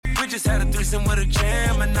just had a threesome with a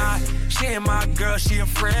Gemini. She ain't my girl, she a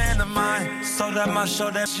friend of mine. So that my show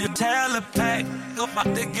that she telepath.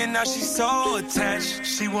 I'm thinking now she's so attached.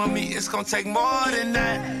 She want me, it's gonna take more than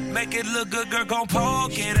that. Make it look good, girl, gon'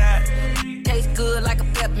 poke it at. Tastes good like a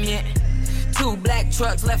peppermint. 2 black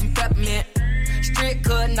trucks left in peppermint. Strip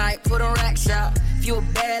cut night, put on racks out. If you a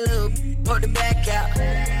bad little, put the back out.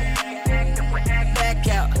 Back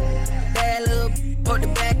out. Bad little, put the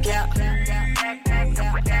back out.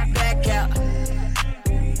 Back out.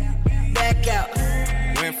 Back out.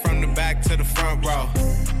 Went from the back to the front row.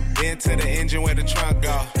 Then to the engine where the trunk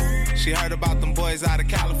go. She heard about them boys out of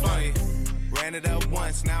California. Ran it up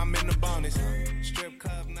once, now I'm in the bonus. Strip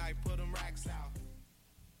club night, put them racks out.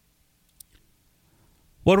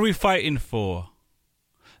 What are we fighting for?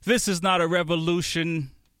 This is not a revolutionary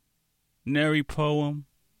poem.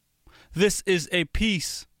 This is a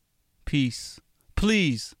peace. Peace.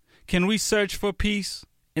 Please, can we search for peace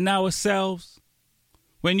in ourselves?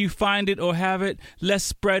 When you find it or have it, let's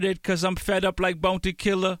spread it, 'cause I'm fed up like Bounty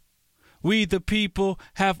Killer. We the people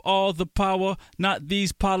have all the power, not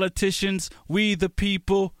these politicians. We the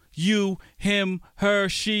people, you, him, her,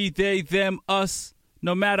 she, they, them, us.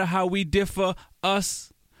 No matter how we differ,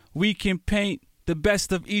 us, we can paint the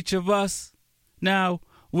best of each of us. Now,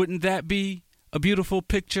 wouldn't that be a beautiful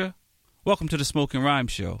picture? Welcome to the Smoking Rhyme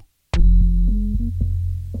Show.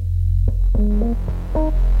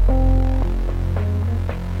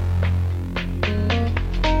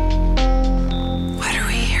 What are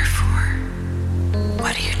we here for?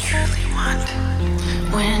 What do you truly want?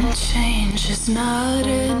 When change is not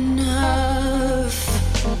enough,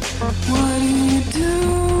 what do you do?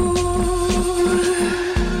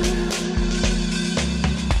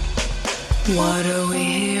 What are we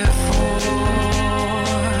here for?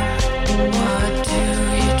 What do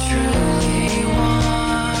you truly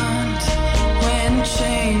want? When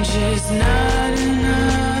change is not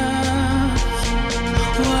enough,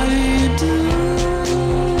 what do you do?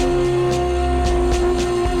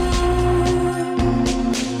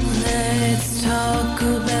 Let's talk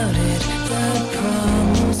about it, the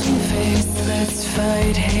problems we face. Let's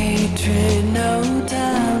fight hatred, no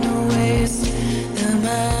time to waste. The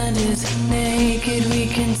mind is naked, we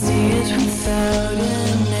can see it without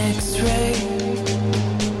an x-ray.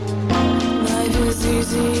 Life is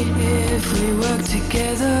easy if we work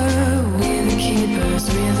together. We're the keepers,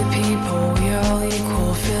 we're the people. We're all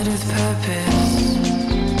equal, filled with purpose.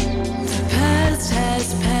 The past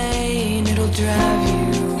has pain, it'll drive you,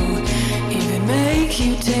 even make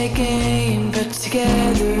you take aim. But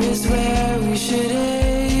together is where we should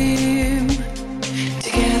aim.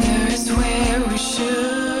 Together is where we should.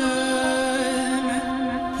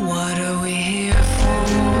 What are we here for?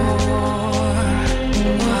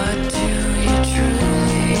 What do you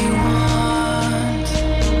truly want?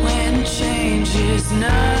 When change is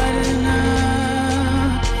not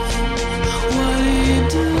enough, what do you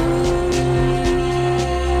do?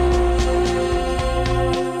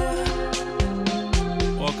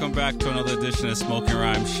 Welcome back to another edition of Smoking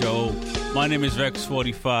Rhyme Show. My name is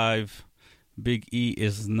Rex45. Big E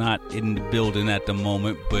is not in the building at the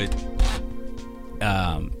moment, but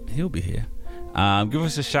he'll be here. Give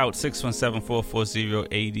us a shout,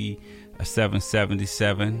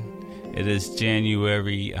 617-440-8777. It is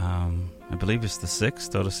January, I believe it's the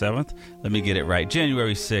 6th or the 7th. Let me get it right.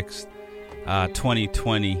 January 6th,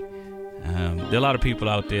 2020. There are a lot of people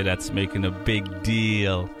out there that's making a big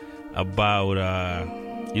deal about,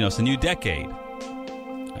 it's a new decade.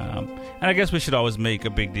 And I guess we should always make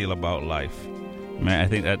a big deal about life. I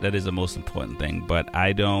think that is the most important thing. But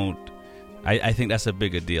I think that's a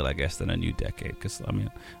bigger deal, I guess, than a new decade. Because,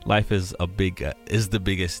 life is the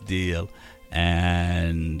biggest deal.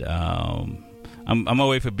 And I'm gonna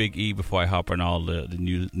wait for Big E before I hop on all the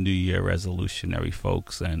New Year resolutionary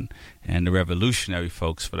folks and the revolutionary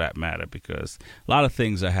folks, for that matter, because a lot of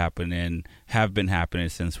things have been happening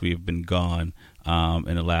since we've been gone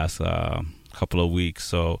in the last couple of weeks.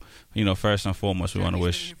 So, first and foremost, we want to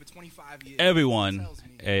wish everyone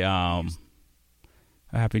a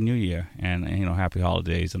happy New Year and happy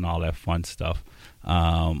holidays and all that fun stuff.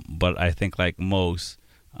 But I think, like most,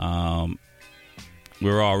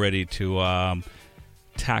 we're all ready to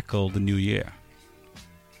tackle the new year.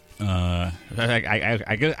 I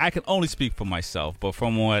can only speak for myself, but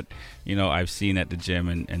from what I've seen at the gym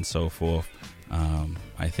and so forth,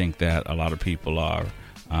 I think that a lot of people are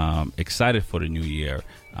excited for the new year.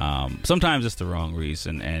 Sometimes it's the wrong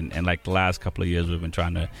reason, and like the last couple of years, we've been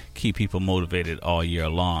trying to keep people motivated all year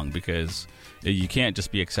long, because you can't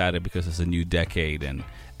just be excited because it's a new decade and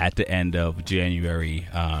at the end of January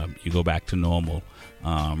you go back to normal,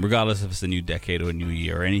 regardless if it's a new decade or a new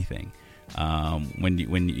year or anything.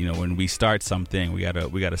 When we start something, we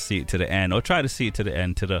gotta see it to the end, or try to see it to the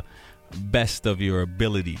end to the best of your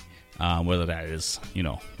ability, whether that is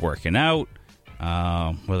working out,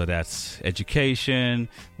 whether that's education,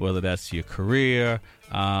 whether that's your career,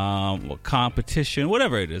 competition,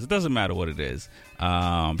 whatever it is. It doesn't matter what it is,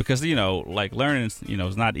 because like learning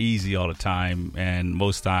is not easy all the time, and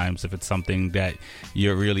most times if it's something that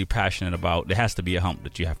you're really passionate about, there has to be a hump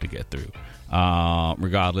that you have to get through,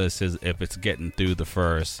 regardless if it's getting through the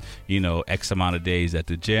first X amount of days at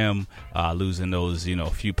the gym, losing those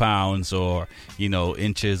few pounds or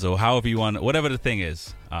inches, or however you want, whatever the thing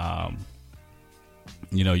is.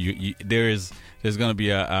 There's going to be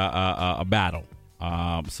a battle.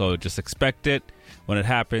 So just expect it. When it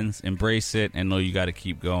happens, embrace it, and know you got to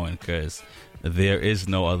keep going, because there is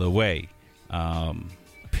no other way.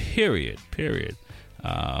 Period.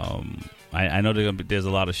 I know there's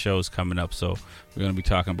a lot of shows coming up, so we're going to be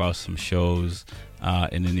talking about some shows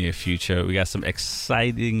in the near future. We got some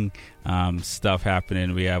exciting stuff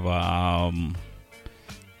happening. We have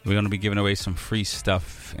we're going to be giving away some free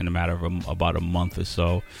stuff in a matter of about a month or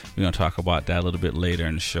so. We're going to talk about that a little bit later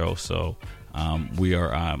in the show. So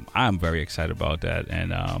I'm very excited about that.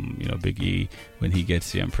 And, Big E, when he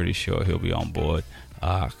gets here, I'm pretty sure he'll be on board,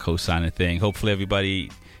 co-signing thing. Hopefully everybody,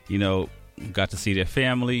 got to see their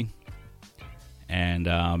family and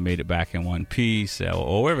made it back in one piece,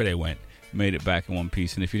 or wherever they went, made it back in one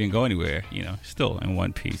piece. And if you didn't go anywhere, still in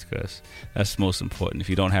one piece, because that's most important. If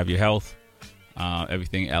you don't have your health,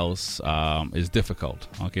 everything else is difficult.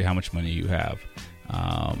 I don't care how much money you have.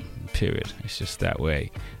 Period. It's just that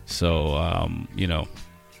way. So I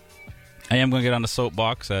am going to get on the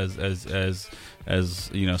soapbox, as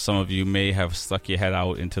some of you may have stuck your head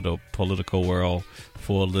out into the political world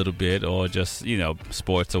for a little bit, or just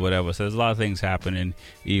sports or whatever. So there's a lot of things happening,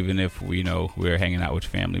 even if we're hanging out with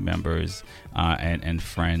family members and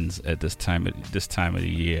friends at this time of the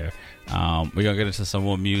year. We're gonna get into some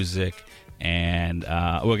more music. And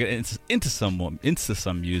we'll get into some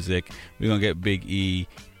music. We're gonna get Big E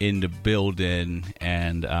in the building,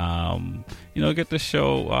 and get the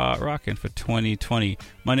show rocking for 2020.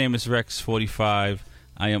 My name is Rex45.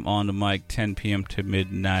 I am on the mic 10 p.m. to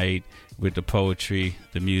midnight with the poetry,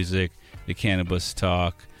 the music, the cannabis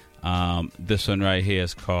talk. This one right here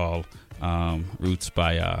is called Roots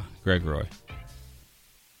by Greg Roy.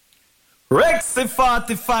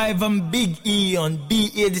 Rexy45 and Big E on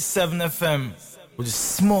B87 FM with the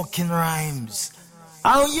smoking rhymes.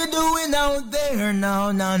 How you doing out there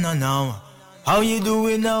now? How you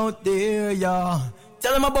doing out there, y'all?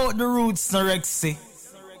 Tell them about the roots, Rexy.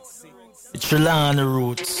 The Trelawny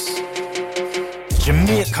roots,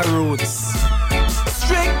 Jamaica roots,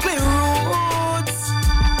 strictly roots.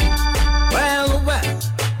 Well,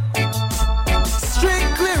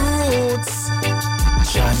 strictly roots.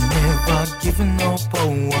 Jah never given no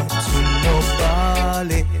power to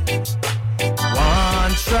nobody.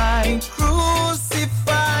 One try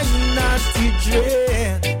crucify Natty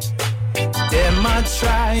Dread. Them a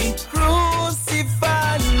try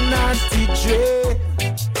crucify Natty Dread.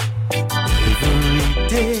 Every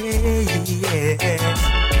day, yeah.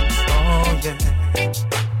 Oh yeah.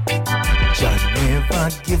 Jah never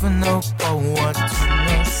given no power to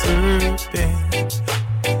no serpent.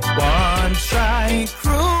 One try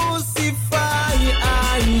crucify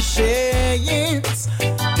ancients.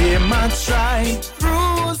 They might try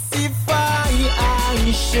crucify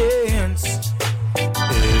ancients.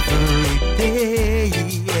 Every day,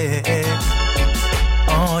 yeah.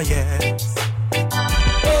 Oh yes.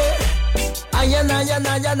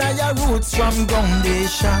 Ayana roots from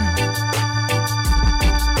foundation.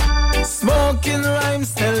 Smoking rhymes,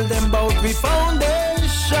 tell them about we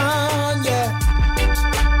foundation, yeah.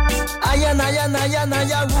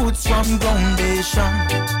 Ayana roots from foundation.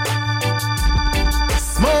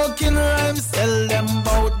 Smoking rhymes, tell them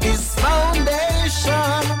about this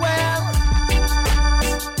foundation. Well,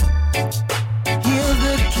 hear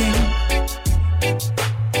the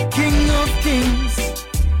King of Kings.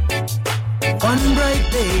 One bright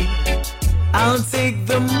day, I'll take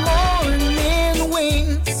the morning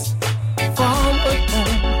wings. Forward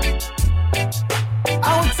home,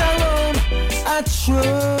 out alone, I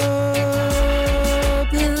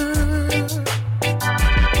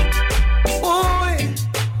boy,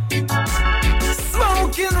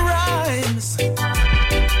 smoking rhymes.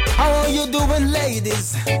 How are you doing,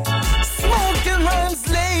 ladies? Smoking rhymes,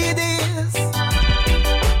 ladies.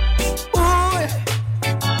 Ooh,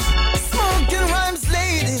 smoking rhymes,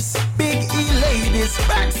 ladies. Big E ladies.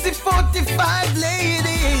 Roxy 45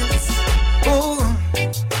 ladies. Ooh,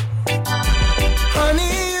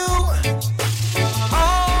 honey, you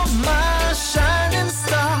are my shining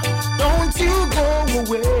star. Don't you go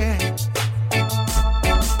away.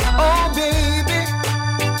 Oh, baby,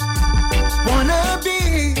 wanna be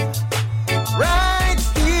right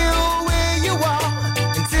here where you are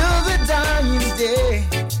until the dying day.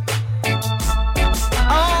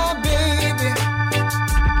 Oh, baby,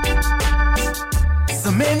 so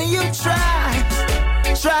many you tried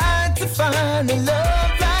to find a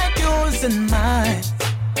love like yours and mine.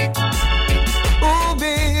 Oh,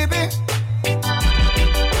 baby,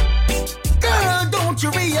 girl, don't you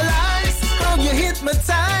realize how you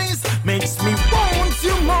hypnotize? Makes me want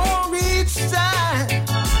you more each time.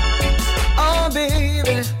 Oh,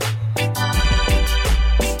 baby.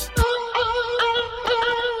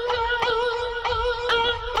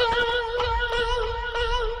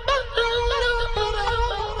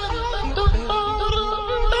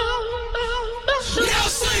 Now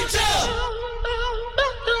sleep till.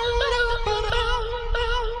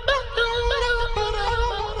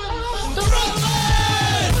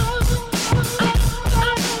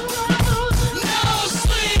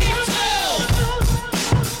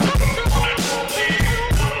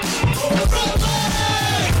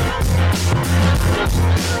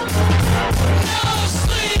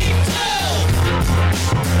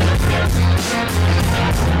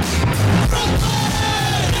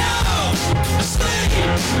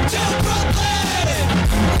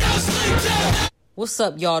 What's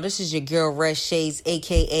up, y'all? This is your girl Red Shades,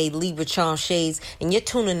 aka Libra Charm Shades, and you're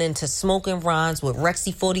tuning into Smoking Rhymes with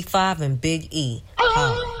Rexy 45 and Big E.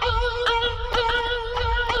 Hi.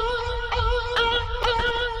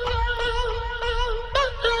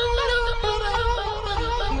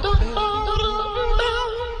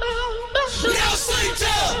 Now sleep till.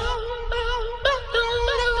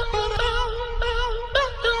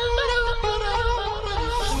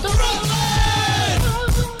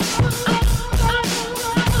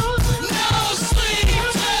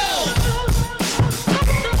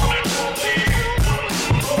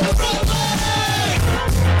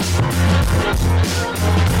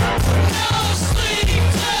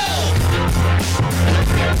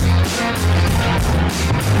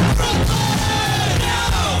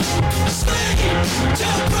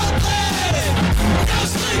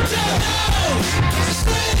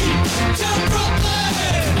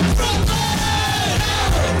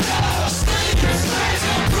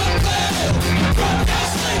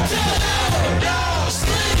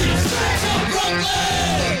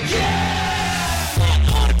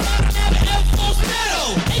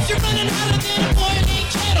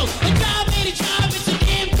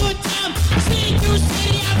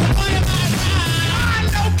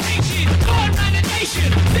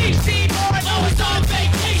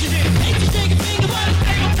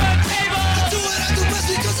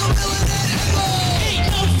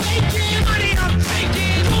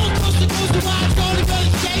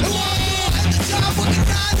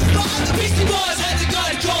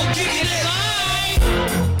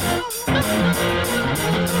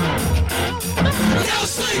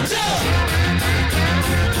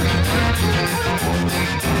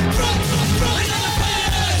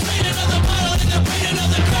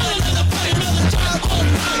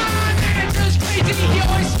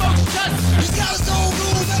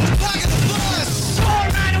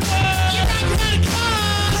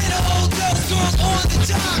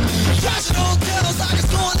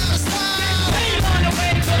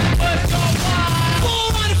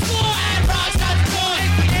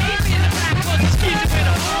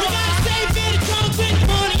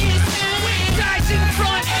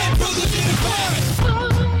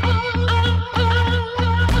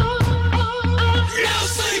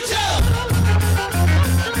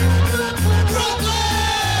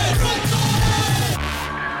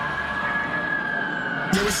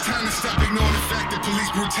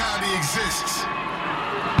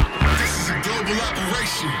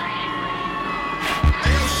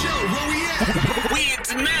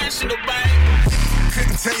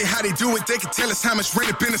 They could tell us how much rain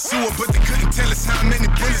up in the sewer, but they couldn't tell us how many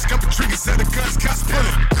bullets got the triggers of the guns cops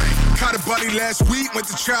pulling. Caught a body last week, went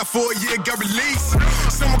to trial for a year, got released.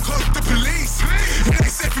 Someone called the police, it ain't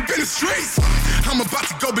safe up in the streets. I'm about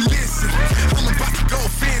to go ballistic, I'm about to go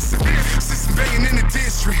offensive. System banging in the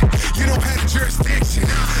district, you don't have the jurisdiction.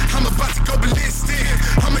 I'm about to go ballistic,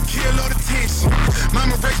 I'ma kill all the tension.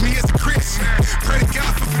 Mama raised me as a Christian, pray to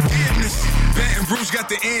God for forgiveness. answers. Baton Rouge got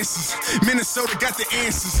the answers. Minnesota got the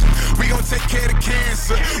answers. We gon' take care of the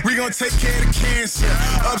cancer. We gon' take care of the cancer.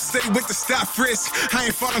 Upstate with the stop frisk. I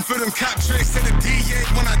ain't falling for them cop tricks. And the DA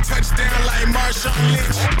when I touch down like Marshawn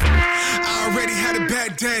Lynch. I already had a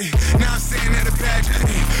bad day. Now I'm saying that a bad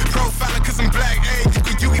day. Profiler cause I'm black. Hey,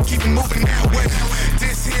 you can keep it moving that way.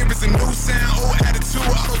 This here is a new sound. Old attitude,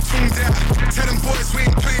 auto-tuned out. Tell them boys we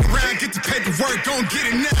ain't playing around. Get the paperwork, gon' get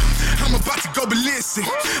it now. I'm about to go ballistic.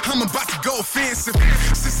 I'm about to go offensive.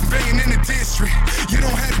 System banging in the district. You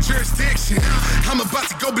don't have the jurisdiction. I'm about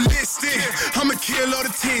to go ballistic. I'ma kill all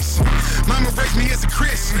the tension. Mama raised me as a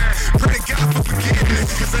Christian. Pray to God for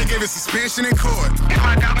forgiveness. Cause they gave a suspension in court. If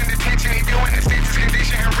my dog in detention, he doing the sentence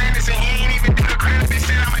condition horrendous. And he ain't even do the crime. They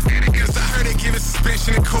said I'm a dedicate. Cause I heard they give a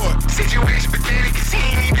suspension in court. Situation pathetic. Cause he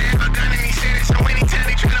ain't even have a gun and he said it. So anytime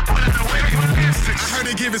they try to pull it away, I heard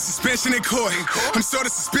they give a suspension in court. I'm sort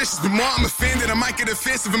of suspicious, but more I'm offended. I might get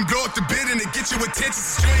offensive and blow up the bid and to get your attention.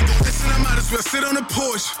 So you ain't gon' listen, I might as well sit on the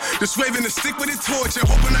porch. Just waving a stick with a torch and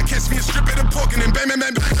hoping I catch me a strip of the pork and then bang, bang,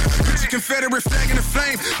 bang, bang. Put your Confederate flag in the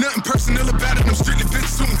flame. Nothing personal about it. I'm strictly bitch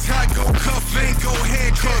suit and tie, go cuff, lane, go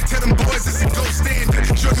handcuff. Tell them boys it's a gold standard.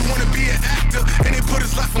 Jordan wanna be an actor and they put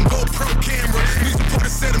his life on GoPro camera. News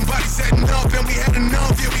reporters said them bodies had enough and we had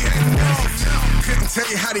enough, yeah, we had enough. Couldn't tell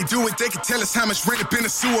you how they do it. They could tell us how much rain up in the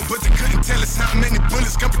sewer, but they couldn't tell us how many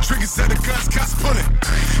bullets got the triggers of the guns cops pulling.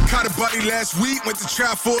 Caught a body last week, went to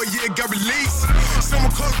trial for a year, got released.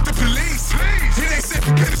 Someone called up the police. It ain't safe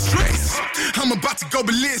to be in the streets. I'm about to go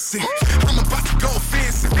ballistic. I'm about to go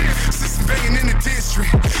offensive. System banging in the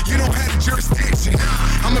district. You don't have the jurisdiction.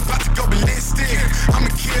 I'm about to go ballistic. I'ma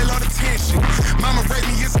kill all the tension. Mama raised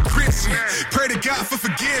me as a Christian. Pray to God for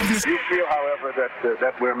forgiveness. You feel, however,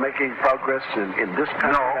 that we're making progress in this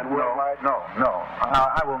country and worldwide? No.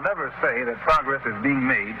 I will never say that progress is being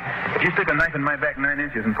made. If you stick a knife in my back 9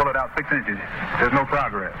 inches and pull it out 6 inches, there's no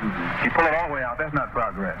progress. If you pull it all the way out, that's not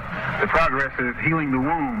progress. The progress is healing the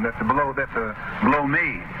wound that's below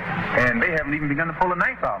me. And they haven't even begun to pull the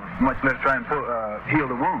knife out, much less try and heal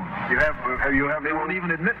the wound. They won't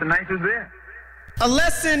even admit the knife is there. A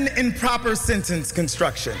lesson in proper sentence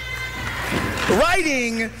construction.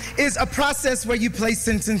 Writing is a process where you place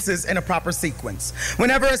sentences in a proper sequence.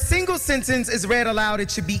 Whenever a single sentence is read aloud, it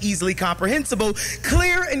should be easily comprehensible.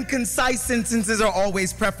 Clear and concise sentences are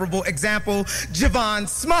always preferable. Example, Javon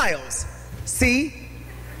smiles. See?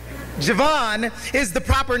 Javon is the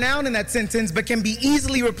proper noun in that sentence, but can be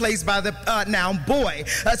easily replaced by the noun boy.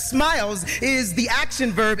 Smiles is the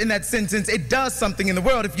action verb in that sentence. It does something in the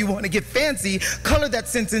world. If you want to get fancy, color that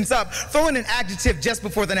sentence up. Throw in an adjective just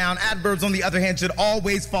before the noun. Adverbs, on the other hand, should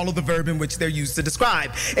always follow the verb in which they're used to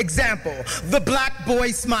describe. Example, the black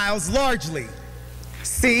boy smiles largely.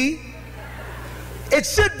 See? It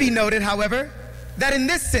should be noted, however, that in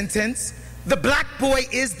this sentence, the black boy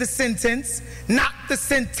is the sentence, not the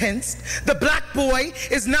sentenced. The black boy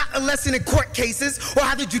is not a lesson in court cases or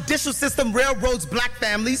how the judicial system railroads black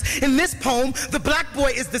families. In this poem, the black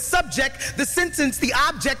boy is the subject, the sentence, the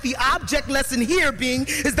object. The object lesson here being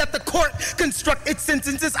is that the court construct its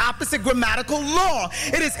sentences opposite grammatical law.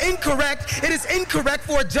 It is incorrect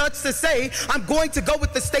for a judge to say, I'm going to go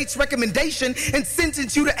with the state's recommendation and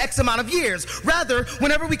sentence you to X amount of years. Rather,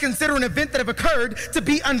 whenever we consider an event that have occurred to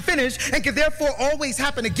be unfinished and can therefore always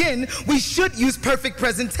happen again, we should use perfect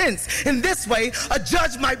present tense. In this way, a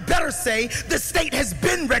judge might better say, the state has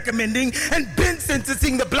been recommending and been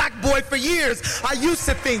sentencing the black boy for years. I used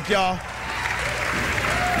to think I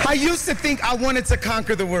wanted to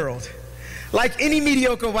conquer the world. Like any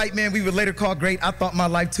mediocre white man we would later call great, I thought my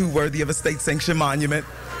life too worthy of a state-sanctioned monument.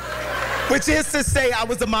 Which is to say, I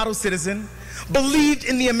was a model citizen, believed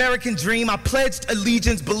in the American dream. I pledged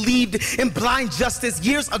allegiance, believed in blind justice.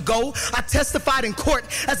 Years ago, I testified in court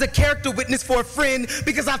as a character witness for a friend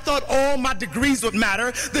because I thought all my degrees would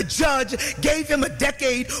matter. The judge gave him a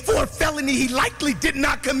decade for a felony he likely did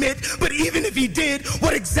not commit. But even if he did,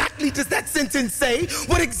 what exactly does that sentence say?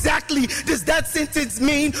 What exactly does that sentence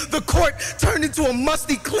mean? The court turned into a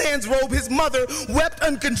musty Klan's robe. His mother wept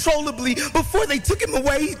uncontrollably. Before they took him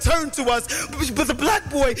away, he turned to us. But the black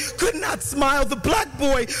boy could not smile. The black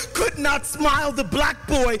boy could not smile. The black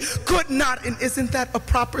boy could not. And isn't that a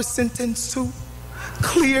proper sentence too?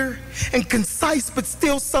 Clear and concise, but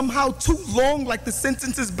still somehow too long, like the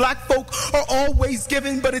sentences black folk are always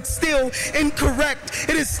given, but it's still incorrect.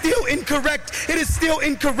 It is still incorrect. It is still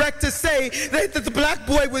incorrect to say that the black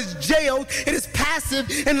boy was jailed. It is passive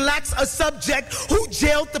and lacks a subject. Who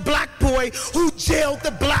jailed the black boy? Who jailed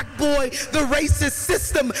the black boy? The racist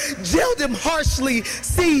system jailed him harshly.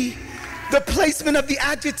 See the placement of the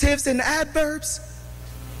adjectives and adverbs.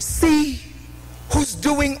 See who who's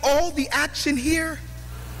doing all the action here?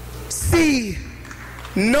 See,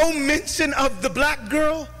 no mention of the black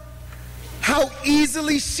girl, how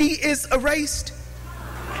easily she is erased.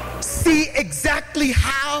 See exactly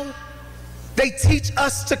how they teach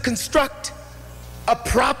us to construct a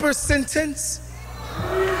proper sentence.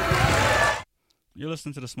 You're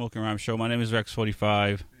listening to the Smoking Rhyme Show. My name is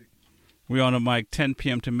Rex45. We're on the mic 10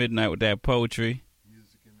 p.m. to midnight with that poetry.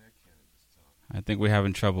 I think we're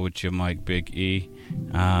having trouble with your mic, Big E.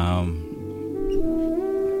 How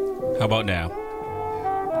about now?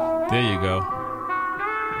 There you go.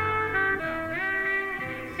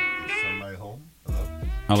 Somebody home? Hello?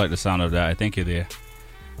 I like the sound of that. I think you're there.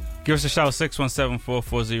 Give us a shout,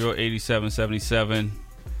 617-440-8777.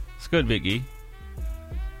 It's good, Big E.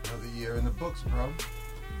 Another year in the books, bro.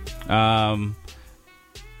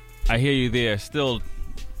 I hear you there. Still,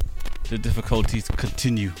 the difficulties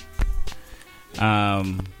continue.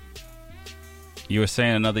 You were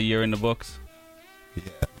saying another year in the books? Yeah.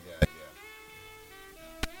 I think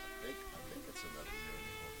it's another year in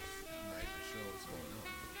the books. I'm not even sure what's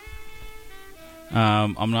going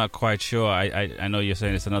on. I'm not quite sure. I know you're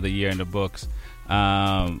saying it's another year in the books.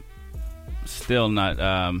 Still not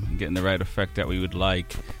getting the right effect that we would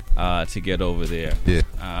like to get over there.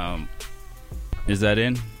 Yeah. Is that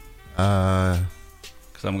in?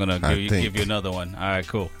 Because I'm gonna give you another one. All right,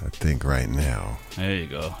 cool. I think right now. There you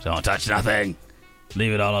go. Don't touch nothing.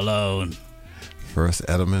 Leave it all alone. First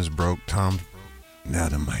Edelman's broke, Tom's broke. Now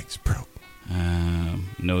the mic's broke.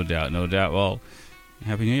 No doubt. Well,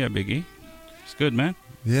 Happy New Year, Big E. It's good, man.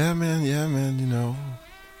 Yeah, man. You know,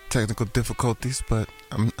 technical difficulties, but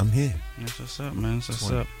I'm here. That's what's up, man. That's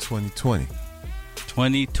what's up. 2020.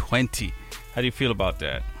 2020. How do you feel about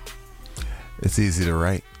that? It's easy to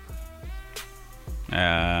write.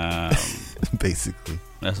 Basically.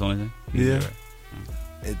 That's the only thing? Yeah.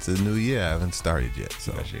 It's a new year. I haven't started yet.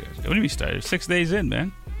 So. Gotcha. What do you mean started? 6 days in,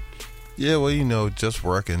 man. Yeah, well, you know, just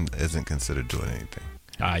working isn't considered doing anything.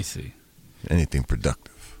 I see. Anything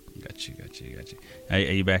productive. Got you. Are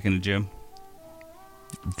you back in the gym?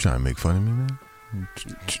 You trying to make fun of me, man? What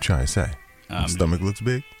you trying to say? My stomach looks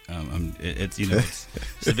big? It's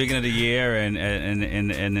the beginning of the year and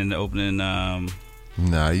then the opening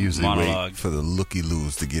Nah, I usually monologue. Wait for the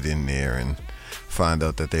looky-loos to get in there and find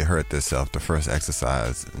out that they hurt themselves the first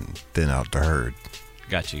exercise and thin out the herd.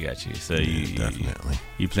 Got you. So definitely.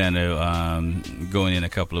 You plan to go in a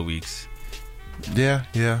couple of weeks? Yeah.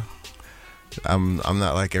 I'm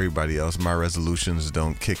not like everybody else. My resolutions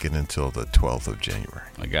don't kick in until the 12th of January.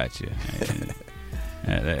 I got you.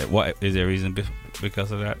 What is there a reason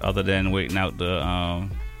because of that, other than waiting out the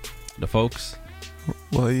folks?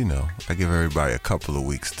 Well, you know, I give everybody a couple of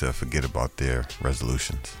weeks to forget about their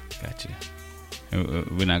resolutions. Got you.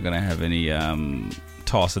 We're not gonna have any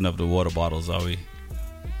tossing of the water bottles, are we?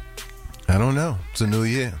 I don't know. It's a new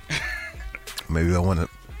year. Maybe I want to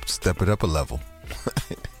step it up a level.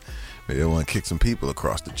 Maybe I want to kick some people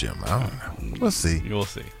across the gym. I don't know. We'll see. You'll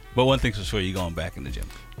see. But one thing's for sure, you're going back in the gym.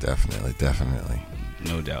 Definitely.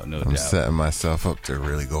 No doubt. I'm setting myself up to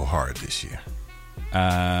really go hard this year.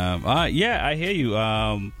 Yeah, I hear you.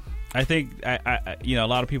 I think I a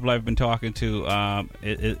lot of people I've been talking to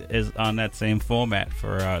is on that same format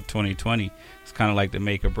for 2020. It's kind of like the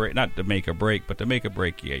make or break, not the make or break, but the make or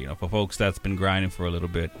break year. You know, for folks that's been grinding for a little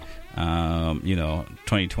bit,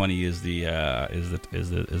 2020 is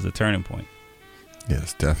the turning point.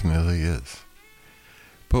 Yes, definitely is.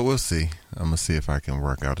 But we'll see. I'm gonna see if I can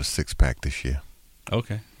work out a 6-pack this year.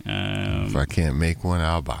 Okay. If I can't make one,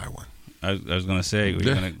 I'll buy one. I was gonna say,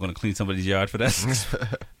 we're gonna clean somebody's yard for that.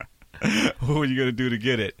 What are you gonna do to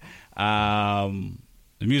get it?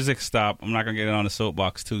 The music stopped. I'm not gonna get it on the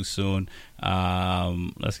soapbox too soon.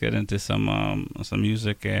 Let's get into some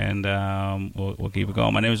music and we'll keep it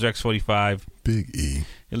going. My name is Rex45. Big E.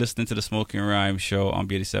 You're listening to the Smoking Rhyme Show on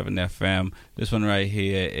B87 FM. This one right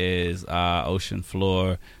here is Ocean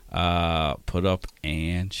Floor. Put Up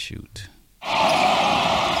and Shoot.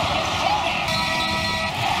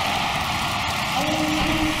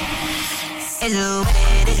 Is you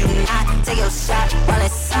with it, is you not? Take your shot while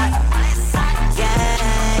it's hot. Yeah.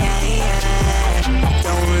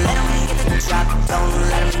 Don't let them get the drop. Don't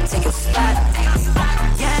let them take your spot.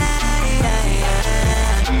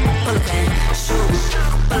 Yeah. Pull up and shoot.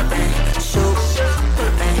 Pull up and shoot. Pull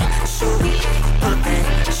up and shoot. Pull up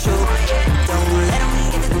and shoot. Don't let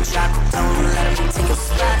them get the drop. Don't let them take your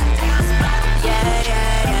spot. Yeah.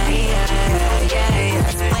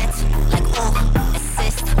 Wet like ooh,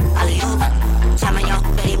 assist, alley-oop. Chime on your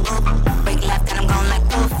Betty boop. Break left and I'm going like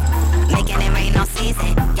poof.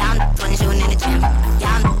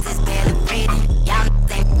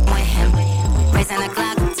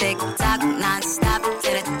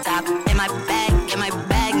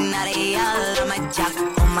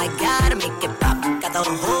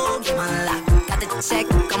 check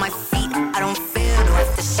on my feet. I don't feel the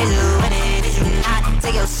rest of shit. Is you with it? Is you not?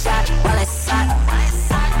 Take your shot while it's hot.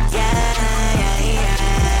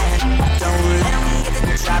 Don't let them get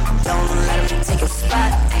the drop. Don't let them take your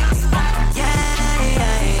spot.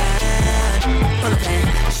 Pull up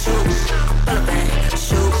and shoot. Pull up and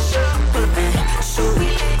shoot. Pull up and shoot.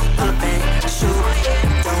 Pull up and shoot.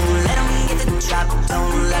 Don't let them get the drop.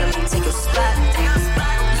 Don't let them take your spot.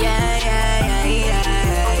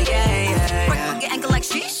 Break your ankle like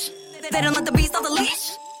sheesh. They don't let the beast off the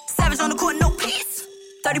leash. Savage on the court, no peace.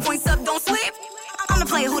 30 points up, don't sleep. I'm the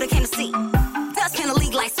player who they came to see. Dust in the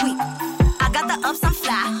league like sweet. I got the ups, I'm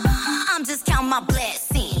fly. I'm just counting my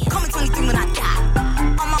blessings. Call me 23 when I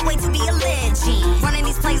die. On my way to be a legend. Running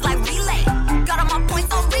these plays like relay. Got all my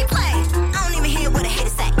points on replay. I don't even hear what a hater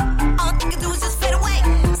say. All I can do is just fade away.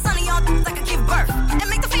 Son of y'all like I give birth. And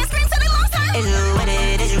make the fans scream till they long time. Is you with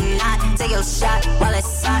it? Is you not? Take your shot while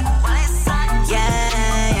it's hot.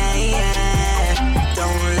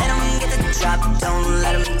 Don't let them get the drop. Don't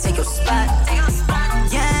let them take your spot.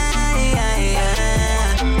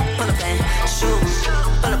 Pull up and shoot.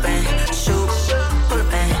 Pull up and shoot. Pull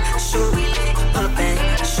up and shoot. Pull up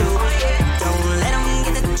and shoot. Don't let them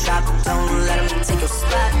get the drop. Don't let them take your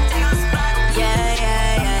spot.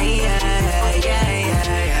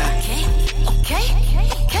 Okay.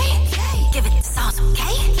 Give it the sauce,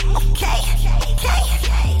 okay? Okay.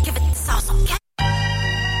 Give it the sauce, okay?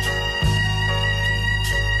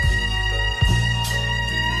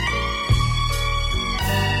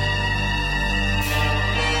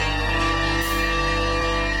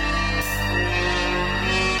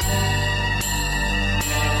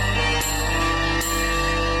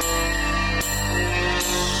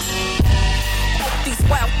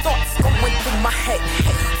 Wild thoughts going through my head.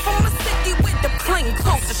 From a city with the plain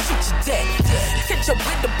clothes to shoot you dead. Catch you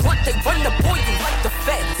with the blunt, they run the boy you like the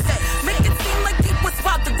feds. Make it seem like he was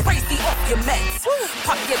wild and crazy off your meds.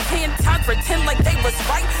 Pop your 10 times, pretend like they was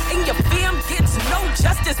right. And your fam gets no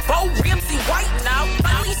justice. Bo Ramsey White now.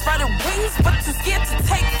 Finally spreading wings, but too scared to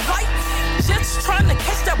take flight. Just trying to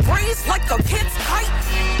catch that breeze like a kid's kite.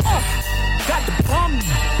 Got the bum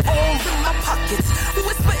all in my pockets.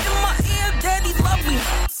 Whisper in my ear, daddy love me.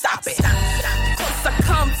 Stop it. Close I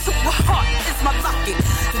come to a heart is my locket.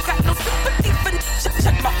 Got no sympathy for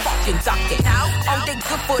check my fucking docket. Oh, they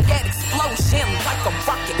good for that explosion like a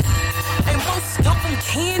rocket. And most of them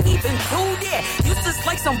can't even do that. You just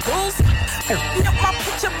like some bulls. Up my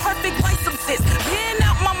picture perfect like some sis. Man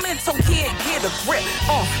out my mental, can't get a grip.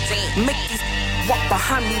 Make these walk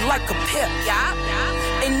behind me like a pimp.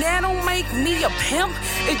 And that don't make me a pimp.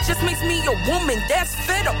 It just makes me a woman that's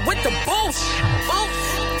fed up with the bullshit.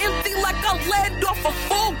 Empty like I led off a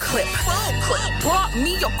full clip. Brought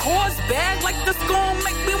me a cause bag like this gon'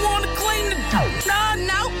 make me wanna clean the dope.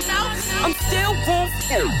 No. I'm still gon'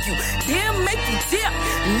 fool you. Then make you dip.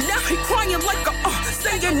 Now he crying like a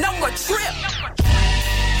saying I'm a trip.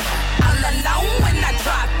 All alone when I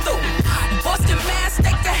drive through. Boston Mass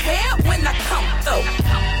take a head when I come through.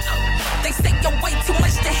 They say you're way too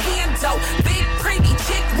much to handle. Big pretty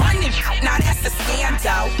chick running, now that's a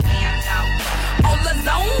scandal. All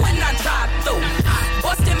alone when I drive through.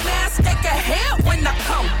 Boston Mass take a head when I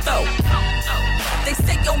come through. They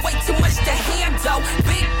say you're way too much to handle.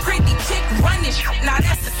 Big pretty chick running, now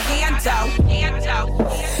that's a scandal.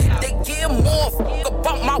 They give more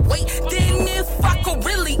about my weight than if I could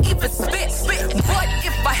really even spit. But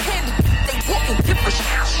if I had it, they wouldn't give a shit.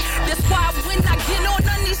 That's why when I get on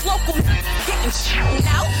these local getting shit.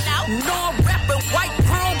 No rapping white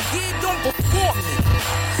girl get on before me.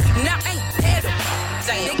 Now ain't that a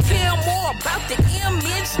they care more about the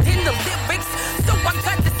image than the lyrics. So I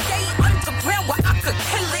got to stay underground where I could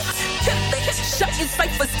kill it. Shutting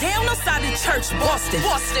ciphers down outside the church, Boston.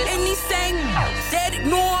 And these same that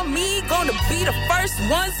ignore me gonna be the first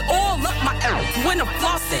ones all up my arrow when I'm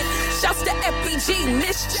flossing. Shouts to FBG,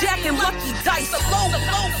 Miss Jack and Lucky Dice. The low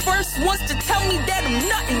first ones to tell me that I'm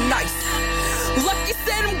nothing nice. Lucky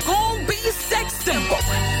said I'm gon' be a sex symbol.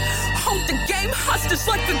 Hold the game hostage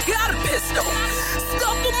like I got a pistol.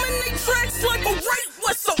 Stuff them in their tracks like a rape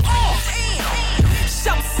whistle. Damn.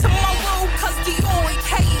 Shouts to my little cause the only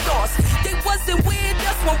chaos. They wasn't with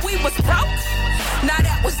us when we was broke. Now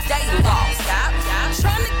that was day loss.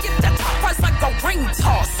 Trying to get that top price like a ring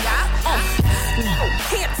toss.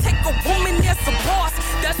 Can't take a woman as a boss.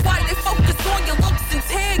 That's why they focus on your looks and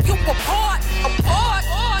tear you apart.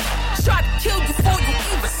 Try to kill you before you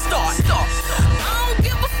even start. I don't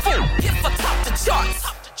give a fuck if I top the charts.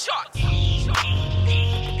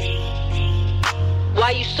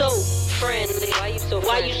 Why you so friendly? Why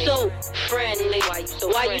you so friendly? Why you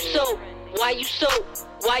so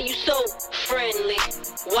Why you so friendly?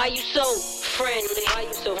 Why you so friendly?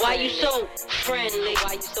 Why you so friendly?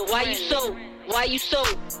 Why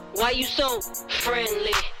you so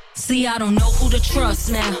friendly? See, I don't know who to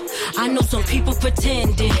trust now. I know some people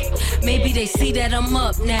pretending. Maybe they see that I'm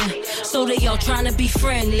up now, so they all trying to be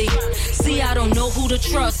friendly. See, I don't know who to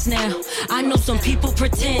trust now. I know some people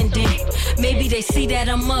pretending. Maybe they see that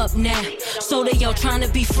I'm up now, so they all trying to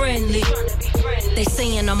be friendly. They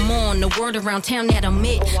saying I'm on, the word around town that I'm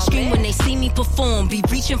it. Scream when they see me perform, be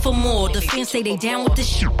reaching for more. The fans say they down with the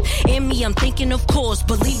shit. In me, I'm thinking of course,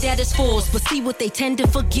 believe that it's force. But see what they tend to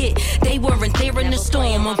forget, they weren't there in the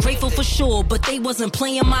storm. I'm grateful for sure, but they wasn't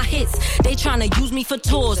playing my hits. They trying to use me for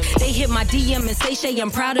tours. They hit my DM and say, Shay,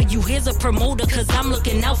 I'm proud of you. Here's a promoter, cause I'm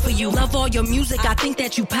looking out for you. Love all your music, I think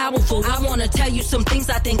that you powerful. I wanna tell you some things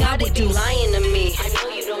I think I would do. Lying to me.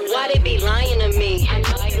 Why they be lying to me?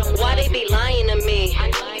 Why they be lying to me?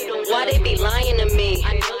 Why they be lying to me?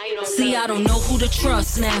 See, I don't know who to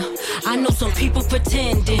trust now. I know some people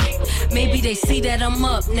pretending. Maybe they see that I'm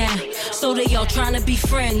up now, so they all trying to be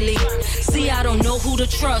friendly. See, I don't know who to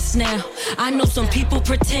trust now. I know some people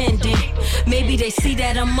pretending. Maybe they see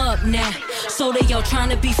that I'm up now, so they all trying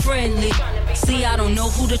to be friendly. See, I don't know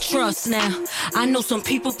who to trust now. I know some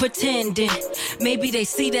people pretending. Maybe they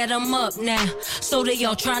see that I'm up now, so they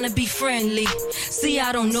all trying to be friendly. See,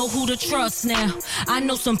 I don't know who to trust now. I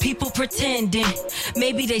know some people pretending.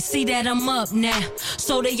 Maybe they see that I'm up now,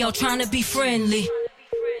 so they all trying to be friendly.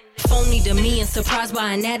 Phony to me and surprised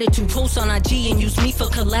by an attitude. Post on IG and use me for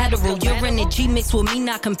collateral. Your energy mixed with me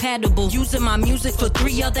not compatible. Using my music for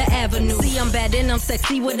 3 other avenues. See, I'm bad and I'm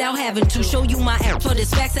sexy without having to show you my app for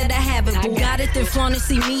this facts that I haven't. Boo. Got it, then flaunt and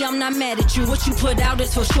see me, I'm not mad at you. What you put out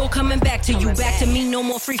is for sure coming back to you. Back to me, no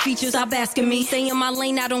more free features, stop asking me. Stay in my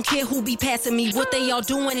lane, I don't care who be passing me. What they all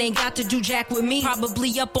doing ain't got to do jack with me.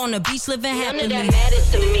 Probably up on the beach living happily. None of that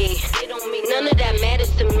matters to me. None of that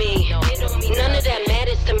matters to me. None of that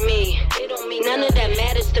matters to me. None of that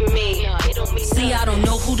matters to me. See, I don't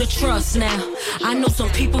know who to trust now. I know some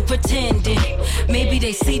people pretending. Maybe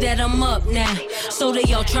they see that I'm up now, so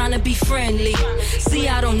they all trying to be friendly. See,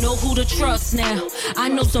 I don't know who to trust now. I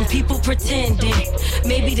know some people pretending.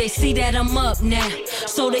 Maybe they see that I'm up now,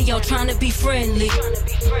 so they all trying to be friendly.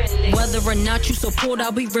 Whether or not you support,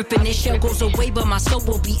 I'll be ripping. This shell goes away, but my soul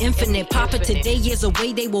will be infinite. Papa today is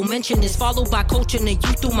away, they will mention this. Followed by coaching the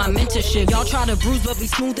youth through my mentorship. Y'all try to bruise, but be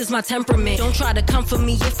smooth as my temperament. Don't try to come for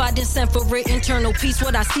me if I didn't send for it. Internal peace,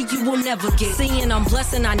 what I see you will never get. Seeing I'm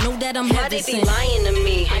blessed and I know that I'm heaven sent. Why they be lying to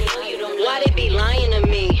me? Why they be lying to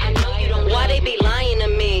me? Why they be lying to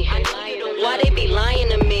me? Why they be lying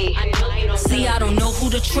to me? See, I don't know who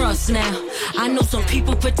to trust now. I know some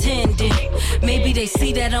people pretending. Maybe they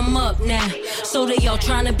see that I'm up now, so they all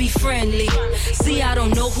trying to be friendly. See, I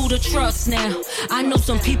don't know who to trust now. I know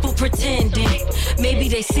some people pretending. Maybe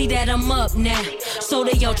they see that I'm up now, so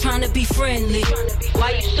they all trying to be friendly.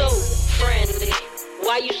 Why you so friendly?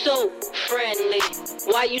 Why you so friendly?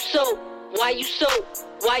 Why you so friendly?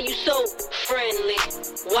 Why you so friendly?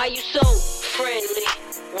 Why you so friendly?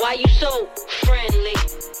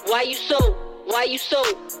 Why you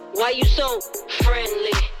so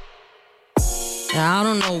friendly? I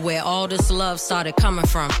don't know where all this love started coming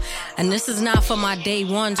from. And this is not for my day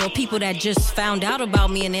ones or people that just found out about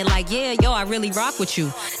me and they're like, yeah, yo, I really rock with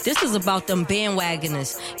you. This is about them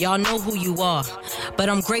bandwagoners. Y'all know who you are. But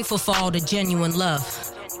I'm grateful for all the genuine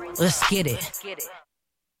love. Let's get it.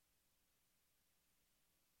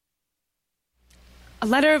 A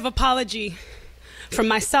letter of apology from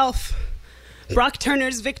myself, Brock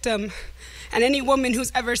Turner's victim, and any woman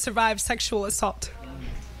who's ever survived sexual assault.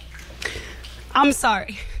 I'm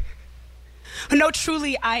sorry. No,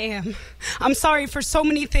 truly, I am. I'm sorry for so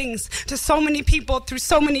many things, to so many people, through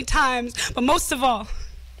so many times, but most of all,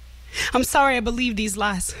 I'm sorry I believe these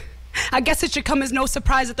lies. I guess it should come as no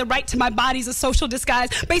surprise that the right to my body is a social disguise,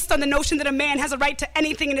 based on the notion that a man has a right to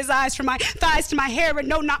anything in his eyes, from my thighs to my hair, and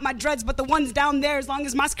no, not my dreads, but the ones down there, as long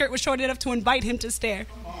as my skirt was short enough to invite him to stare.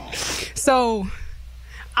 So,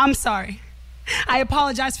 I'm sorry. I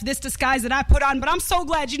apologize for this disguise that I put on, but I'm so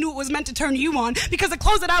glad you knew it was meant to turn you on, because the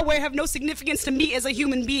clothes that I wear have no significance to me as a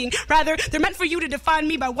human being. Rather, they're meant for you to define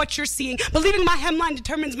me by what you're seeing. Believing my hemline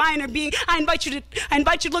determines my inner being, I invite you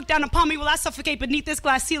to look down upon me while I suffocate beneath this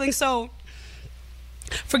glass ceiling. So,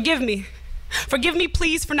 forgive me. Forgive me,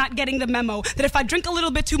 please, for not getting the memo that if I drink a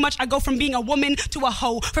little bit too much, I go from being a woman to a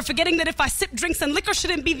hoe. For forgetting that if I sip drinks, then liquor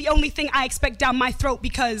shouldn't be the only thing I expect down my throat,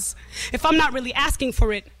 because if I'm not really asking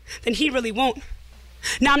for it, then he really won't.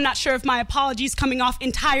 Now, I'm not sure if my apology is coming off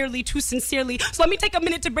entirely too sincerely, so let me take a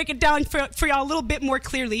minute to break it down for y'all a little bit more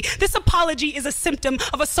clearly. This apology is a symptom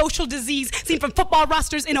of a social disease seen from football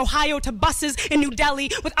rosters in Ohio to buses in New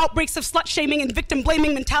Delhi, with outbreaks of slut-shaming and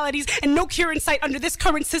victim-blaming mentalities and no cure in sight under this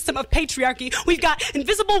current system of patriarchy. We've got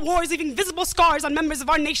invisible wars leaving visible scars on members of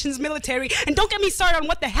our nation's military, and don't get me started on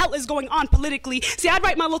what the hell is going on politically. See, I'd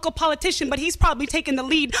write my local politician, but he's probably taken the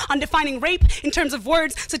lead on defining rape in terms of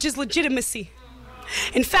words such as legitimacy.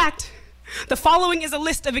 In fact, the following is a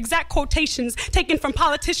list of exact quotations taken from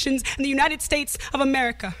politicians in the United States of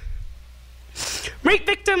America. Rape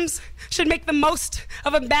victims should make the most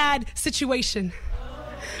of a bad situation.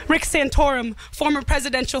 Rick Santorum, former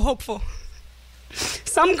presidential hopeful.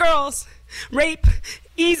 Some girls rape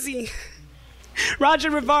easy. Roger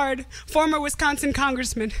Rivard, former Wisconsin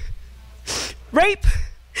congressman. Rape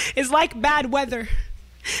is like bad weather.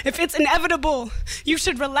 If it's inevitable, you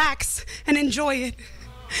should relax and enjoy it.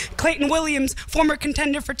 Clayton Williams, former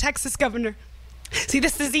contender for Texas governor. See,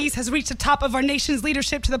 this disease has reached the top of our nation's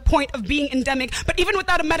leadership to the point of being endemic. But even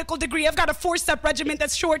without a medical degree, I've got a 4-step regimen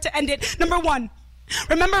that's sure to end it. Number 1,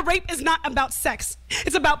 remember, rape is not about sex.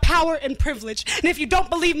 It's about power and privilege. And if you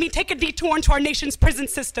don't believe me, take a detour into our nation's prison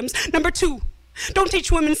systems. Number 2, don't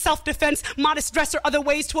teach women self-defense, modest dress, or other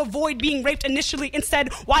ways to avoid being raped initially.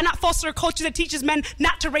 Instead, why not foster a culture that teaches men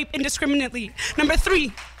not to rape indiscriminately? Number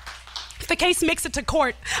 3, if the case makes it to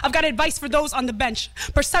court, I've got advice for those on the bench.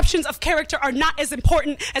 Perceptions of character are not as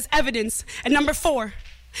important as evidence. And number 4,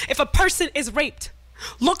 if a person is raped,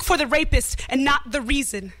 look for the rapist and not the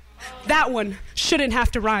reason. That one shouldn't have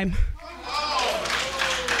to rhyme.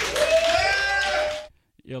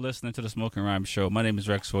 You're listening to the Smoke and Rhyme Show. My name is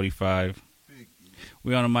Rex45.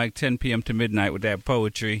 We're on the mic 10 p.m. to midnight with that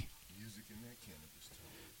poetry.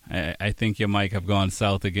 I think your mic have gone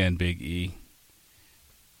south again, Big E.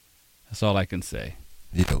 That's all I can say.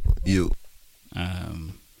 You.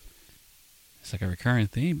 It's like a recurring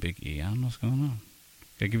theme, Big E. I don't know what's going on.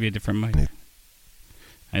 Gotta give you a different mic.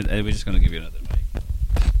 We're just gonna give you another mic.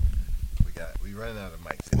 We ran out of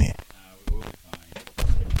mics in here. We'll be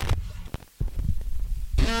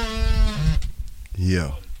fine.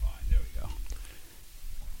 Yo.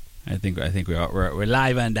 I think we're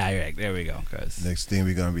live and direct. There we go. Cause next thing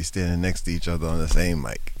we're gonna be standing next to each other on the same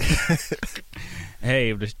mic.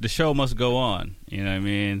 Hey, the show must go on. You know what I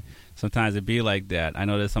mean? Sometimes it be like that. I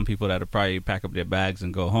know there's some people that'll probably pack up their bags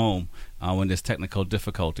and go home when there's technical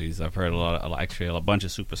difficulties. I've heard a bunch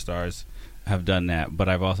of superstars have done that, but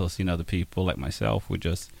I've also seen other people like myself who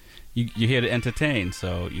just you're here to entertain,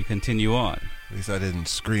 so you continue on. At least I didn't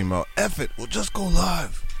scream out, "F it, we'll just go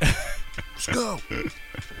live." Let's go.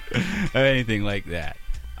 Or anything like that.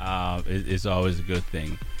 It's always a good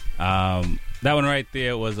thing. That one right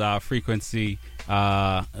there was Frequency,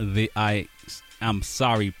 the I Am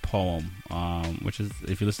Sorry poem, which is,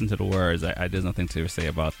 if you listen to the words, there's nothing to say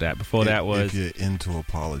about that. Before that was... If you're into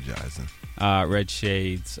apologizing. Red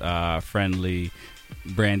Shades, Friendly,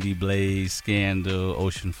 Brandy Blaze, Scandal,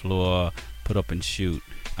 Ocean Floor, Put Up and Shoot.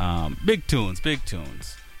 Big tunes.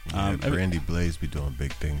 Yeah, Brandy Blaze be doing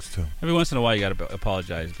big things too. Every once in a while you gotta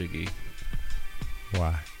apologize, Biggie.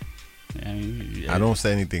 Why? I mean, I don't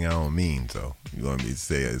say anything I don't mean, so you want me to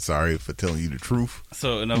say sorry for telling you the truth?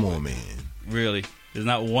 So come on, man. Really? There's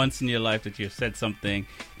not once in your life that you've said something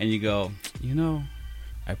and you go,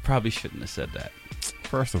 I probably shouldn't have said that.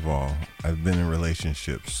 First of all, I've been in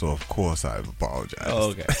relationships, so of course I've apologized. Oh,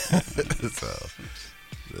 okay. So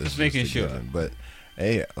just making sure. But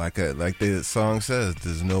hey, like the song says,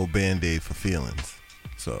 there's no Band-Aid for feelings.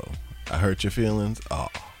 So I hurt your feelings. Oh,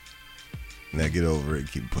 now get over it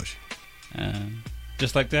and keep pushing.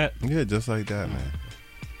 Just like that? Yeah, just like that, man.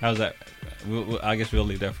 How's that? I guess we'll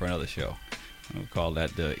leave that for another show. We'll call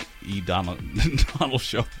that the E. Donald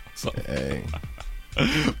show. So hey.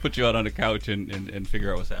 Put you out on the couch and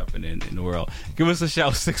figure out what's happening in the world. Give us a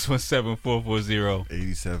shout,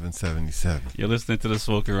 617-440-8777. You're listening to the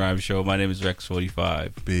Smoke and Rhyme Show. My name is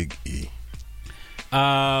Rex45. Big E.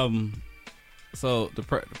 So the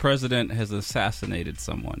president has assassinated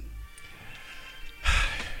someone.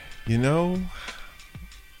 I'm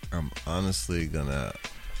honestly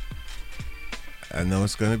I know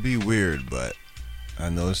it's gonna be weird, but I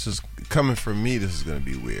know this is coming from me. This is gonna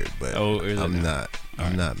be weird, but I'm not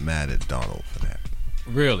mad at Donald for that.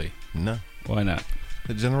 Really? No. Why not?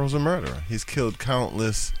 The general's a murderer. He's killed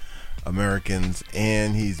countless Americans,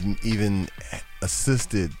 and he's even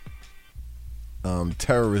assisted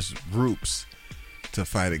terrorist groups to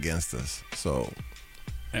fight against us. So,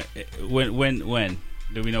 when?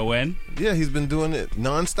 Do we know when? Yeah, he's been doing it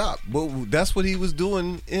nonstop. Well, that's what he was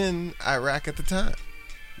doing in Iraq at the time.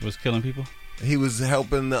 Was killing people? He was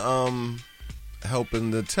helping the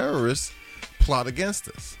terrorists plot against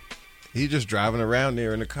us. He just driving around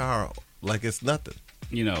there in the car like it's nothing.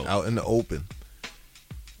 Out in the open,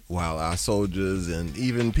 while our soldiers and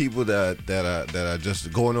even people that are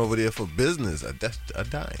just going over there for business are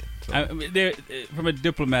dying. So. I mean, from a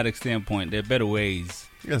diplomatic standpoint, there are better ways.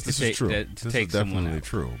 Yes, this is true. This is definitely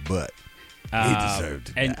true, but he deserved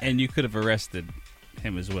to die. And you could have arrested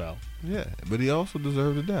him as well. Yeah, but he also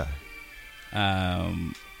deserved to die.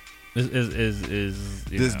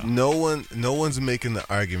 No one's making the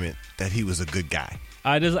argument that he was a good guy.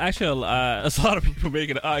 There's actually a lot of people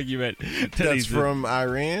making an argument that's from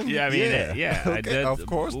Iran. Yeah, I mean, okay. Of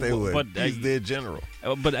course they would. But he's their general.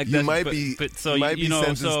 But you might be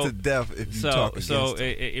sentenced to death if you talk against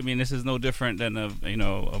him. I mean, this is no different than a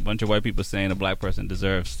bunch of white people saying a black person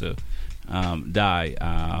deserves to die,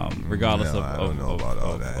 regardless of what's going on.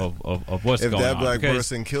 If that black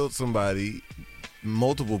person killed somebody,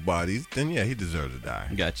 multiple bodies, then yeah, he deserves to die.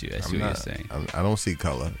 Got you. I see what you're saying. I don't see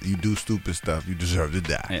color. You do stupid stuff, you deserve to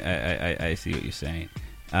die. I see what you're saying.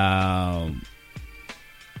 I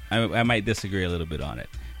might disagree a little bit on it.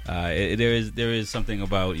 There is something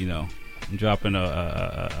about dropping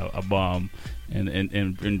a bomb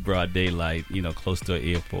in broad daylight, close to an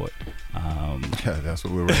airport. That's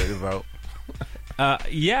what we're worried about.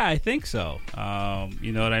 Yeah, I think so.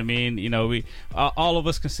 You know what I mean? We all of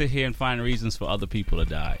us can sit here and find reasons for other people to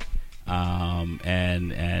die.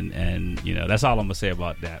 And that's all I'm gonna say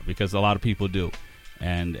about that, because a lot of people do.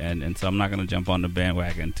 And so I'm not gonna jump on the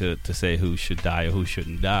bandwagon to say who should die or who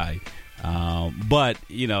shouldn't die. But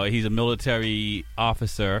he's a military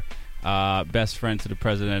officer, best friend to the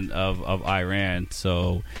president of Iran.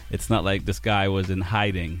 So it's not like this guy was in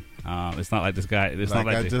hiding. It's not like this guy. It's like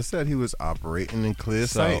not like I just said, he was operating in clear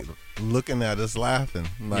sight, looking at us, laughing.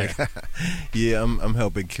 Like, yeah, I'm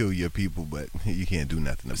helping kill your people, but you can't do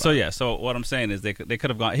nothing about it. So what I'm saying is they could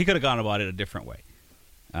have gone. He could have gone about it a different way.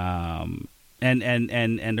 And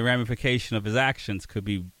the ramification of his actions could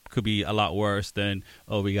be a lot worse than,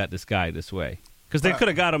 we got this guy this way, because they could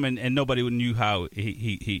have got him and nobody knew how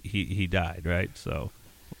he died, right? So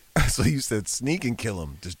you said sneak and kill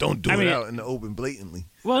him. Just don't do it out in the open blatantly.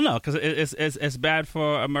 Well, no, because it's bad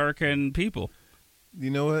for American people.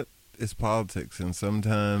 You know what? It's politics, and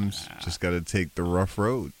sometimes just got to take the rough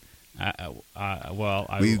road.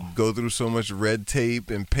 We go through so much red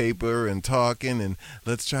tape and paper and talking, and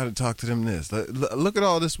let's try to talk to them this. Look at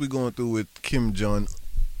all this we're going through with Kim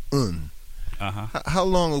Jong-un. How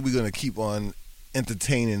long are we going to keep on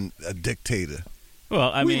entertaining a dictator?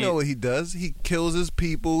 Well, we know what he does. He kills his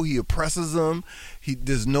people. He oppresses them.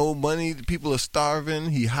 There's no money. People are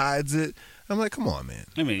starving. He hides it. I'm like, come on, man.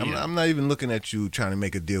 I'm not even looking at you trying to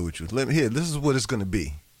make a deal with you. This is what it's going to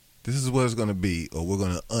be. This is what it's going to be, or we're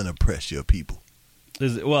going to unoppress your people. Are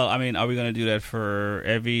we going to do that for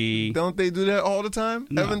every... Don't they do that all the time?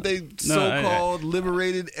 No. Haven't they so-called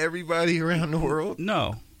liberated everybody around the world?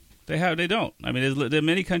 No, they don't. There are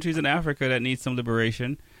many countries in Africa that need some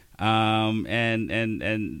liberation. And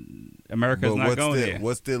America's not going there.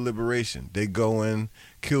 What's their liberation? They go in,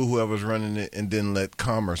 kill whoever's running it, and then let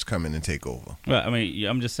commerce come in and take over. Well,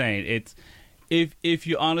 I'm just saying, it's if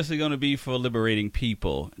you're honestly going to be for liberating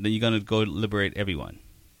people, then you're going to go liberate everyone.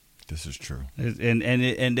 This is true. And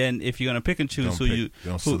then if you're going to pick and choose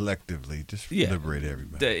selectively just liberate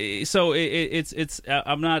everybody. So it's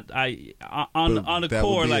I'm not on the that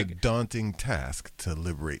core would be like a daunting task to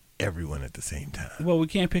liberate everyone at the same time. Well, we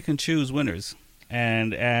can't pick and choose winners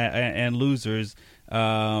and losers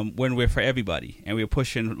when we're for everybody and we're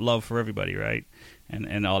pushing love for everybody, right?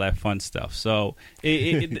 And all that fun stuff. So all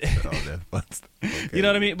that fun stuff. Okay. You know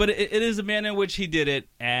what I mean? But it is a manner in which he did it,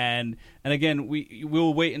 and again,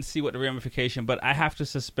 we'll wait and see what the ramification. But I have to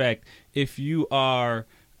suspect if you are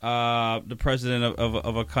the president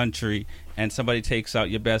of a country and somebody takes out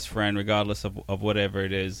your best friend, regardless of whatever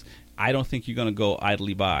it is, I don't think you're going to go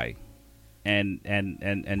idly by,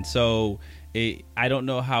 and so I don't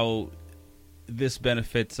know how this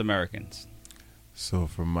benefits Americans. So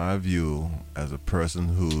from my view, as a person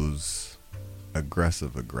who's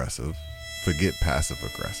aggressive, forget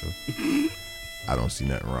passive-aggressive, I don't see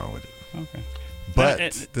nothing wrong with it. Okay.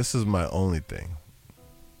 But this is my only thing.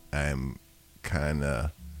 I'm kind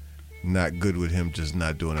of not good with him just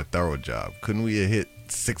not doing a thorough job. Couldn't we have hit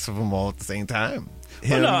 6 of them all at the same time?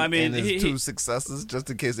 And his 2 successors, just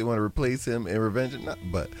in case they want to replace him and revenge it.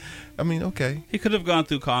 But okay. He could have gone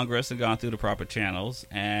through Congress and gone through the proper channels,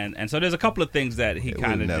 and so there's a couple of things that he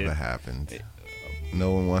kind of did. It never happened.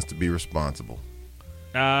 No one wants to be responsible.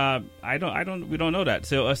 We don't know that.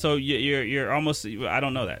 So you're almost. I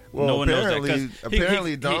don't know that. Well, no one knows that.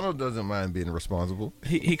 Apparently, Donald doesn't mind being responsible.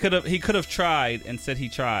 He could have tried and said he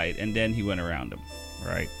tried, and then he went around him,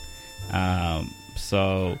 right?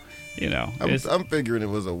 So I'm figuring it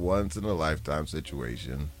was a once in a lifetime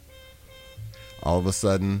situation. All of a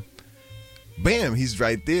sudden, bam, he's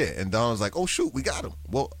right there, and Donald's like, "Oh shoot, we got him."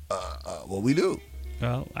 Well, what we do?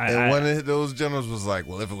 Well, one of those generals was like,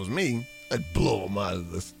 "Well, if it was me, I'd blow him out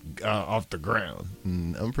of this off the ground."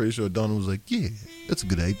 And I'm pretty sure Donald was like, "Yeah, that's a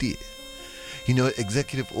good idea. You know,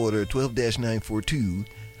 Executive Order 12-942,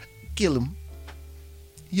 kill him.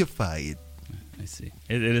 You're fired." I see.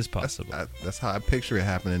 It is possible. That's how I picture it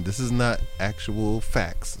happening. This is not actual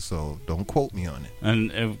facts, so don't quote me on it.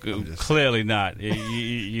 And clearly not.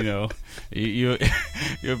 You've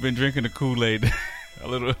been drinking the Kool-Aid a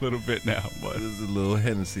little bit now, but there's a little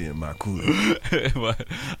Hennessy in my Kool-Aid. But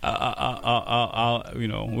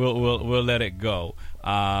we'll let it go.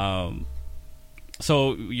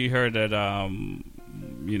 So you heard that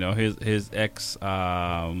his ex,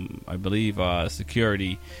 I believe,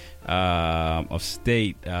 security of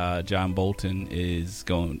state, John Bolton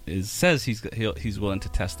says he's willing to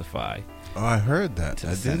testify. Oh, I heard that.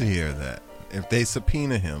 I did hear that. If they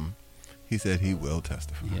subpoena him, he said he will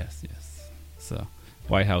testify. Yes. So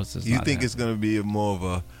White House is. You think it's going to be more of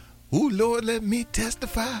a, "Ooh, Lord, let me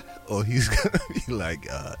testify," or he's going to be like,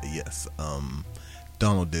 "Yes,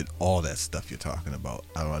 Donald did all that stuff you're talking about.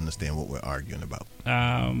 I don't understand what we're arguing about."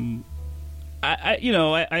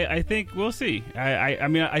 I think we'll see.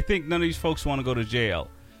 I think none of these folks want to go to jail.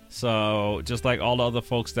 So just like all the other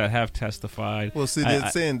folks that have testified. Well, see, they're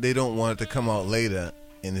saying they don't want it to come out later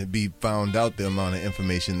and it be found out the amount of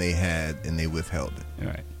information they had and they withheld it.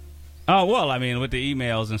 Right. Oh, well, I mean, with the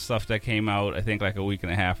emails and stuff that came out, I think like a week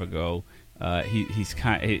and a half ago, he's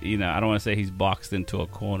kind. I don't want to say he's boxed into a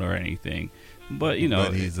corner or anything. But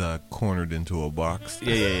he's cornered into a box.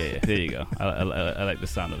 Yeah. There you go. I like the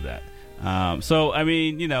sound of that. So I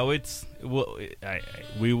mean,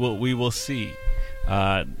 we will see.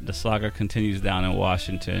 The saga continues down in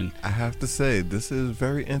Washington. I have to say, this is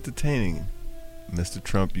very entertaining, Mr.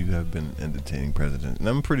 Trump. You have been an entertaining president, and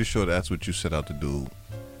I'm pretty sure that's what you set out to do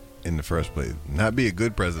in the first place. Not be a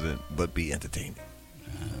good president, but be entertaining.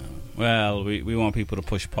 Well, we want people to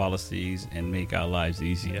push policies and make our lives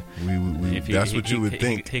easier. That's what you would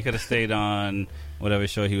think. He could have stayed on whatever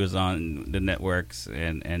show he was on the networks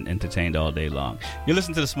and entertained all day long. You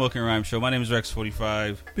listen to the Smoking Rhyme Show. My name is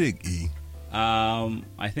Rex45. Big E.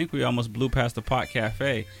 I think we almost blew past the Pot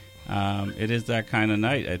Cafe. It is that kind of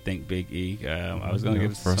night, I think, Big E. I was going to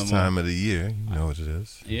get first time of the year. You know what it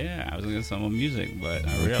is. Yeah, I was going to get some more music, but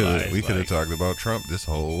I realized we could have talked about Trump this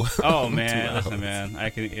whole. Oh man, listen, man,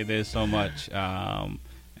 it is so much, and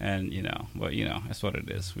but that's what it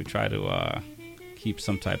is. We try to keep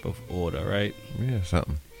some type of order, right? Yeah,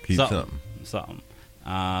 something. Keep something. So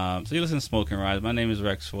you listen to Smoking Rise. My name is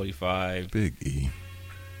Rex45. Big E.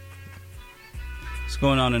 What's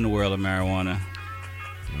going on in the world of marijuana?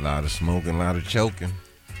 A lot of smoking, a lot of choking,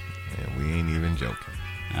 and we ain't even joking.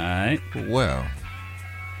 All right. Well,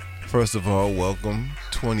 first of all, welcome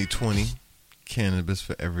 2020, Cannabis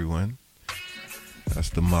for Everyone.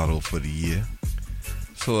 That's the motto for the year.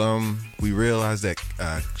 So we realized that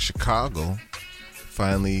Chicago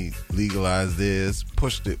finally legalized theirs,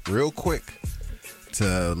 pushed it real quick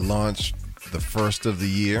to launch the first of the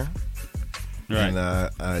year. Right. And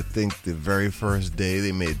I think the very first day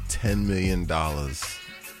they made $10 million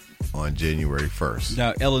on January 1st.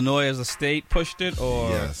 Now, Illinois as a state pushed it,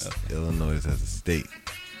 or yes, Illinois as a state.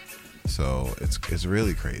 So it's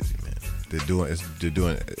really crazy, man. They're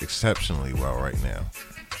doing exceptionally well right now.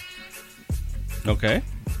 Okay.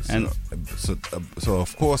 And so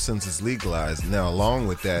of course, since it's legalized now, along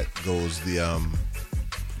with that goes the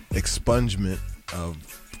expungement of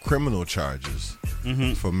criminal charges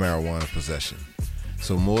for marijuana possession.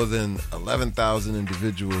 So more than 11,000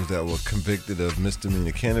 individuals that were convicted of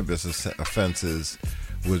misdemeanor cannabis offenses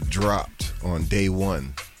was dropped on day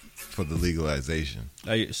one for the legalization.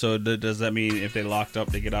 So does that mean if they locked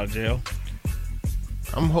up, they get out of jail?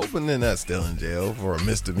 I'm hoping they're not still in jail for a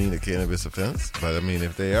misdemeanor cannabis offense. But I mean,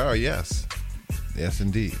 if they are, yes. Yes,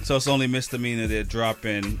 indeed. So it's only misdemeanor they're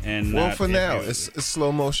dropping, and well, for now, it's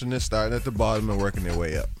slow motion. They're starting at the bottom and working their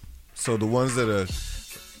way up. So the ones that are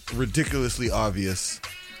ridiculously obvious,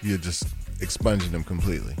 you're just expunging them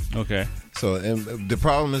completely. Okay. So and the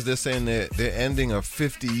problem is they're saying they're ending a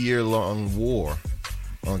 50-year-long war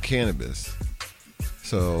on cannabis.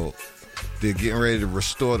 So they're getting ready to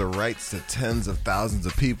restore the rights to tens of thousands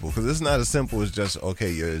of people, because it's not as simple as just,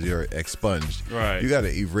 okay, you're expunged. Right. You got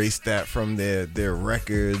to erase that from their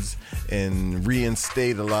records and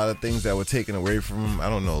reinstate a lot of things that were taken away from them. I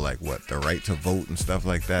don't know, like what, the right to vote and stuff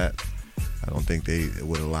like that. I don't think they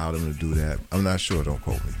would allow them to do that. I'm not sure. Don't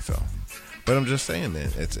quote me. So, but I'm just saying, man,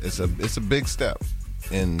 it's a big step,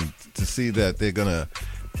 and to see that they're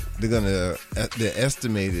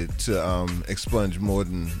estimated to expunge more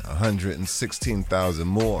than 116,000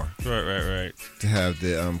 more. Right. To have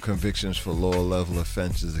the convictions for lower level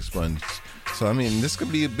offenses expunged. So I mean, this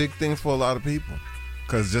could be a big thing for a lot of people,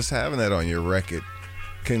 because just having that on your record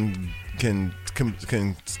can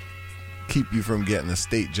keep you from getting a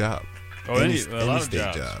state job. Oh, any lot of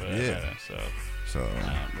state jobs. Yeah. So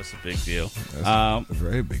that's a big deal. That's a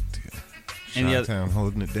very big deal. Chi-Town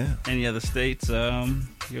holding it down. Any other states?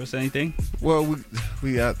 Give us anything? Well,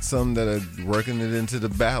 we got some that are working it into the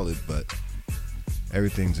ballot, but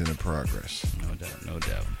everything's in progress. No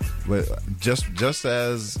doubt. But just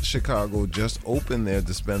as Chicago just opened their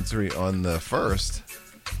dispensary on the 1st,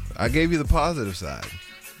 I gave you the positive side.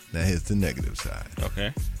 Now here's the negative side.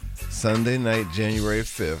 Okay. Sunday night, January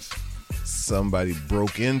 5th, somebody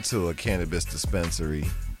broke into a cannabis dispensary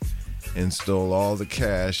and stole all the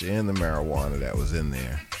cash and the marijuana that was in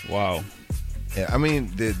there. Wow. Yeah, I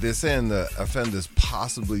mean, they're saying the offenders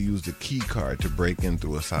possibly used a key card to break in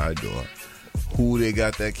through a side door. Who they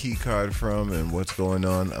got that key card from and what's going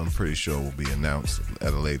on, I'm pretty sure will be announced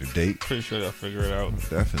at a later date. Pretty sure they'll figure it out.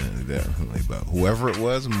 Definitely. But whoever it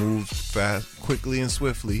was moved fast, quickly and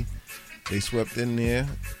swiftly. They swept in there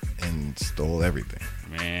and stole everything.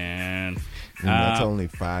 Man. And that's only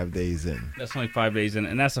 5 days in. That's only 5 days in.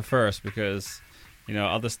 And that's a first, because,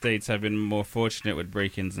 other states have been more fortunate with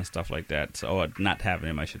break-ins and stuff like that. Or not having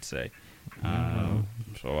them, I should say.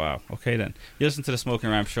 So, wow. Okay, then. You listen to the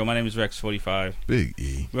Smoking Rhyme Show. My name is Rex45. Big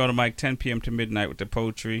E. We're on the mic 10 p.m. to midnight with the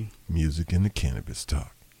poetry, music, and the cannabis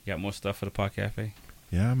talk. You got more stuff for the Pot Cafe?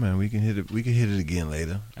 Yeah, man. We can hit it again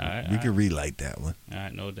later. All right. We can relight that one. All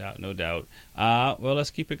right. No doubt. Well,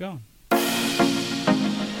 let's keep it going.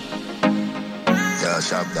 Yeah,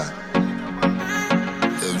 sharp that.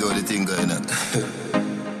 They do the thing going on.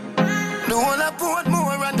 The one I put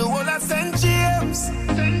more and the one I St. James.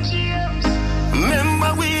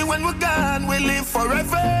 Remember we when we're gone, we live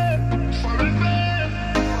forever.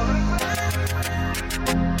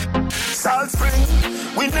 Salt Spring,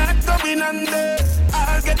 we not going under.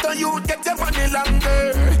 I'll get on you, get your money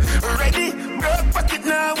longer. Ready, broke pocket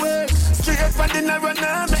now, straight for dinner run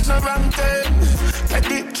now, make no wrong turn.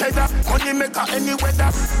 Petty cheddar, money maker any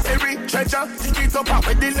weather. Every treasure, dig it up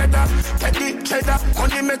with the leather. Petty cheddar,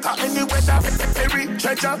 money maker any weather. Every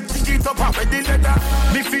treasure, dig it up with the leather.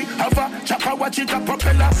 Me fi have a chopper, watch it a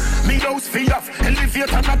propeller. Me house fi off,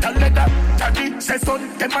 elevator not a leather. Daddy says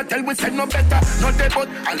son, them a tell we say no better. No dead but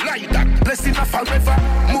I like that, blessing a forever.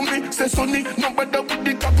 Mummy says sonny, no better with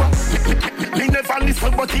the copper. Me never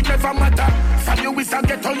listen but it never matter. From you is a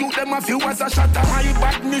ghetto, you them a few as a shatter. My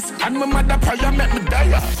badness and my mother prayer make me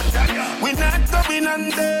die. We not going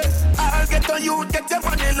under. I'll get on you, get your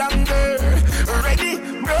money longer. Ready,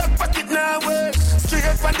 broke pocket now,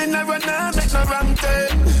 straight for dinner run now, make no wrong turn.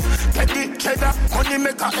 Petty cheddar, money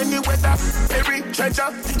maker any weather. Every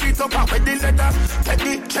treasure, dig it up with the leather.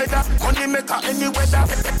 Petty cheddar, money maker any weather.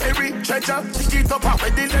 Every treasure, dig it up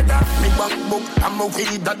with the leather. Me bank book, I'm a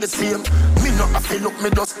weed at the same. Me not a feel look, me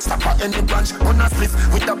just stop at any branch. On a split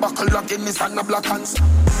with a buckle of Guinness and a black hands.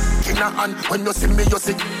 In a hand, when you see me, you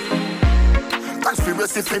see.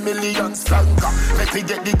 Conspiracy for millions, flanker. Make me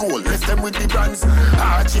get the gold, left them with the brands.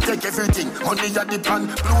 Archie take everything, money at the plan.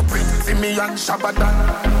 Blueprint, for me and Shabadan.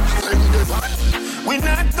 We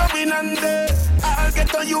not going under. I'll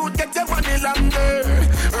get on you, get your money longer.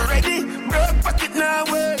 Ready, broke pocket now,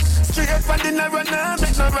 straight for dinner run now,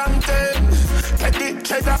 make no wrong turn. Petty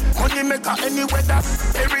cheddar, money maker any weather.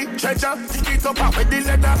 Every treasure, dig it up with the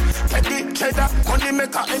leather. Petty cheddar, money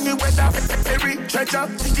maker any weather. Every treasure,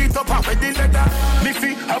 dig it up with the leather. Me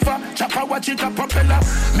fi have a chopper, watch it a propeller.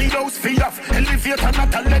 Me house fi off, elevator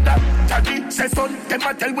not a leather. Daddy says son, them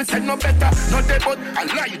a tell we say no better. No dead but I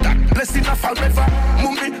like that, blessing a forever.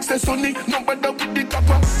 Mummy says sonny, no better with the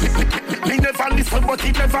copper. Me never listen but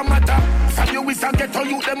it never matter. From you is a ghetto,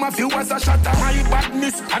 you them a few as a shatter. My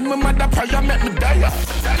badness and my mother prayer make me die.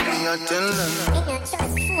 Me a tell them.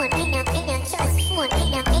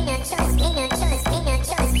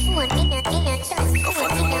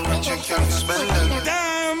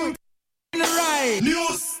 Damn, right. New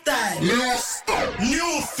style,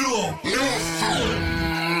 new flow,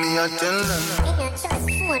 Me a tell them.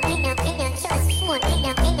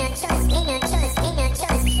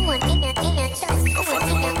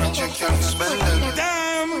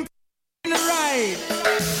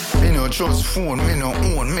 trust phone, me no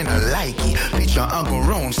own, me no like it. Picture I go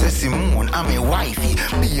round, say Simone, I'm a wifey.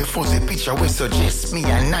 Be a fuzzy picture, we suggest me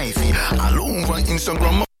a knifey. All over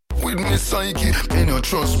Instagram with me psyche. Me no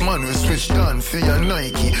trust man, we switch down for your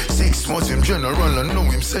Nike. 6 months him general, I know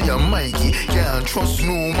him say I'm Mikey. Can't trust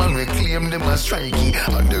no man, we claim them as strikey.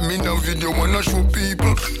 And them in a video wanna show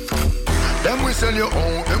people. Them we sell your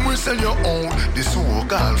own, them we sell your own. The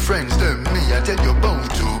so-called friends, them me I tell you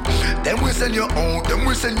about to. Them we sell your own, them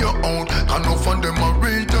we sell your own. Can no fund them a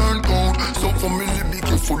return code. So family be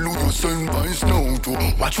careful who you send by snow to.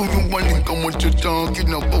 Watch who you want and come what you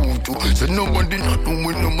talking about to. Say nobody not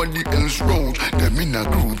doing nobody else road. Them in a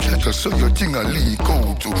group chat so your thing a leak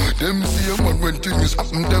out to. Them see a man when things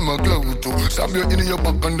happen, them a glow to. Stab you in your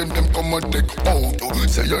back and then them come and take out to.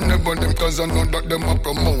 Say you never them cause I know that them a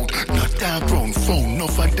promote. Not that grown phone, no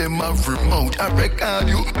for them have remote. I record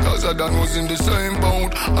you, cause I done was in the same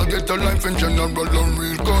boat. I get a life in general and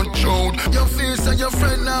real control. Your face and your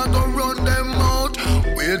friend now go run them out.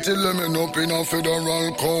 Wait till them end up in a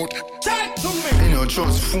federal court. Talk to me. Me no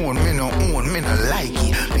trust phone, me no own, me no like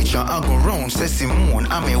it. Picture I go round, say Simone,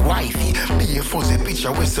 I'm a wifey. Be a fuzzy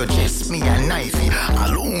picture, we suggest me a knifey.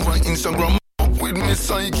 All over Instagram with me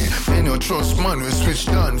psyche. Me no trust man, we switch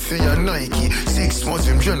down for your Nike. 6 months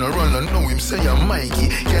him general, I know him say I'm Mikey.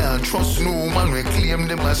 Can't trust no man, we claim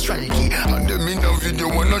them as strikey. And them in a video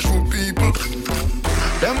wanna show people.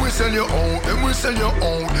 Them we sell your own, them we sell your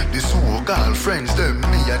own. The so-called friends, them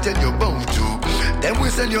me I tell you about to. Them we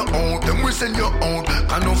sell your own, them we sell your own.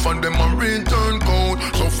 Can no fund them a return code.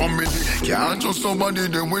 So family, can't trust somebody,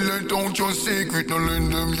 them will let out your secret. No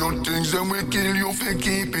lend them your things, them will kill you if you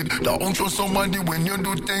keep it. Don't trust somebody when you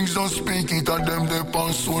do things, don't speak it. And them they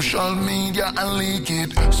on social media and leak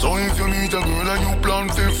it. So if you meet a girl and you plan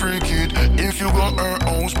to freak it, if you got her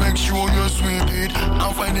house, make sure you sweep it.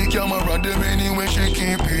 And find the camera, them anyway she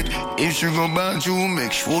keep it. If she go back you,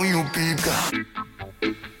 make sure you peep.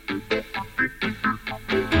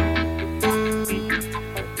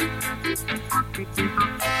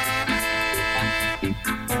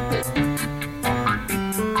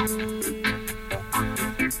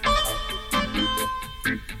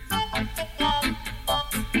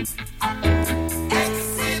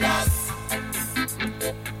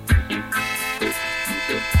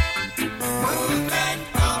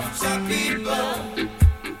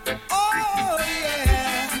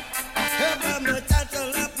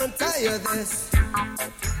 This.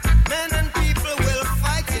 Men and people will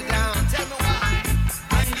fight you down. Tell me why.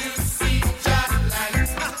 When you see John like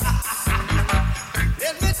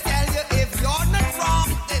let me tell you, if you're not wrong,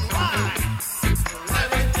 then why?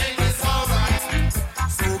 Everything is alright.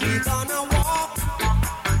 So we gonna walk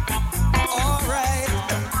alright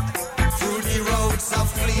through the roads of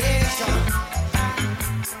creation.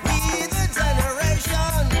 We the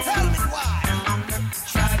generation. Tell me why.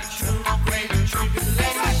 Try through great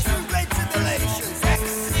tribulation.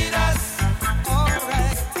 Exodus,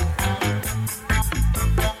 alright.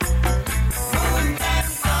 Movement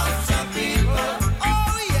of the people,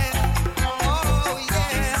 oh yeah, alright.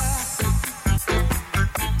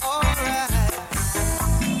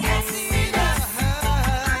 Exodus,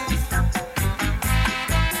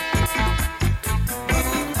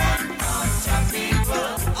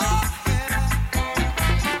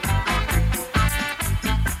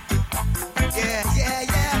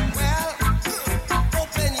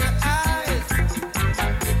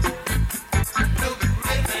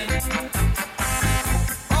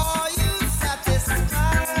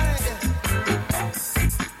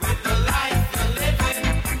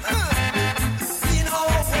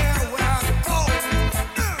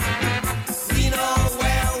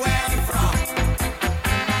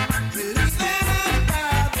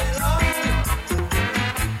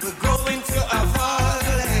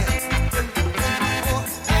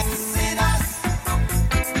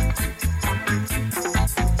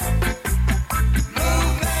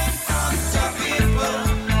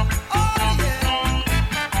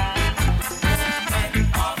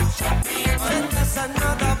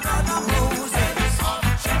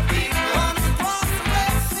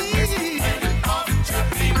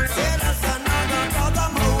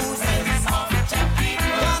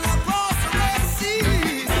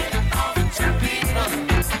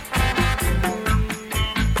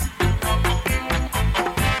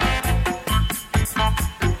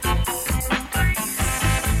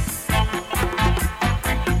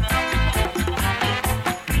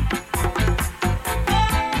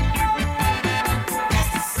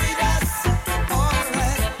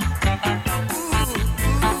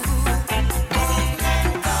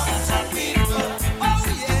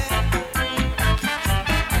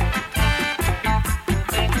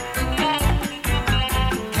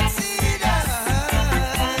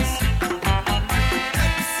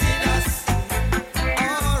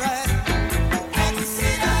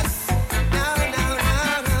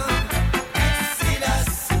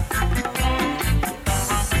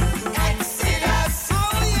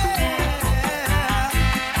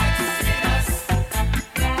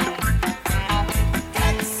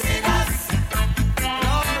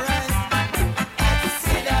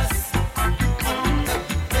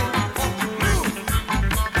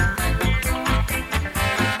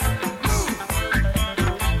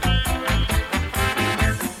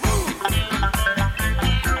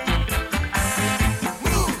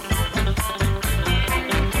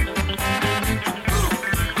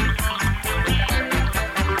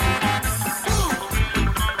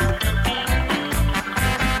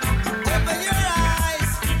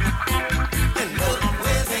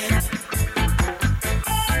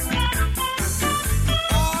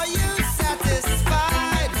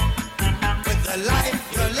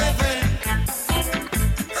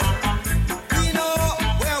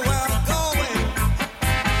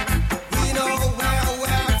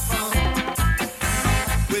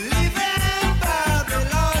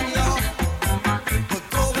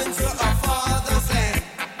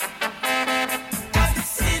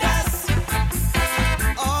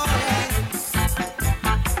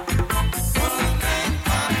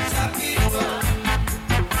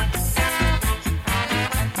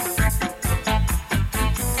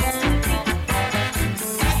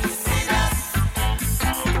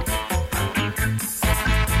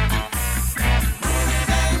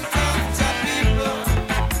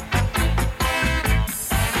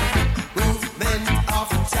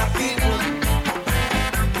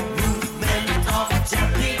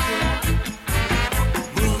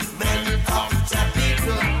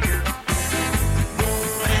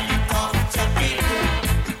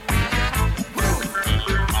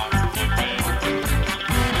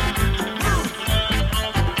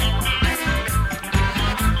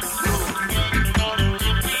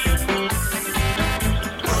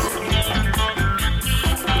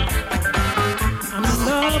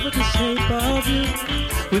 of you.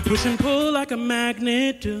 We push and pull like a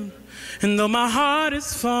magnet do. And though my heart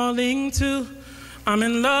is falling too, I'm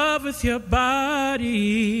in love with your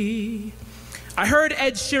body. I heard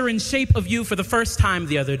Ed Sheeran's Shape of You for the first time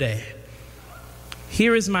the other day.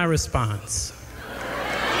 Here is my response.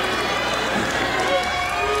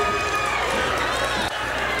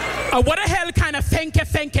 What the hell kind of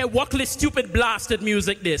fenke, walkless, stupid, blasted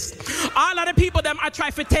music this? All of the people, them, I try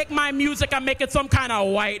to take my music and make it some kind of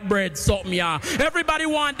white bread something, yeah. Everybody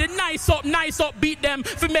want the nice up, beat them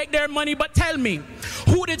to make their money. But tell me,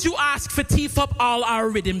 who did you ask for teeth up all our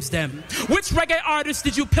rhythms, them? Which reggae artists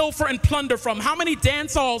did you pilfer and plunder from? How many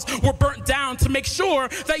dance halls were burnt down to make sure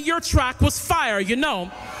that your track was fire, you know?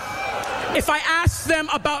 If I ask them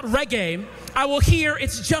about reggae, I will hear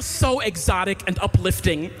it's just so exotic and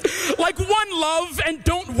uplifting. Like One Love and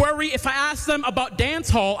Don't Worry. If I ask them about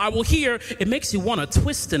dancehall, I will hear it makes you want to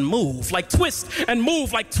twist and move. Like twist and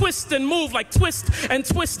move, like twist and move, like twist and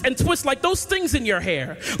twist and twist. Like those things in your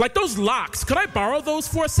hair, like those locks. Could I borrow those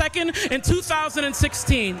for a second? In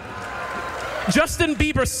 2016, Justin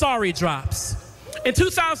Bieber Sorry drops. In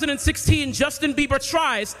 2016, Justin Bieber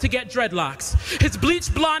tries to get dreadlocks. His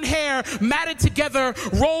bleached blonde hair, matted together,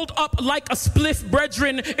 rolled up like a spliff,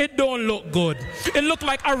 brethren. It don't look good. It looked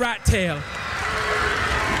like a rat tail.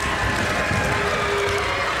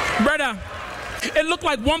 Brother, it looked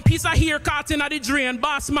like one piece of hair caught in the drain,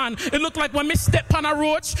 boss man. It looked like when me step on a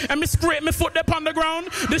roach and me scrape my foot up on the ground,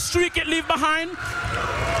 the streak it leave behind.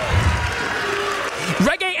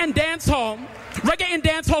 Reggae and dancehall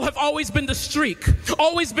have always been the streak,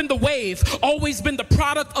 always been the wave, always been the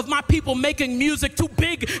product of my people making music too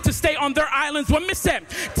big to stay on their islands. When me say,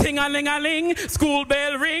 ting-a-ling-a-ling, school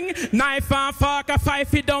bell ring, knife and fork, a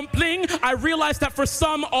fifey dumpling, I realized that for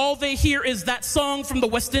some, all they hear is that song from the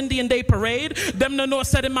West Indian Day Parade. Them no know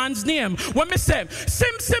said a man's name. When me say,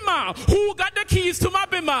 Sim Simma, who got the keys to my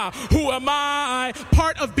bimmer? Who am I?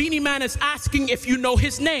 Part of Beanie Man is asking if you know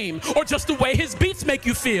his name, or just the way his beats make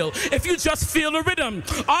you feel. If you just feel the rhythm.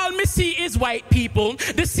 All me see is white people.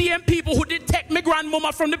 The same people who did take my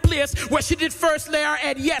grandmama from the place where she did first lay her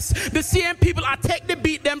head. Yes, the same people I take the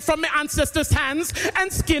beat them from my ancestors' hands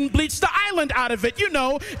and skin bleach the island out of it. You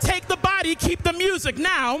know, take the body, keep the music.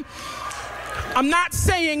 Now, I'm not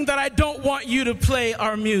saying that I don't want you to play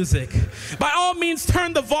our music. By all means,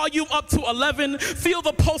 turn the volume up to 11. Feel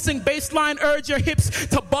the pulsing bass line, urge your hips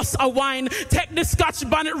to bust a whine. Take this Scotch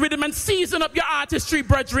bonnet rhythm and season up your artistry,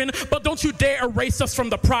 brethren. But don't you dare erase us from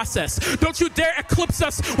the process. Don't you dare eclipse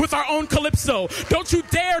us with our own calypso. Don't you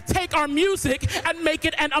dare take our music and make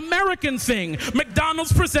it an American thing.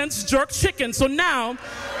 McDonald's presents jerk chicken. So now...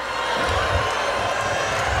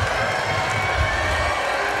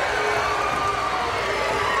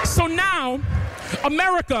 So now,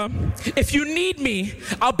 America, if you need me,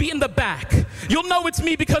 I'll be in the back. You'll know it's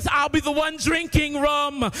me because I'll be the one drinking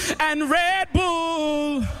rum and Red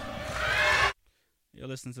Bull. You're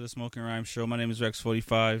listening to the Smoking Rhyme Show. My name is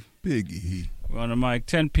Rex45. Big E. We're on the mic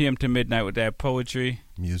 10 p.m. to midnight with that poetry.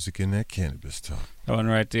 Music and that cannabis talk. That one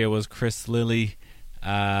right there was Chris Lilly.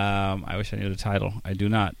 I wish I knew the title. I do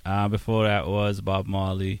not. Before that was Bob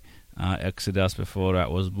Marley. Exodus. Before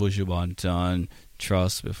that was Buju Banton.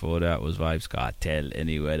 Trust. Before that was Vybz Kartel.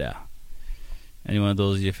 Anyway, there. Any one of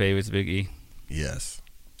those are your favorites, Big E? Yes.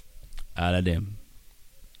 Out of them.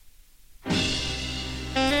 4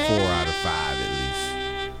 out of 5 at least.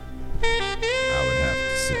 I would have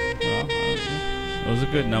to say. Well, those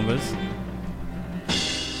are good numbers.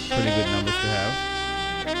 Pretty good numbers to have.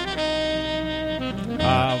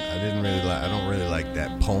 I don't really like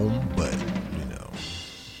that poem, but you know,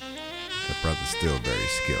 the brother's still very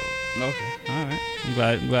skilled. Okay, all right.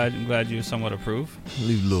 I'm glad you somewhat approve.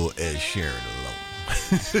 Leave little Ed Sheeran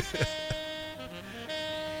alone.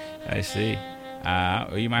 I see.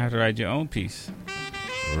 Or you might have to write your own piece.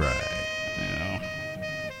 Right. You know.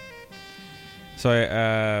 So,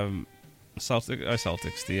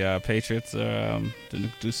 Celtics, the Patriots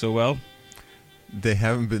didn't do so well. They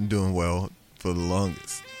haven't been doing well for the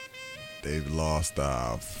longest. They've lost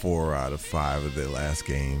 4 out of 5 of their last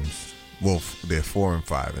games. Well, they're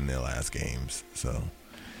 4-5 in their last games. So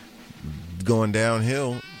going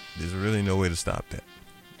downhill, there's really no way to stop that.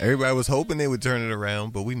 Everybody was hoping they would turn it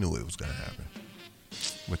around, but we knew it was going to happen.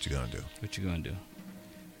 What you gonna do?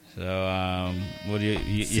 So, what do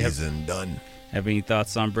you season done? Have any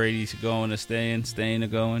thoughts on Brady going or staying or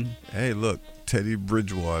going? Hey, look, Teddy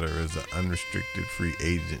Bridgewater is an unrestricted free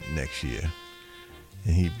agent next year,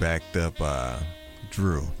 and he backed up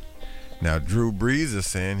Drew. Now, Drew Brees is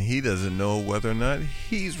saying he doesn't know whether or not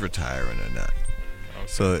he's retiring or not. Okay.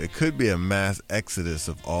 So it could be a mass exodus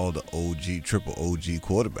of all the triple OG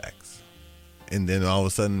quarterbacks. And then all of a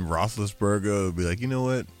sudden, Roethlisberger will be like, you know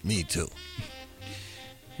what? Me too.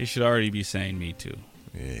 He should already be saying me too.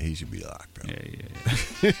 Yeah, he should be locked up.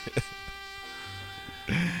 Yeah.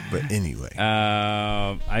 But anyway.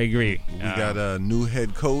 I agree. We got a new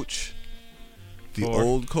head coach. The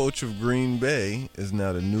old coach of Green Bay is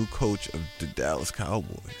now the new coach of the Dallas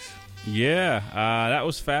Cowboys. Yeah, that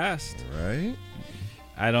was fast. Right?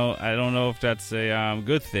 I don't know if that's a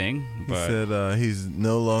good thing. But he said he's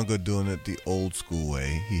no longer doing it the old school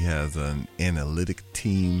way. He has an analytic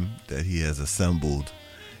team that he has assembled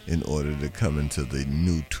in order to come into the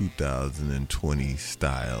new 2020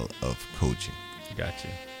 style of coaching. Gotcha.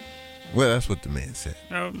 Well, that's what the man said.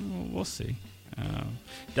 We'll see.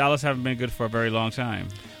 Dallas haven't been good for a very long time.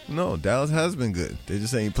 No, Dallas has been good. They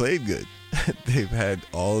just ain't played good. They've had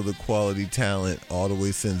all of the quality talent all the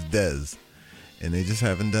way since Dez. And they just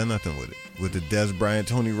haven't done nothing with it. With the Dez Bryant,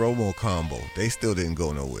 Tony Romo combo, they still didn't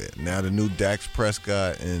go nowhere. Now the new Dax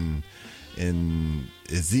Prescott and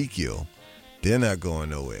Ezekiel, they're not going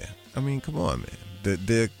nowhere. I mean, come on, man.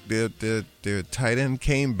 Their tight end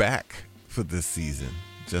came back for this season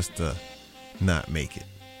just to not make it.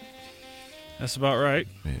 That's about right.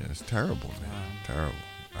 Yeah, it's terrible, man. Terrible.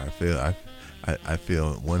 I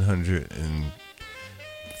feel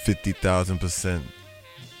 150,000%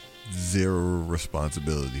 zero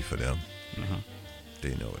responsibility for them. Uh-huh.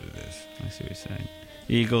 They know what it is. I see what you're saying.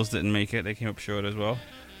 Eagles didn't make it. They came up short as well.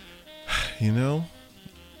 You know,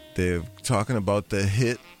 they're talking about the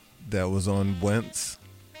hit that was on Wentz.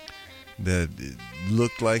 That it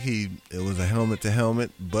looked like it was a helmet to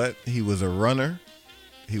helmet, but he was a runner.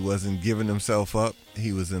 He wasn't giving himself up.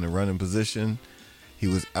 He was in a running position. He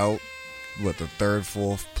was out, the third,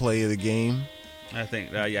 fourth play of the game? I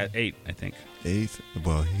think, 8, I think. 8?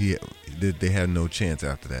 Well, they had no chance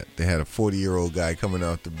after that. They had a 40-year-old guy coming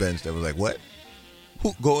off the bench that was like, what?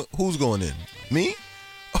 Who's going in? Me?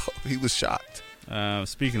 Oh, he was shocked.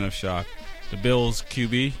 Speaking of shock, the Bills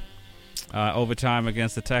QB, overtime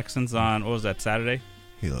against the Texans on, what was that, Saturday?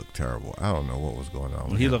 He looked terrible. I don't know what was going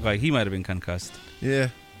on with He him. looked like he might have been concussed. Yeah,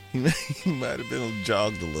 he might have been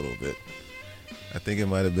jogged a little bit. I think it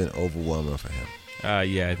might have been overwhelming for him.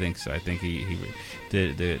 Yeah, I think so. I think the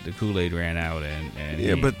Kool-Aid ran out, and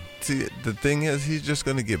yeah. But see, the thing is, he's just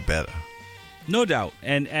going to get better, no doubt.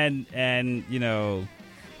 And you know,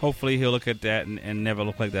 hopefully he'll look at that and never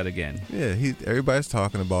look like that again. Yeah, everybody's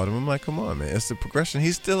talking about him. I'm like, come on, man, it's the progression.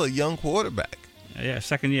 He's still a young quarterback. Yeah,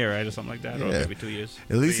 second year, right, or something like that, or maybe 2 years.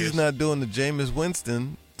 At least he's not doing the Jameis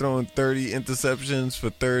Winston throwing 30 interceptions for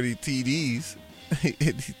 30 TDs.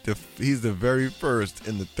 He's the very first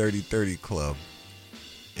in the 30-30 club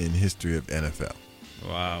in history of NFL.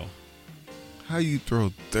 Wow. How you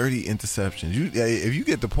throw 30 interceptions? If you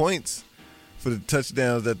get the points for the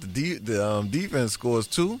touchdowns that the defense scores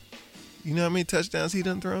too, you know how many touchdowns he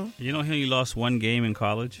done thrown? You know he only lost one game in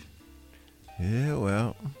college? Yeah,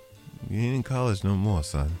 well, you ain't in college no more,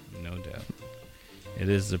 son. No doubt. It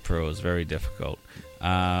is the pros. Very difficult.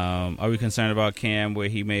 Are we concerned about Cam, where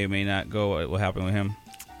he may or may not go? What happened with him?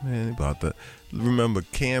 Man, remember,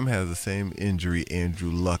 Cam has the same injury Andrew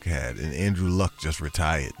Luck had, and Andrew Luck just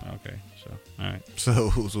retired. Okay, so all right. So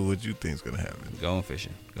what you think's gonna happen? Going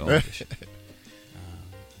fishing.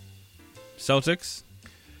 Celtics.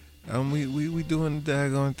 We doing the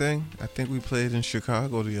daggone thing. I think we played in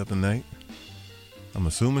Chicago the other night. I'm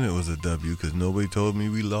assuming it was a W because nobody told me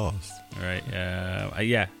we lost. All right.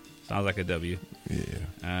 Yeah. Sounds like a W. Yeah.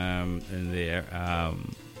 And there.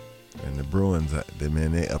 And the Bruins,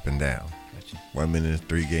 they up and down. Gotcha. 1 minute,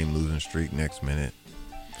 3-game losing streak. Next minute,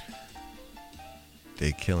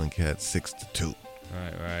 they killing Cats 6-2.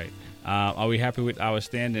 Right. Are we happy with our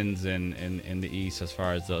standings in the East as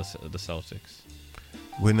far as the Celtics?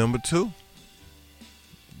 We're number 2.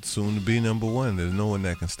 Soon to be number 1. There's no one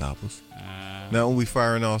that can stop us. Now when we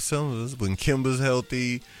firing all cylinders, when Kimba's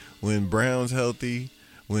healthy, when Brown's healthy,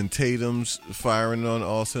 when Tatum's firing on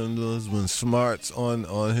all cylinders, when Smart's on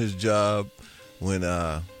his job, when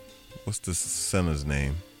what's the center's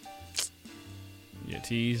name? Yeah, not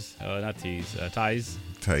Tease, Tice.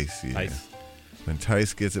 Tice, yeah. Tice. When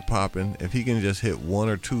Tice gets it popping, if he can just hit 1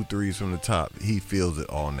 or 2 threes from the top, he feels it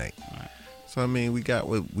all night. All right. So I mean, we got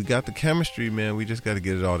the chemistry, man. We just got to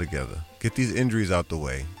get it all together. Get these injuries out the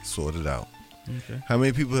way, sort it out. Okay. How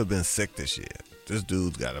many people have been sick this year? This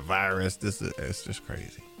dude's got a virus. It's just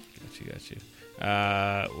crazy. Got you.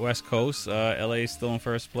 West Coast, LA still in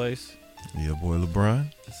first place. Your boy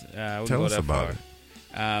LeBron. Tell us about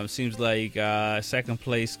it. Seems like second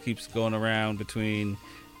place keeps going around between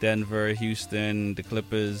Denver, Houston, the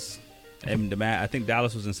Clippers, and I think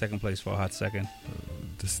Dallas was in second place for a hot second.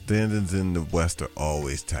 The standings in the West are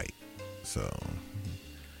always tight. So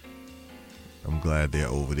I'm glad they're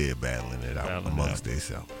over there battling it out amongst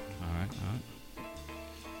themselves.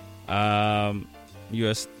 All right.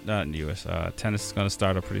 U.S. tennis is going to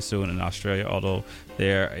start up pretty soon in Australia. Although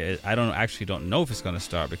I don't know if it's going to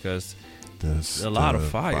start because there's a lot of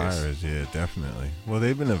fires. Yeah, definitely. Well,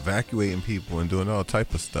 they've been evacuating people and doing all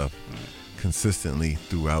type of stuff consistently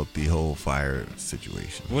throughout the whole fire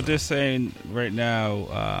situation. What they're saying right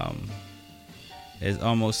now is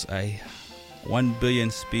almost 1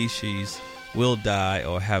 billion species will die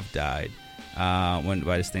or have died by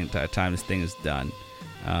the time this thing is done.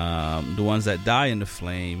 The ones that die in the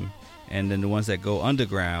flame, and then the ones that go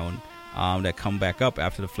underground, that come back up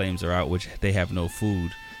after the flames are out, which they have no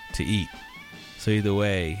food to eat. So either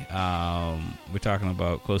way, we're talking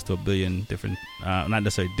about close to 1 billion different, not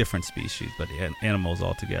necessarily different species, but animals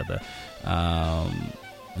altogether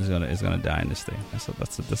is gonna die in this thing.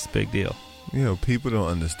 That's a big deal. You know, people don't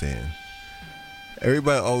understand.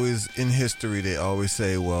 Everybody always in history, they always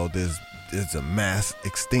say, well, there's a mass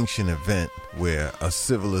extinction event where a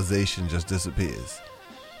civilization just disappears.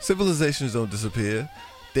 Civilizations don't disappear.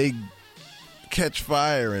 They catch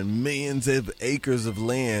fire and millions of acres of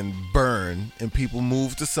land burn, and people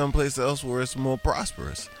move to someplace else where it's more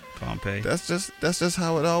prosperous. Pompeii. That's just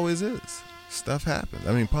how it always is. Stuff happens.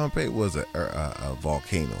 I mean, Pompeii was a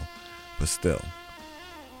volcano, but still,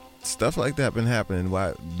 stuff like that been happening.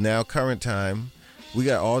 Why now? Current time. We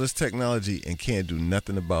got all this technology and can't do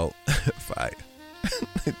nothing about fire.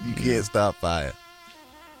 You can't stop fire.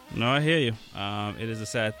 No, I hear you. It is a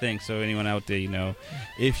sad thing. So anyone out there,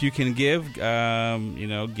 if you can give some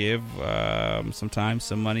time,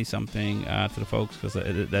 some money, something to the folks, because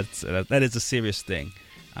that is a serious thing,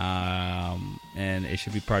 and it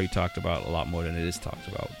should be probably talked about a lot more than it is talked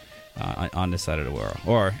about on this side of the world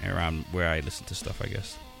or around where I listen to stuff, I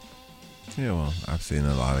guess. Yeah, well, I've seen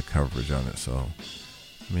a lot of coverage on it, so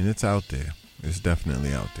I mean, it's out there. It's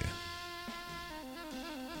definitely out there.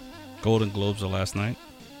 Golden Globes are last night.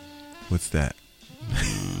 What's that?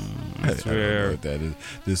 That's I don't know what that is.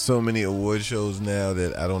 There's so many award shows now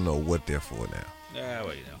that I don't know what they're for now. Yeah,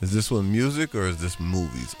 well, Is this one music or is this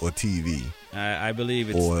movies or TV? I believe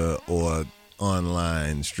it's or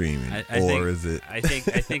online streaming, is it? I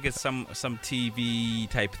think it's some TV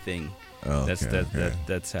type thing. Oh, that's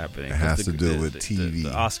happening. It has to do with TV.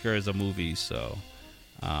 The Oscars are movies, so.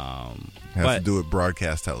 Has to do with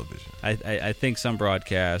broadcast television. I think some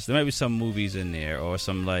broadcast. There might be some movies in there or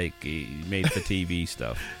some like made for TV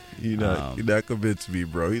stuff. You're not convinced me,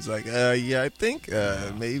 bro. He's like, yeah, I think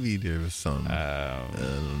maybe there was some. I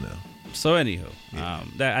don't know. So anywho,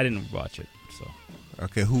 that I didn't watch it. So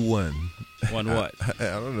okay, who won? Won what?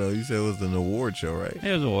 I don't know. You said it was an award show, right?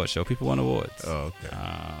 It was an award show. People won awards. Oh, okay.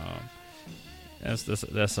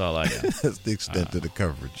 That's all I got. That's the extent of the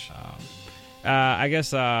coverage. I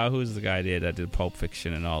guess who's the guy there that did Pulp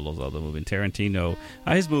Fiction and all those other movies? Tarantino.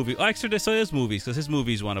 His movie. Actually, so his movies, because his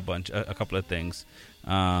movies won a couple of things.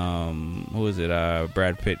 Who is it?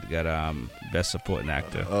 Brad Pitt got Best Supporting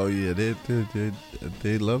Actor. Oh yeah,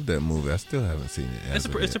 they love that movie. I still haven't seen it.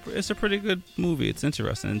 It's a pretty good movie. It's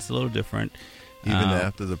interesting. It's a little different. Even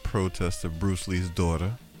after the protest of Bruce Lee's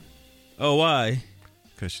daughter. Oh, why?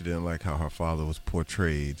 Because she didn't like how her father was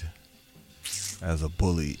portrayed as a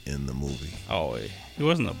bully in the movie. Oh, he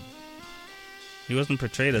wasn't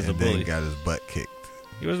portrayed as a bully. Then got his butt kicked.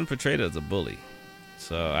 He wasn't portrayed as a bully,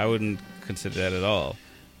 so I wouldn't consider that at all.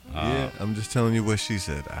 Yeah, I'm just telling you what she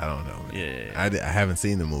said. I don't know. Yeah. I haven't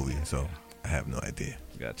seen the movie, so I have no idea.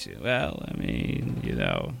 Got you. Well, I mean,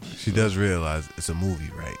 she does realize it's a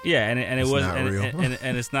movie, right? Yeah, and it was not real.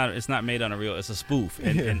 and it's not made on a real. It's a spoof.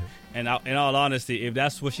 And in all honesty, if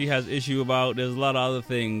that's what she has issue about, there's a lot of other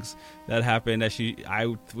things that happen that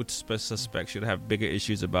I would suspect she'd have bigger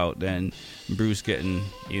issues about than Bruce getting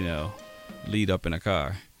lead up in a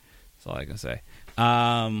car. That's all I can say.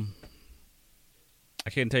 I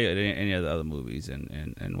can't tell you any of the other movies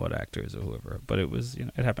and what actors or whoever, but it was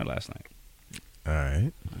it happened last night. All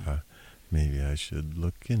right. Maybe I should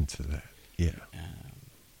look into that. Yeah.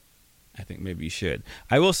 I think maybe you should.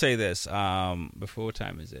 I will say this. Before what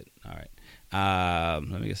time is it? All right.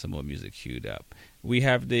 Let me get some more music queued up. We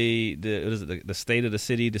have the state of the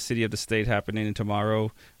city of the state happening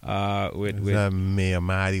tomorrow. With Mayor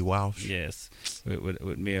Marty Walsh. Yes,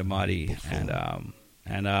 with Mayor Marty and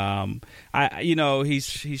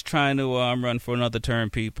he's trying to run for another term,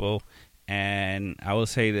 people. And I will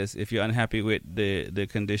say this: if you're unhappy with the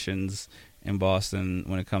conditions in Boston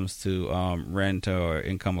when it comes to rent or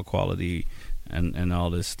income equality, and all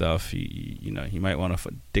this stuff, you know, he might want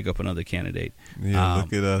to dig up another candidate. Yeah,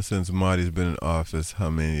 look at us. Since Marty's been in office, how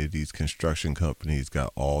many of these construction companies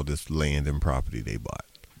got all this land and property they bought?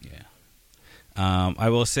 Yeah. I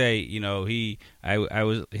will say, you know, he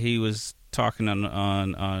was talking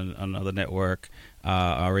on another network,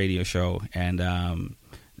 a radio show, and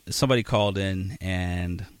somebody called in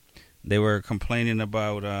and they were complaining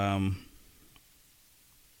about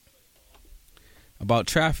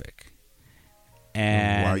traffic.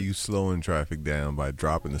 And why are you slowing traffic down by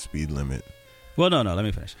dropping the speed limit? Well, no, let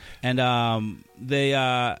me finish. And they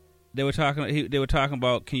were talking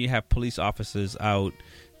about, can you have police officers out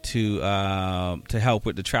to help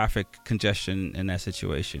with the traffic congestion in that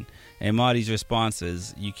situation? And Marty's response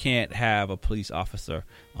is, you can't have a police officer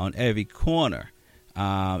on every corner.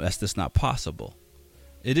 That's just not possible.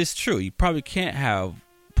 It is true. You probably can't have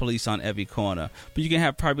police on every corner, but you can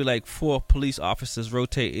have probably like 4 police officers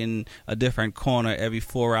rotating a different corner every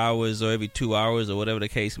 4 hours or every 2 hours or whatever the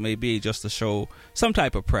case may be, just to show some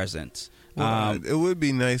type of presence. Well, it would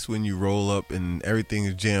be nice when you roll up and everything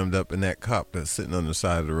is jammed up and that cop that's sitting on the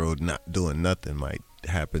side of the road not doing nothing might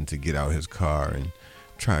happen to get out his car and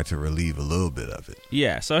try to relieve a little bit of it.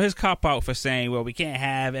 Yeah, so his cop out for saying, well, we can't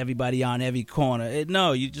have everybody on every corner.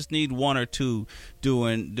 No, you just need 1 or 2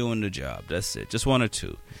 doing the job. That's it, just 1 or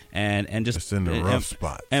 2, and just in the rough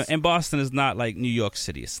spots. And Boston is not like New York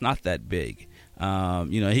City. It's not that big. You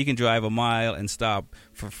know, he can drive a mile and stop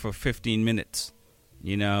for 15 minutes.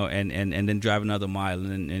 You know, and then drive another mile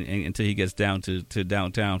and until he gets down to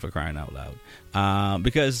downtown, for crying out loud.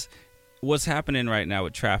 Because what's happening right now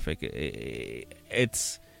with traffic,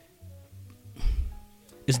 it's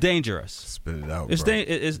dangerous. Spit it out.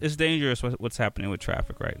 It's dangerous what's happening with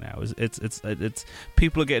traffic right now. It's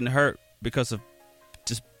people are getting hurt because of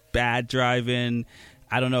just bad driving.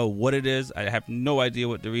 I don't know what it is. I have no idea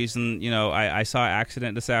what the reason. You know, I saw an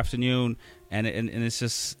accident this afternoon, and it's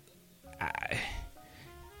just.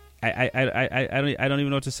 I don't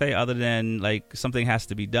even know what to say other than like something has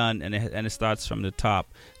to be done, and it starts from the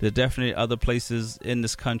top. There are definitely other places in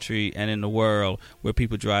this country and in the world where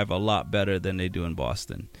people drive a lot better than they do in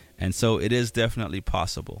Boston, and so it is definitely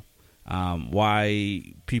possible.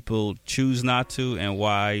 Why people choose not to and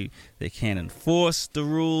why they can't enforce the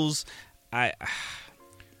rules, I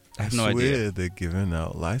have no idea. They're giving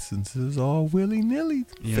out licenses all willy-nilly.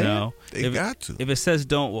 You know, they got to. If it says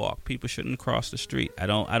don't walk, people shouldn't cross the street. I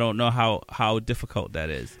don't know how difficult that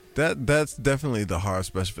is. That's definitely the hard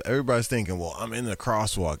special. Everybody's thinking, well, I'm in the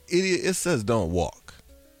crosswalk. Idiot, it says don't walk.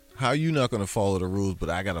 How are you not going to follow the rules, but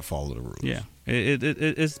I got to follow the rules? Yeah.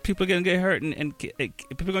 It's people are going to get hurt and people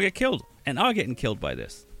are going to get killed and are getting killed by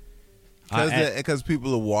this. Because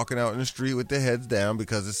people are walking out in the street with their heads down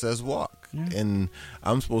because it says walk. Yeah. And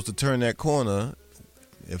I'm supposed to turn that corner.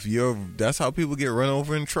 That's how people get run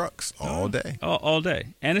over in trucks all day. All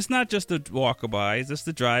day. And it's not just the walkabys, it's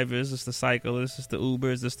the drivers, it's the cyclists, it's the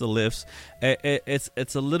Ubers, it's the Lyfts.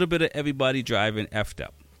 It's a little bit of everybody driving effed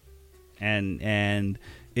up. And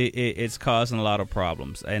it's causing a lot of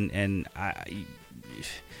problems. And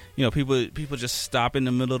you know, people just stop in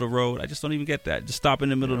the middle of the road. I just don't even get that. Just stop in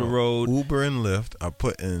the middle of the road. Uber and Lyft are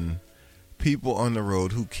putting people on the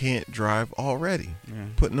road who can't drive already. Yeah.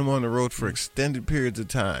 Putting them on the road for extended periods of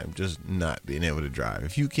time, just not being able to drive.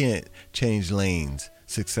 If you can't change lanes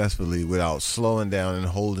successfully without slowing down and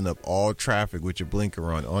holding up all traffic with your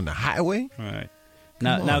blinker on the highway. Right.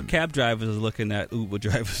 Now cab drivers are looking at Uber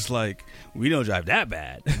drivers like, we don't drive that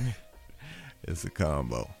bad. It's a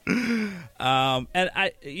combo. And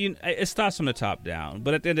it starts from the top down.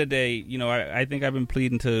 But at the end of the day, you know, I think I've been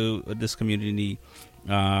pleading to this community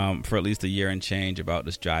for at least a year and change about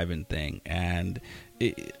this driving thing. And,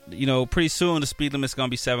 you know, pretty soon the speed limit's going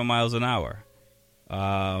to be 7 miles an hour.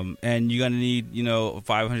 And you're going to need, you know,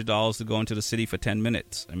 $500 to go into the city for 10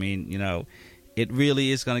 minutes. I mean, you know, it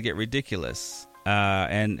really is going to get ridiculous.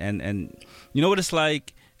 And you know what it's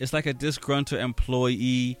like? It's like a disgruntled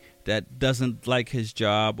employee that doesn't like his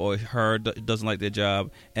job or her doesn't like their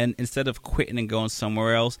job, and instead of quitting and going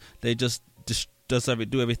somewhere else, they just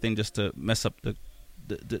do everything just to mess up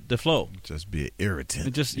the flow. Just be an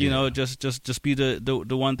irritant. Just you know, just be the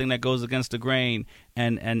one thing that goes against the grain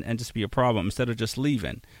and just be a problem instead of just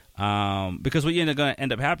leaving. Because what you're going to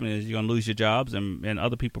end up happening is you're going to lose your jobs, and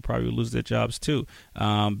other people probably will lose their jobs too.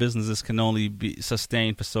 Businesses can only be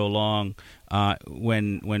sustained for so long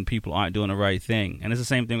when people aren't doing the right thing. And it's the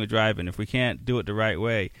same thing with driving. If we can't do it the right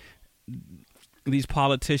way, these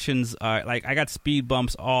politicians are like, I got speed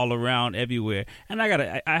bumps all around everywhere, and I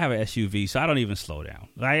have an SUV, so I don't even slow down.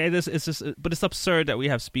 But it's absurd that we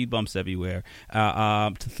have speed bumps everywhere.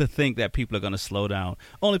 To think that people are going to slow down.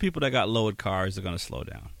 Only people that got lowered cars are going to slow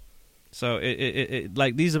down. So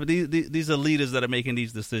like these are leaders that are making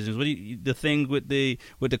these decisions. The thing with the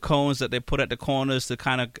cones that they put at the corners to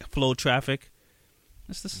kind of flow traffic.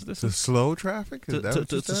 To slow traffic?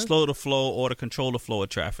 To slow the flow or to control the flow of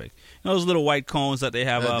traffic. Those little white cones that they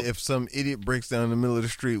have up. If some idiot breaks down in the middle of the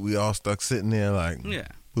street, we all stuck sitting there like, what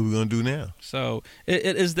are we going to do now? So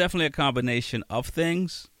it is definitely a combination of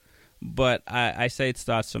things, but I say it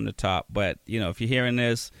starts from the top. But, if you're hearing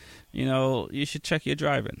this, you should check your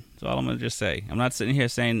driving. That's all I'm going to just say. I'm not sitting here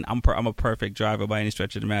saying I'm a perfect driver by any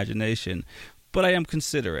stretch of the imagination, but I am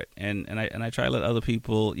considerate, and I try to let other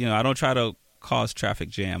people, I don't try to cause traffic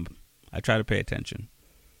jam. I try to pay attention.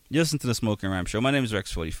 You listen to the Smoking Rhyme Show. My name is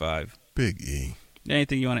Rex45. Big E.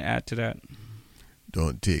 Anything you want to add to that?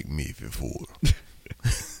 Don't take me for fool.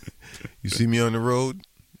 You see me on the road?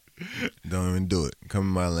 Don't even do it. Come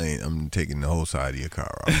in my lane. I'm taking the whole side of your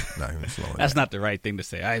car off. Not even slowing That's down. not the right thing to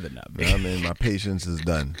say either. My patience is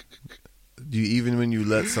done. Even when you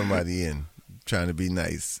let somebody in, trying to be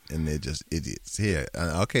nice, and they're just idiots. Here,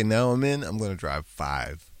 okay, now I'm in. I'm going to drive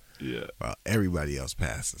 5. Yeah. While everybody else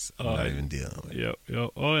passes. I'm not even dealing with it.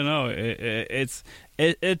 Yep. Oh no, it's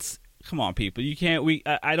come on, people. You can't.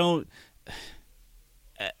 I don't.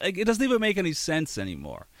 It doesn't even make any sense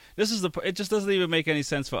anymore. It just doesn't even make any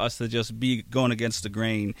sense for us to just be going against the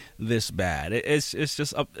grain this bad. It's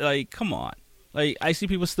just like, come on. Like, I see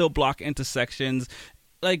people still block intersections.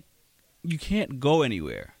 Like, you can't go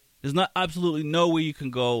anywhere. There's absolutely nowhere you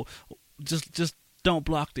can go. Just don't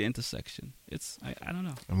block the intersection. I don't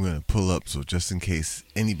know. I'm going to pull up so just in case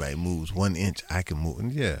anybody moves 1 inch, I can move.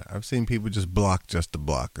 And yeah, I've seen people just block just to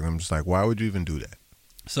block. And I'm just like, why would you even do that?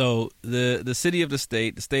 So the city of the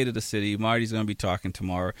state of the city, Marty's going to be talking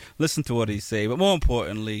tomorrow. Listen to what he say. But more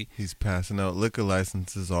importantly, he's passing out liquor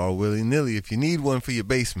licenses all willy-nilly. If you need one for your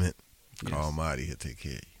basement, call Marty. He'll take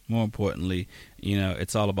care of you. More importantly,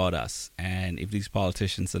 it's all about us. And if these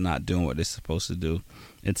politicians are not doing what they're supposed to do,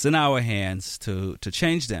 it's in our hands to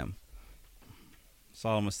change them. That's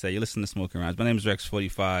all I'm going to say. You listen to Smoking Rhymes. My name is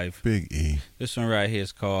Rex45. Big E. This one right here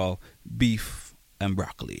is called Beef and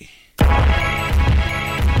Broccoli.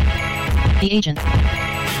 The Agent.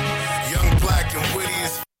 Young, black, and witty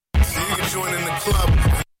as so you can join in the club.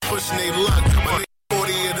 Pushing they luck. My niggas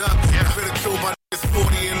 40 and up. Critical, my niggas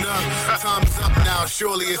 40 and up. Time's up now,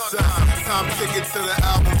 surely it's us. Time ticket to the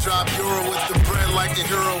album drop. Euro with the bread like a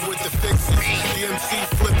hero with the fixes. DMC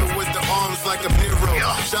flipping with the arms like a Nero.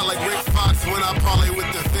 Shot like Rick Fox when I parlay with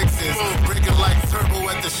the fixes. Breaking like Turbo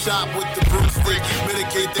at the shop with the broomstick.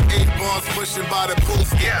 Mitigate the 8 balls pushing by the pool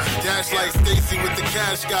stick. Dash like Stacy with the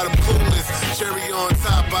cash, got him clueless. Cherry on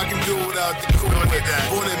top, I can do without the cool.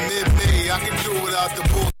 Born in mid-May, I can do without the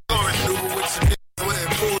bull. Maneuver with your niggas when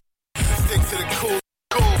it pulls. Stick to the cool.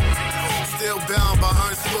 Still bound by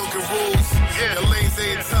unspoken rules. Your lanes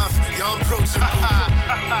ain't tough, y'all approachable.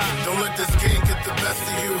 Don't let this game get the best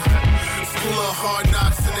of you. School of hard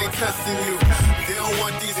knocks and they testing you. They don't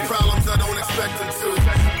want these problems, I don't expect them to.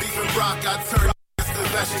 Beef and brock, I turn to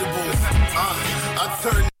vegetables. I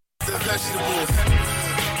turn to vegetables.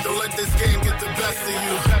 Don't let this game get the best of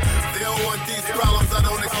you. They don't want these problems, I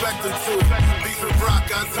don't expect them to. Beef and brock,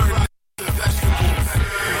 I turn to vegetables.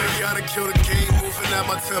 Gotta kill the game, moving at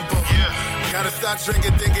my tempo. Gotta stop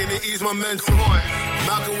drinking, thinking to ease my mental.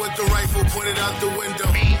 Malcolm with the rifle pointed out the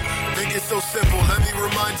window. Think it's so simple, let me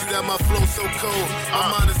remind you that my flow's so cold.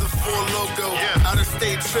 My mind is a full logo. Out of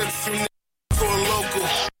state trips, you for a local.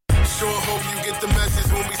 Sure hope you get the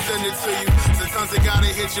message when we send it to you. Sometimes it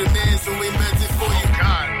gotta hit your mans when we meant it for you.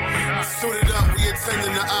 Suited up, we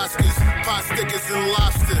attending the Oscars. Pot stickers and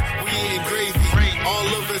lobster, we ain't gravy. All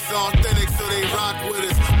of us authentic, so they rock with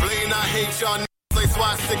us. Blaine, I hate y'all like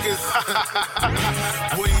swastikas.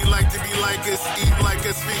 Wouldn't you like to be like us? Eat like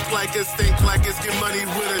us, speak like us, think like us, get money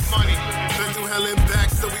with us. Been through hell and back,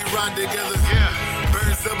 so we ride together.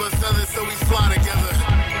 Birds of a feather, so we fly together.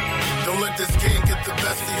 Don't let this game get the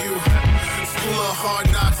best of you. School of hard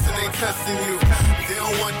knocks and they testing you. They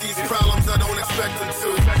don't want these problems, I don't expect them to.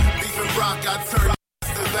 Beef and brock, I turn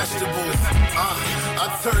to vegetables. I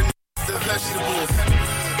turn to vegetables.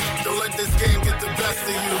 Don't let this game get the best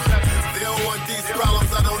of you. They don't want these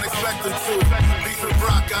problems, I don't expect them to. Beef and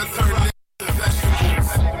brock, I turn to vegetables.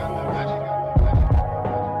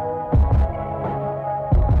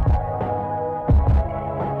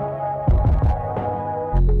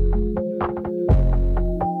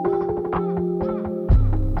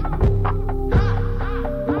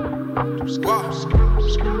 Look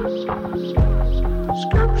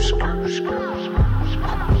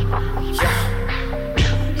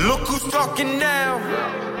who's talking now.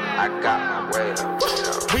 I got my way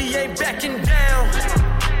up. We ain't backing down.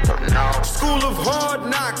 No. School of hard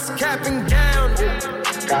knocks, cap and gown.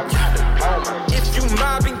 Got my diploma. If you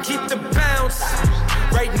mobbing, keep the bounce.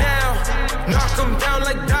 Right now, knock them down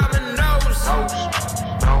like dominoes.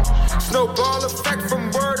 Snowball effect from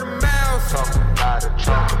word of mouth.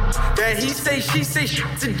 That he say, she say,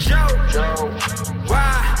 shit's a joke.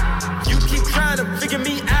 Why? You keep trying to figure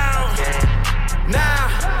me out. Now,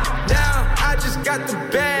 I just got the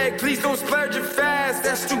bag. Please don't splurge it fast,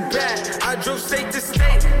 that's too bad. I drove state to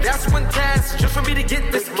state, that's one task. Just for me to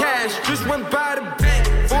get this cash. Just went by the bank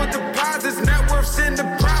for deposits, net worths in the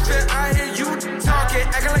profit. I hear you talking,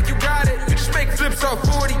 acting like you got it. You just make flips off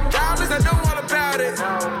 $40, I know all about it.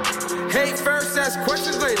 Hate first, ask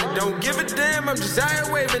questions later. Don't give a damn, I'm just out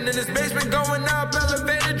here waving. In this basement going up,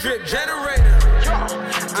 elevator, drip generator.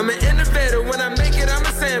 I'm an innovator, when I make it, I'ma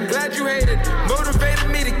say I'm glad you hate it. Motivated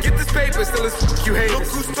me to get this paper, still as fuck you hate it. Look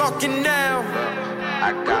who's talking now.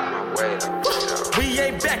 I got my way up. We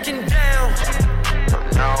ain't backing down.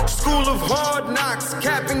 No. School of hard knocks,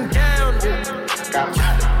 cap and gown. Got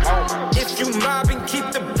my diploma. If you mobbing,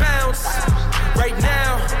 keep the bounce. Right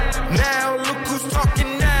now, look who's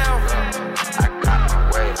talking now. I got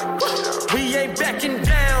my way up. We ain't backing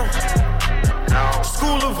down. No.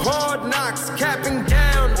 School of hard knocks, cap and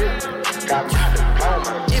gown. Got my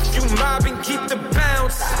diploma. If you mobbing, keep the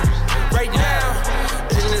bounce. Right now,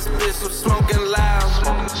 in this bitch, I'm smoking loud.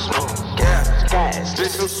 Yeah,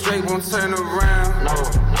 bitch, I'm straight, won't turn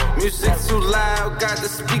around. Music too loud, got the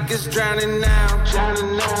speakers drowning now. She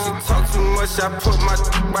talk too much, I put my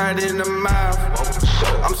right in the mouth.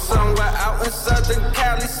 I'm somewhere out in Southern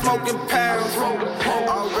Cali, smoking pounds.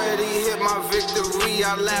 Already hit my victory,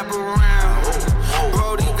 I lap around.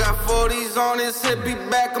 Brody got 40s on his hip, he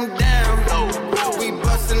back him down. We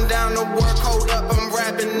bustin' down the work, hold up, I'm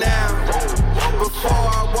rapping now. Before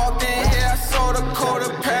I walked in here, I sold a quarter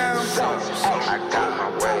pound. I got my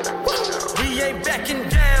way up. We ain't backing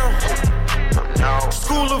down. No.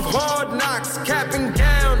 School of hard knocks, cap and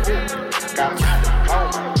gown. Got my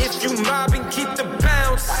diploma. If you mobbing, keep the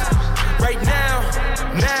bounce. Right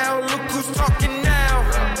now, look who's talking now.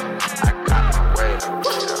 I got my way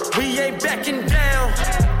up. We ain't backing down.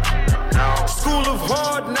 No. School of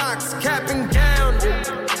hard knocks, cap and gown.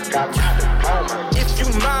 Got my diploma. If you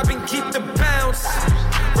mobbing, keep the bounce.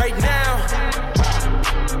 Right now.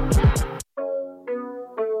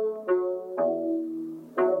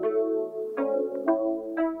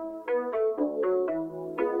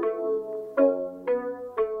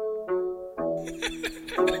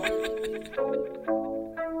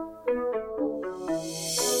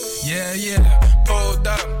 Yeah, pulled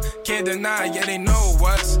up, can't deny, yeah, they know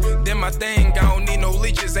us. Did my thing, I don't need no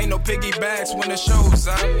leeches, ain't no piggybacks when the show's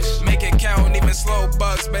up. Make it count, even slow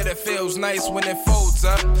bucks, bet it feels nice when it folds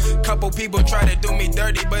up. Couple people try to do me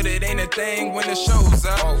dirty, but it ain't a thing when the show's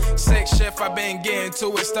up. Sick shift, I been getting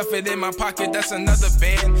to it, stuff it in my pocket, that's another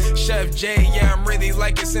band. Chef J, yeah, I'm really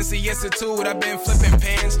like it since the institute, I been flipping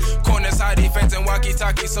pans. Corners, high defense, and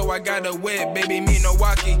walkie-talkie, so I got a whip, baby, me no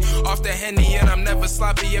walkie. Off the Henny, and I'm never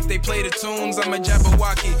sloppy, if they play the tunes, I'm a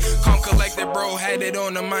Jabberwocky. Calm collected, bro, had it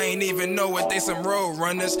on them, I ain't even know it, they some road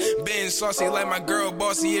runners. Been saucy like my girl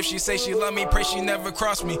bossy, if she say she love me, pray she never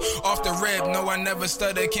cross me. Off the rib, no, I never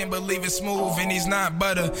stutter, can't believe it's smooth, and he's not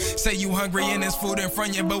butter. Say you hungry and there's food in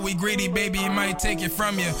front of you, but we greedy, baby, it might take it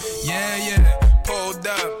from you. Yeah, pulled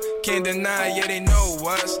up, can't deny, yeah, they know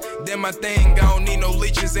us. Did my thing, I don't need no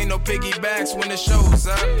leeches, ain't no piggybacks when the show's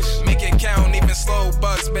up. Make it count, even slow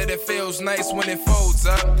bucks, bet it feels nice when it folds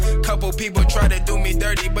up. Couple people try to do me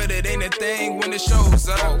dirty, but it ain't a thing when the show's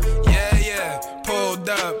up. Yeah, pulled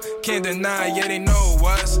up, can't deny, yeah, they know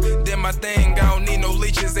us. Did my thing, I don't need no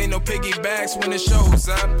leeches, ain't no piggybacks when the show's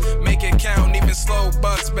up. Make it count, even slow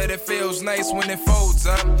bucks, bet it feels nice when it folds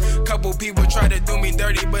up. Couple people try to do me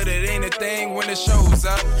dirty, but it ain't a thing when the show's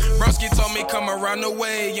up. Broski told me come around the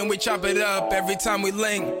way and we chop it up every time we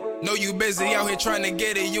link. Know you busy out here trying to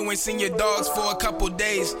get it, you ain't seen your dogs for a couple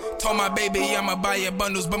days. Told my baby I'ma buy your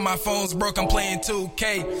bundles, but my phone's broke, I'm playing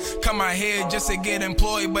 2K. Come out here just to get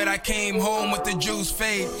employed, but I came home with the juice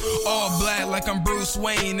fade. All black like I'm Bruce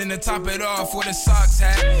Wayne, and to top it off with a socks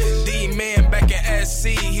hat. D-Man back in SC,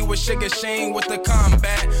 he was Sugar Shane with the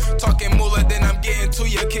combat. Talking moolah, then I'm getting to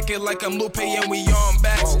you, kick it like I'm Lupe and we on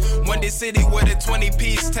backs. One day city with a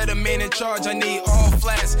 20-piece, tell the man in charge I need all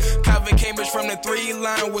flats. Calvin Cambridge from the 3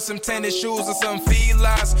 line with some tennis shoes and some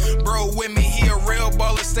felines. Bro with me, he a real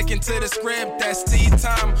baller, sticking to the script, that's tea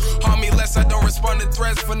time. Harm me less, I don't respond under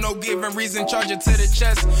threats for no given reason. Charge it to the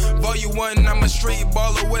chest. Volume 1, I'm a street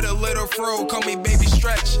baller with a little fro. Call me Baby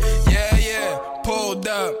Stretch. Yeah, pulled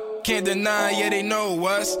up. Can't deny, yeah, they know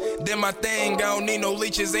us. Did my thing, I don't need no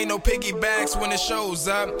leeches, ain't no piggybacks when it shows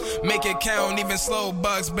up. Make it count, even slow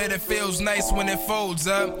bucks, bet it feels nice when it folds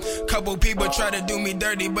up. Couple people try to do me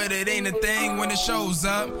dirty, but it ain't a thing when it shows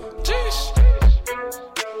up. Jeez.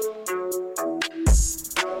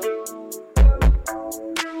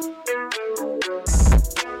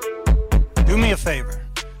 Do me a favor.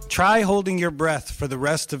 Try holding your breath for the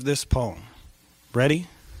rest of this poem. Ready?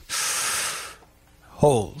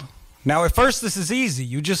 Hold. Now, at first, this is easy.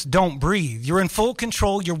 You just don't breathe. You're in full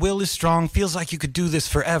control. Your will is strong. Feels like you could do this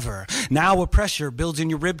forever. Now, a pressure builds in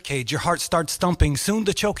your rib cage. Your heart starts thumping. Soon,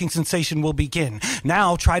 the choking sensation will begin.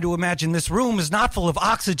 Now, try to imagine this room is not full of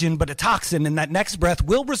oxygen, but a toxin, and that next breath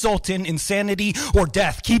will result in insanity or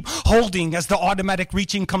death. Keep holding as the automatic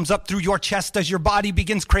reaching comes up through your chest as your body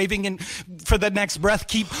begins craving and for the next breath.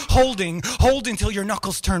 Keep holding. Hold until your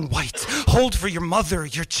knuckles turn white. Hold for your mother,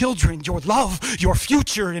 your children, your love, your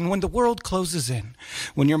future, and when the world closes in,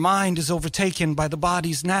 when your mind is overtaken by the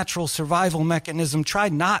body's natural survival mechanism, try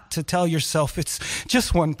not to tell yourself it's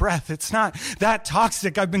just one breath. It's not that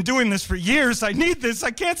toxic. I've been doing this for years. I need this.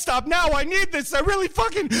 I can't stop now. I need this. I really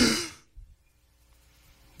fucking...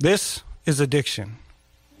 This is addiction.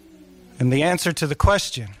 And the answer to the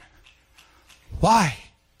question, why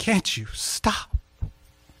can't you stop?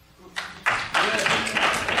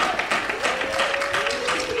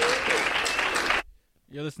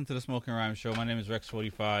 You're listening to the Smoking Rhyme Show. My name is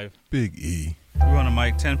Rex45. Big E. We're on the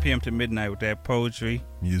mic 10 p.m. to midnight with that poetry,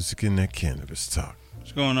 music, and that cannabis talk.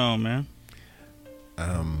 What's going on, man?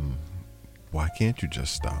 Why can't you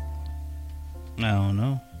just stop? I don't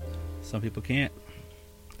know. Some people can't.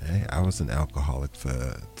 Hey, I was an alcoholic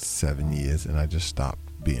for 7 years, and I just stopped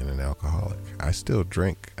being an alcoholic. I still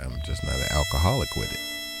drink. I'm just not an alcoholic with it.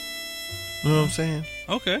 You know what I'm saying?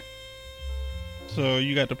 Okay. So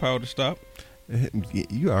you got the power to stop?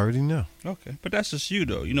 You already know. Okay. But that's just you,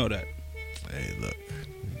 though. You know that. Hey, look.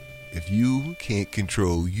 If you can't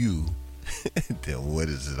control you, then what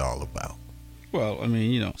is it all about? Well, I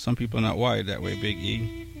mean, you know, some people are not wired that way, Big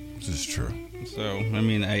E. This is true. So, I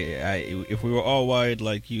mean, if we were all wired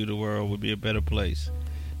like you, the world would be a better place.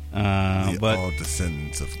 But all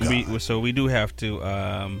descendants of God. So we do have to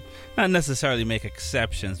not necessarily make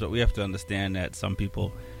exceptions, but we have to understand that some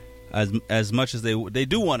people, as much as they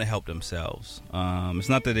do want to help themselves, it's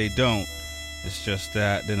not that they don't. It's just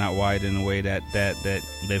that they're not wired in a way that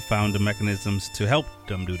they found the mechanisms to help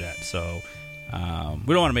them do that. So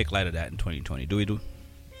we don't want to make light of that in 2020. Do we do?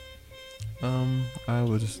 I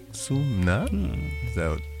would assume not. Is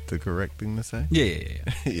that the correct thing to say? Yeah.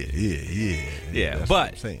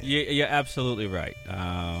 But you're absolutely right.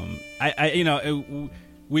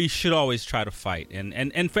 We should always try to fight,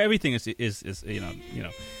 and for everything is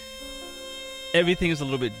everything is a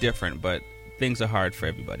little bit different, but things are hard for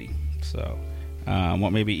everybody. So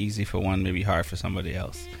what may be easy for one may be hard for somebody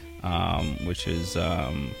else, which is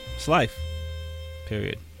it's life.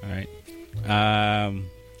 Period. All right.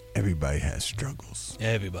 Everybody has struggles.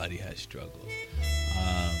 Everybody has struggles.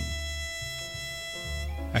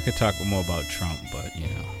 I could talk more about Trump, but you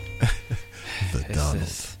know,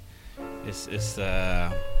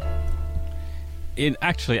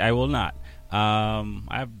 actually, I will not. I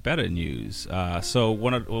have better news. So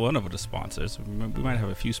one of the sponsors, we might have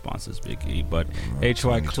a few sponsors, Big E, but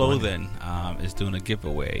HY Clothing is doing a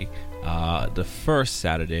giveaway the first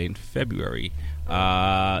Saturday in February.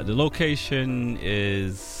 The location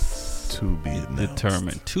is to be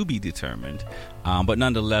determined. But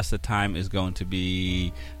nonetheless, the time is going to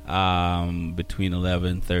be between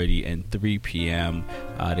 11:30 and 3 p.m.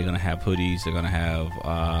 They're going to have hoodies. They're going to have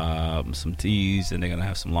some tees, and they're going to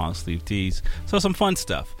have some long sleeve tees. So some fun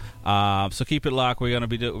stuff. So keep it locked. We're going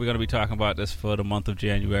to be talking about this for the month of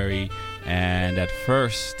January, and that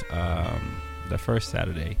first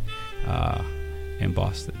Saturday in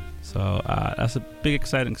Boston. So that's a big,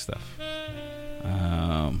 exciting stuff.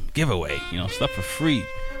 Giveaway, stuff for free.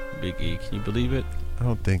 Big E, can you believe it? I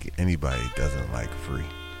don't think anybody doesn't like free.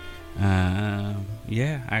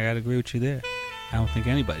 Yeah, I gotta agree with you there. I don't think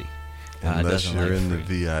anybody unless doesn't you're like in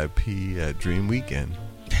free. the VIP at Dream Weekend.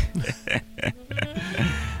 I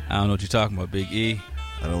don't know what you're talking about, Big E.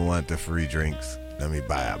 I don't want the free drinks. Let me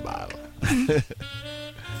buy a bottle.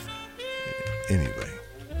 Anyway,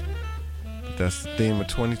 that's the theme of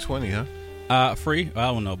 2020, huh? Free?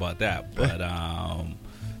 I don't know about that, but I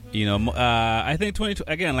think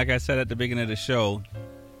 2020 again, like I said at the beginning of the show.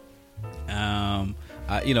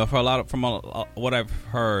 For what I've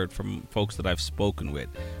heard from folks that I've spoken with,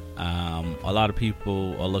 A lot of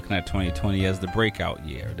people are looking at 2020 as the breakout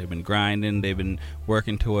year. They've been grinding. They've been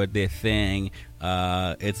working toward their thing.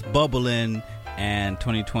 It's bubbling. And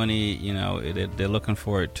 2020, you know, they're looking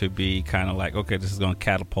for it to be kind of like, okay, this is going to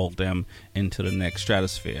catapult them into the next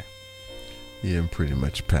stratosphere. Yeah, I'm pretty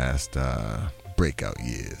much past breakout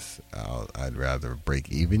years. I'd rather break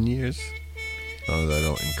even years. As long as I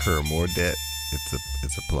don't incur more debt,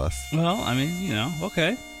 it's a plus. Well, I mean, you know,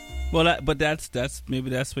 okay. Well, that's maybe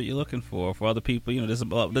that's what you're looking for other people. You know, there's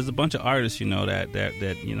a bunch of artists, you know, that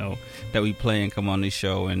you know that we play and come on this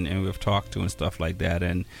show and we've talked to and stuff like that,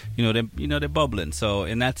 and they're bubbling. So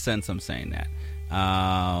in that sense, I'm saying that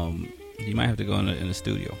you might have to go in the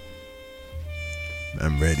studio.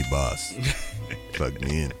 I'm ready, boss. Plug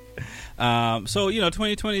me in. So, you know,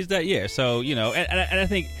 2020 is that year. So, you know, and I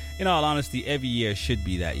think, in all honesty, every year should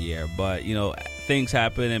be that year. But, you know, things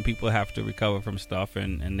happen and people have to recover from stuff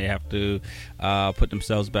and they have to put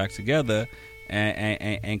themselves back together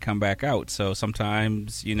and come back out. So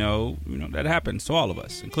sometimes, you know, that happens to all of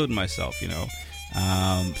us, including myself, you know.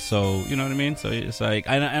 So, you know what I mean? So it's like,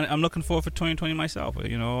 and I'm looking forward for 2020 myself.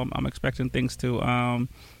 You know, I'm expecting things to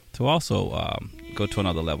also go to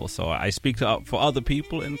another level. So I speak for other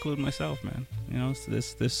people, including myself, man. You know, so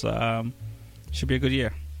this should be a good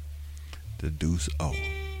year. The deuce,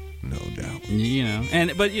 no doubt. You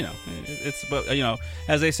know, but you know,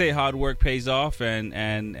 as they say, hard work pays off,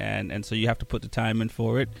 and so you have to put the time in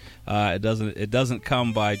for it. It doesn't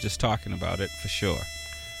come by just talking about it, for sure.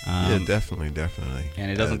 Yeah, definitely. And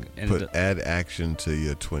it doesn't add action to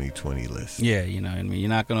your 2020 list. Yeah, you know what I mean. You're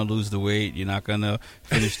not gonna lose the weight. You're not gonna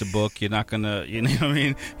finish the book. You're not gonna, you know what I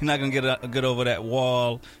mean. You're not gonna get over that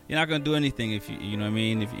wall. You're not gonna do anything if you know what I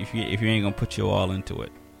mean. If you ain't gonna put your all into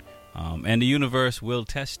it, and the universe will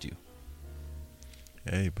test you.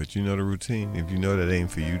 Hey, but you know the routine. If you know that ain't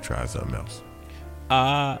for you, try something else.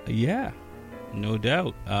 Yeah, no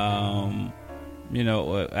doubt. You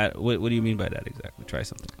know, what do you mean by that exactly? Try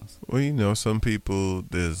something else. Well, you know, some people,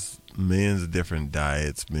 there's millions of different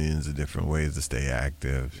diets, millions of different ways to stay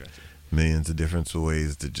active, gotcha. Millions of different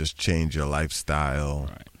ways to just change your lifestyle.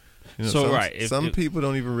 Right. You know, some people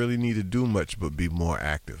don't even really need to do much but be more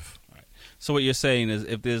active. Right. So what you're saying is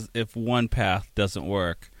if one path doesn't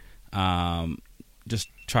work, just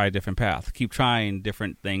try a different path. Keep trying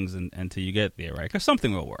different things until you get there, right? Because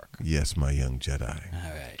something will work. Yes, my young Jedi.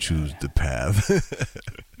 All right. Choose the path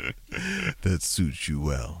that suits you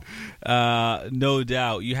well. No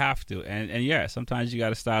doubt. You have to. And yeah, sometimes you got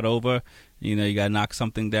to start over. You know, you got to knock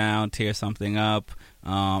something down, tear something up.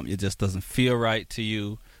 It just doesn't feel right to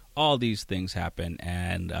you. All these things happen,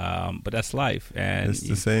 and but that's life. And it's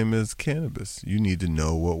the same as cannabis. You need to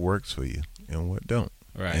know what works for you and what don't,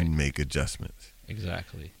 right? And make adjustments.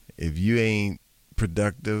 Exactly. If you ain't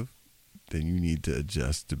productive, then you need to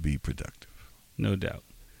adjust to be productive. No doubt.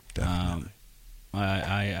 Definitely.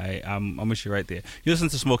 I'm with you right there. You listen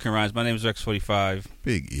to Smoking Rhymes. My name is Rex45.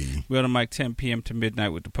 Big E. We're on the mic 10 p.m. to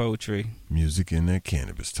midnight with the poetry, music, and that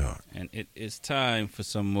cannabis talk. And it is time for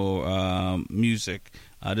some more music.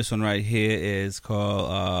 This one right here is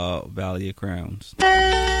called Valley of Crowns.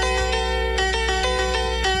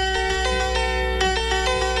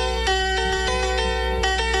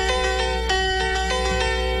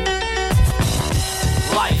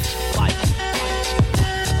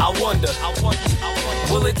 I wonder,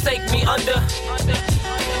 will it take me under?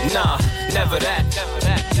 Nah, never that.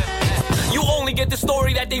 You only get the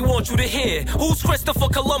story that they want you to hear. Who's Christopher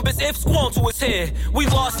Columbus if Squanto is here? We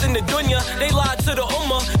lost in the dunya, they lied to the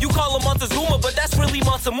Ummah. You call him Montezuma, but that's really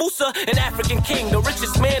Mansa Musa, an African king, the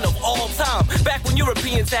richest man of all time. Back when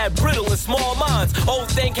Europeans had brittle and small minds. Oh,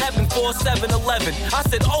 thank heaven for 7-Eleven. I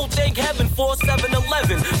said, oh, thank heaven for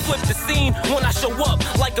 7-Eleven. Flip the scene when I show up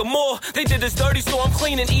like a Moor. They did us dirty, so I'm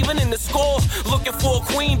cleaning even in the score. Looking for a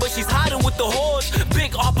queen, but she's hiding with the whores.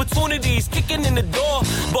 Big opportunities kicking in the door.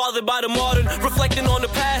 Bothered by the modern, reflecting on the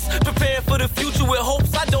past. Preparing for the future with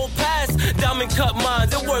hopes I don't pass. Diamond cut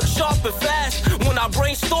minds, it works sharp and fast. When I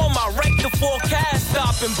brainstorm, I wreck the forecast.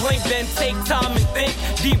 Stop and blink, then take time and think.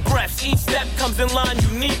 Deep breaths, each step comes in line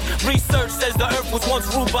unique. Research says the earth was once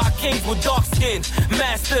ruled by kings with dark skin,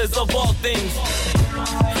 masters of all things.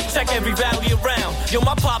 Check every valley around. Yo,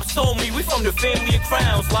 my pops told me we from the family of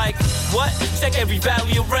crowns. Like, what? Check every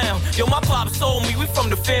valley around. Yo, my pops told me we from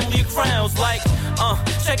the family of crowns. Like,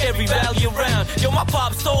 check every valley around. Yo, my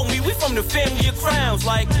pops told me we from the family of crowns.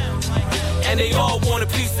 Like, and they all want a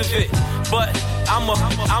piece of it. But I'm a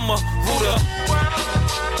rooter.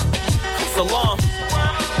 Salam.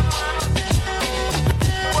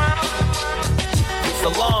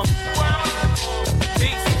 Salam.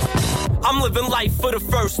 Peace. I'm living life for the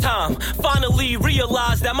first time. Finally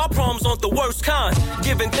realized that my problems aren't the worst kind.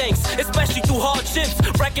 Giving thanks, especially through hardships.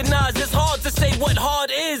 Recognize it's hard to say what hard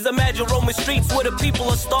is. Imagine roaming streets where the people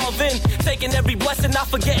are starving. Taking every blessing, not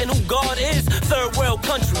forgetting who God is. Third world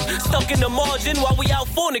country, stuck in the margin while we out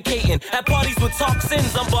fornicating. At parties with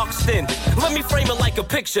toxins, I'm boxed in. Let me frame it like a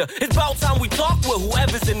picture. It's about time we talk with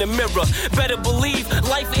whoever's in the mirror. Better believe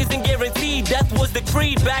life isn't guaranteed. Death was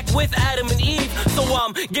decreed back with Adam and Eve. So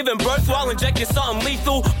I'm giving birth while injecting something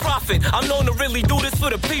lethal. Profit, I'm known to really do this for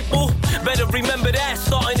the people. Better remember that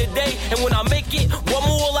starting today. And when I make it, one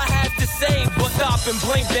more all I have to say. But stop and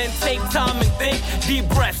blink, then take time and think. Deep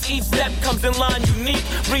breaths, each step comes in line unique.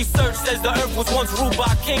 Research says the earth was once ruled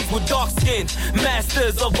by kings with dark skin,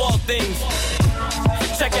 masters of all things.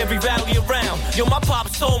 Check every valley around. Yo, my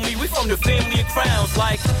pops told me we from the family of crowns.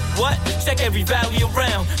 Like, what? Check every valley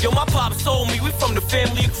around. Yo, my pops told me we from the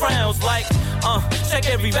family of crowns. Like, check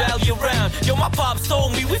every valley around. Yo, my pops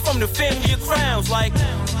told me we from the family of crowns. Like,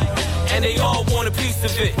 and they all want a piece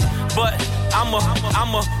of it. But I'm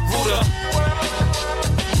a rooter.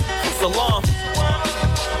 Salam.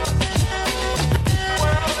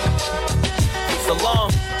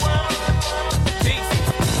 Salam.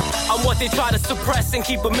 I'm what they try to suppress and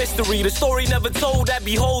keep a mystery. The story never told that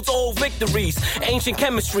beholds old victories. Ancient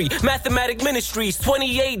chemistry, mathematic ministries.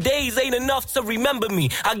 28 days ain't enough to remember me.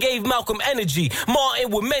 I gave Malcolm energy. Martin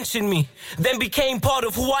would mention me. Then became part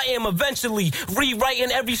of who I am eventually. Rewriting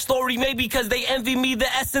every story, maybe because they envy me. The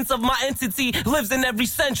essence of my entity lives in every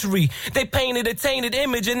century. They painted a tainted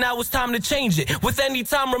image and now it's time to change it. With any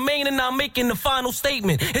time remaining, I'm making the final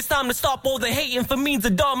statement. It's time to stop all the hating for means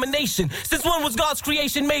of domination. Since when was God's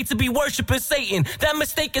creation made to be worshiping Satan? That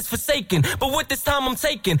mistake is forsaken, but with this time I'm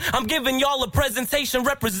taking, I'm giving y'all a presentation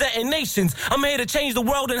representing nations. I'm here to change the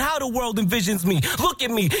world and how the world envisions me. Look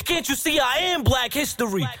at me, can't you see I am Black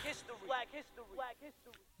history?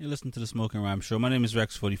 You listen to the Smoking Rhyme Show. My name is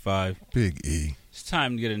Rex45. Big E. It's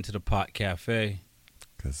time to get into the Pot Cafe.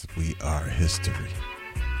 Because we are history.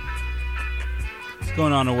 What's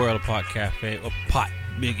going on in the world of Pot Cafe? Or Pot,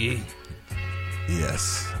 Big E?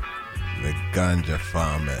 Yes. The ganja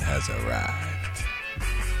farmer has arrived.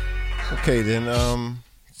 Okay, then.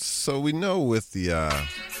 So we know with the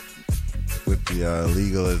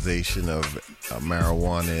legalization of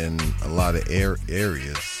marijuana in a lot of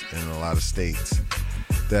areas in a lot of states,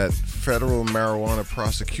 that federal marijuana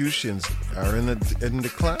prosecutions are in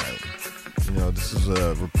decline. You know, this is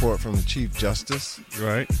a report from the Chief Justice,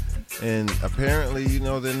 right? And apparently, you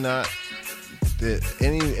know, they're not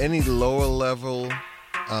any lower level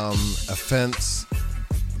offense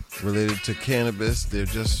related to cannabis, they're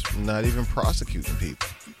just not even prosecuting people.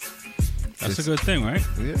 That's a good thing, right?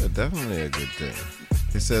 Yeah, definitely a good thing.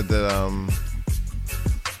 They said that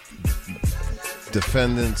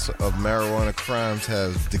defendants of marijuana crimes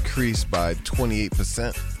have decreased by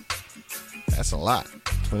 28%. That's a lot.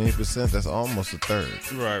 28%, that's almost a third.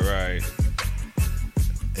 Right.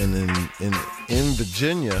 And in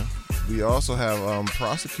Virginia, we also have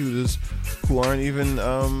prosecutors who aren't even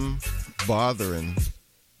bothering.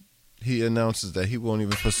 He announces that he won't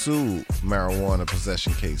even pursue marijuana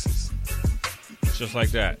possession cases. Just like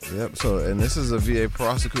that. Yep. So, and this is a VA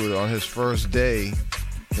prosecutor on his first day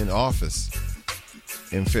in office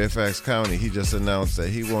in Fairfax County. He just announced that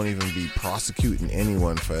he won't even be prosecuting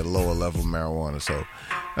anyone for a lower level marijuana. So,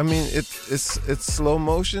 I mean, it's slow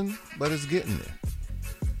motion, but it's getting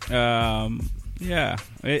there. Yeah,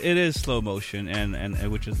 it is slow motion, and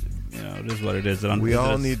which is, you know, it is what it is. We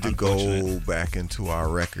all need to go back into our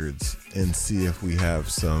records and see if we have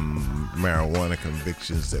some marijuana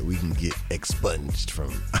convictions that we can get expunged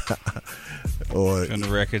from. Or from the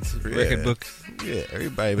record books. Yeah,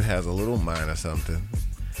 everybody has a little mine or something.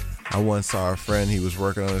 I once saw a friend, he was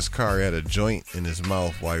working on his car, he had a joint in his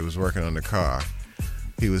mouth while he was working on the car.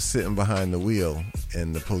 He was sitting behind the wheel,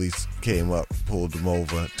 and the police came up, pulled him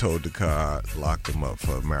over, towed the car, locked him up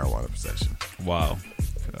for marijuana possession. Wow.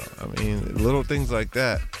 So, I mean, little things like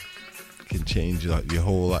that can change your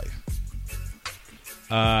whole life.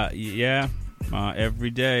 Yeah,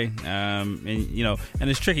 every day. And you know, and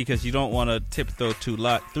it's tricky because you don't want to tiptoe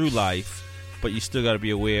through life, but you still got to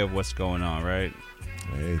be aware of what's going on, right?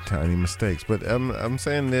 Hey, tiny mistakes. But I'm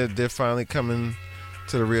saying they're finally coming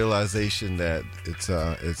to the realization that it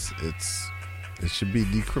should be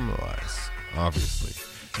decriminalized, obviously,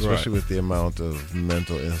 especially with the amount of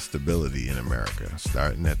mental instability in America,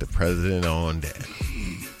 starting at the president on down.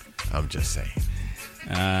 I'm just saying.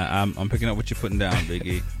 I'm picking up what you're putting down, Big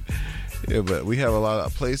E. Yeah, but we have a lot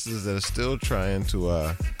of places that are still trying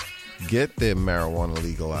to get their marijuana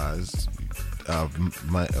legalized.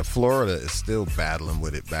 Florida is still battling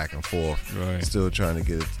with it back and forth, right. Still trying to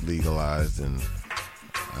get it legalized, and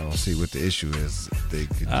I don't see what the issue is. They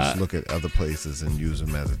could just look at other places and use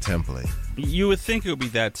them as a template. You would think it would be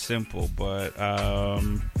that simple, but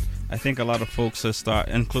I think a lot of folks are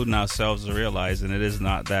including ourselves, are realizing it is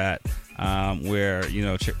not that. Where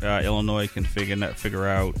Illinois can figure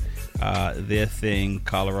out their thing,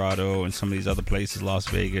 Colorado and some of these other places, Las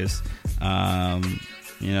Vegas,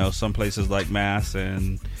 some places like Mass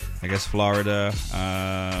and I guess Florida,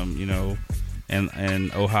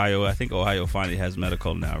 and Ohio. I think Ohio finally has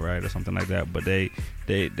medical now, right, or something like that. But they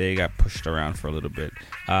got pushed around for a little bit.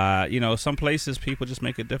 Some places people just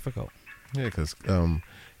make it difficult. Yeah, because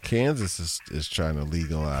Kansas is trying to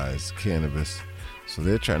legalize cannabis. So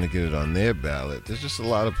they're trying to get it on their ballot. There's just a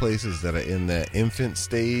lot of places that are in that infant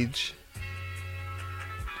stage.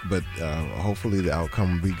 But hopefully the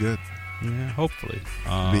outcome will be good. Yeah, hopefully.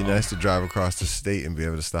 It'd be nice to drive across the state and be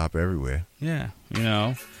able to stop everywhere. Yeah, you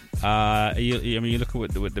look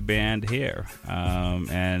at the band here,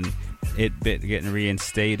 and it getting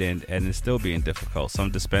reinstated, and it's still being difficult.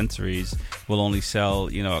 Some dispensaries will only sell,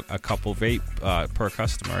 a couple vape per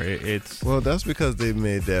customer. Well, that's because they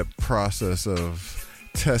made that process of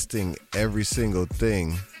testing every single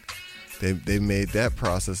thing. They made that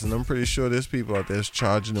process, and I'm pretty sure there's people out there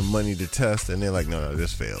charging them money to test, and they're like, no,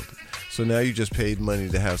 this failed. So now you just paid money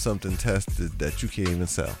to have something tested that you can't even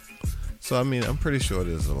sell. So, I'm pretty sure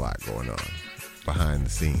there's a lot going on behind the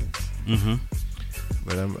scenes. Mm-hmm.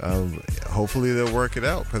 But hopefully they'll work it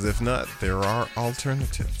out, because if not, there are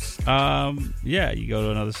alternatives. Yeah, you go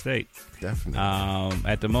to another state. Definitely.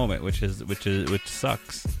 At the moment, which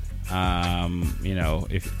sucks.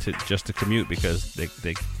 Just to commute, because they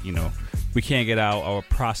we can't get our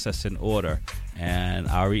process in order. And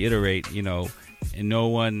I'll reiterate, no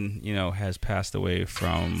one, has passed away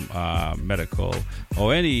from medical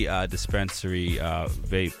or any dispensary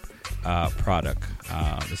vape product.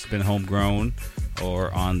 It's been homegrown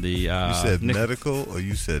or on the. You said medical or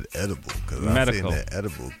you said edible? Because I'm saying that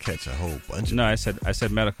edible catch a whole bunch. No, I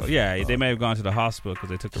said medical. Yeah, They may have gone to the hospital because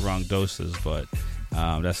they took the wrong doses, but.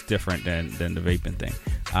 That's different than the vaping thing.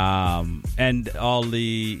 And all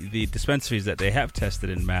the dispensaries that they have tested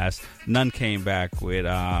in Mass, none came back with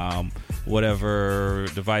whatever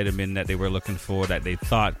the vitamin that they were looking for that they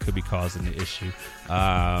thought could be causing the issue.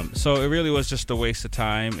 So it really was just a waste of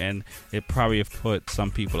time, and it probably have put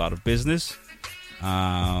some people out of business.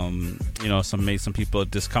 Made some people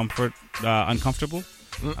uncomfortable,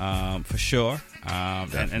 for sure.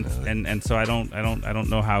 And so I don't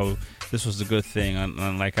know how this was a good thing.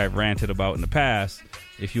 And like I've ranted about in the past,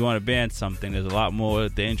 if you want to ban something, there's a lot more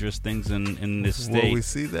dangerous things in this state. Well, we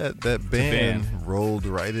see that ban rolled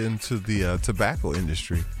right into the tobacco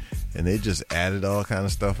industry, and they just added all kind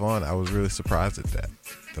of stuff on. I was really surprised at that,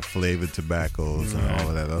 the flavored tobaccos and all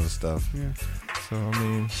of that other stuff. Yeah.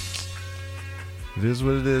 So it is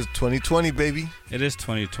what it is. 2020, baby. It is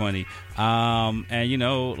 2020.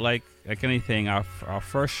 And like anything, our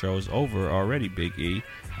first show is over already, Big E,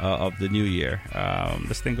 of the new year.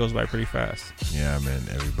 This thing goes by pretty fast. Yeah, man.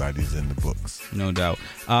 Everybody's in the books. No doubt.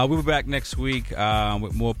 We'll be back next week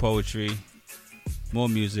with more poetry, more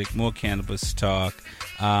music, more cannabis talk.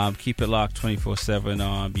 Keep it locked 24/7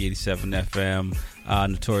 on B87 FM.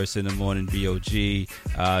 Notorious in the Morning, BOG.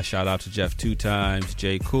 Shout out to Jeff 2 times,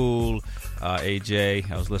 J Cool,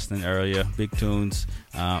 AJ. I was listening earlier. Big tunes.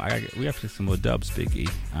 We have to get some more dubs, Big E.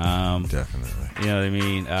 Definitely. You know what I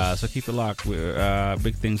mean? So keep it locked.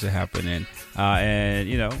 Big things are happening.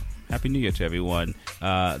 And, Happy New Year to everyone.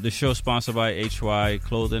 The show sponsored by HY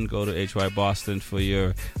Clothing. Go to HY Boston for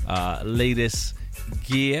your latest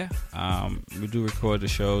gear. We do record the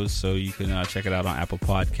shows, so you can check it out on Apple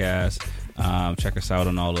Podcasts. Check us out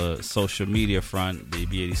on all the social media front, the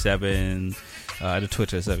B87, the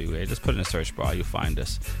Twitters, everywhere. Just put in a search bar, you'll find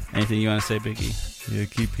us. Anything you want to say, Biggie? Yeah,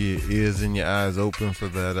 keep your ears and your eyes open for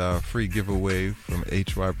that free giveaway from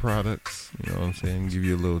HY Products. You know what I'm saying? Give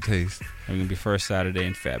you a little taste. We're going to be first Saturday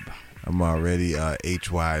in Feb. I'm already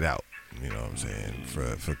HY'd out. You know what I'm saying?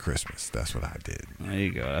 For Christmas. That's what I did. There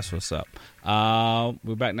you go. That's what's up.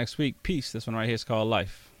 We're back next week. Peace. This one right here is called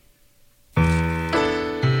Life.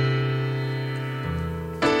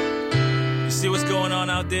 You see what's going on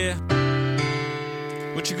out there?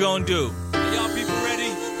 What you gonna do? Are y'all people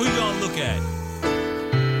ready? Who you gonna look at?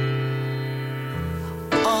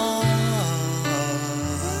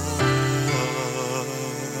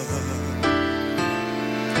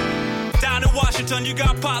 Down in Washington, you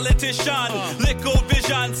got politician, liquor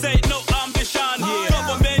vision, say no ambition.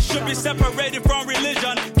 Government should be separated from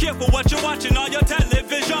religion. Careful what you're watching on your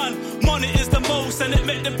television. Money is the most, and it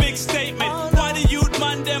make the big statement.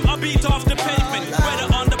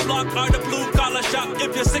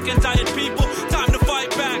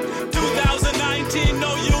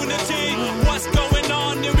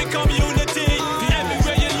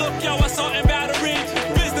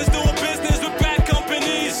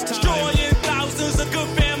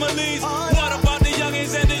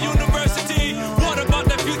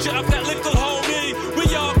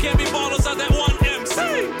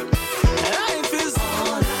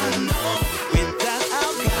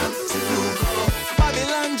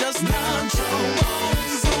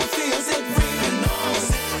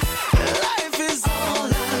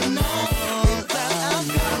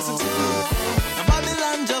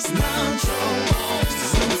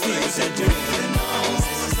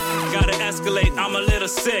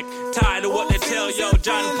 sick. Tired of what they tell yo,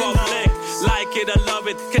 John Public. Like it or love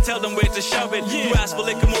it, can tell them where to shove it. You ask for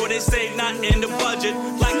liquor more, they say not in the budget.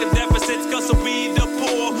 Like a deficit's cause of we the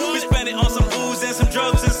poor. We spend it on some booze and some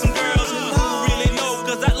drugs and some girls. Who really know,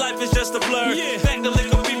 cause that life is just a blur. Thank the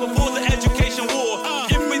liquor people for the education war.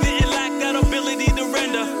 If we didn't lack that ability to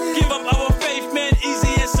render, give up our faith, man,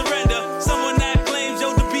 easy and surrender. Someone that claims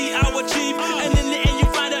yo to be our chief, and in the end you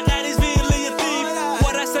find out that he's really a thief.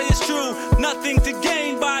 What I say is true, nothing to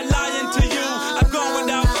gain by lying to you. I'm going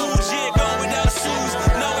without foods, yeah, going without shoes.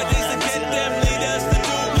 Nowadays to get them leaders to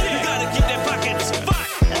do, you gotta keep their pockets fuck.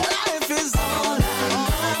 Life is all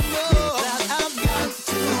I know that I've got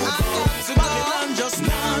to Babylon just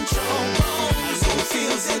control. Who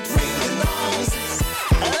feels it really knows.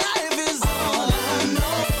 Life is all I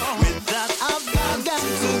know. With that I've got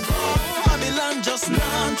to go. Babylon just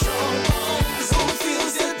control. Who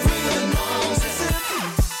feels it really knows.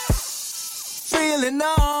 Really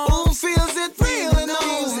know. Who feels it really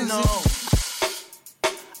knows. No.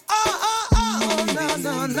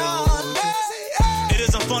 It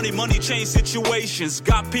isn't funny, money change situations.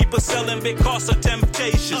 Got people selling because of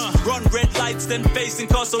temptations. Run red lights, then face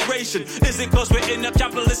incarceration. Is it cause we're in a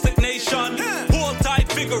capitalistic nation? Hold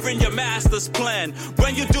tight, figure in your master's plan.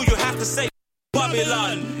 When you do, you have to say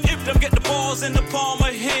Babylon. If them get the balls in the palm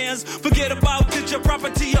of hands, forget about it, your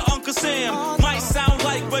property, your Uncle Sam. Might sound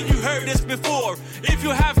like when you heard this before. If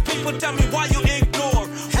you have people, tell me why you ignore.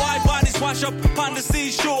 Why bodies wash up upon the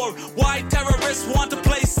seashore? Why terrorists want to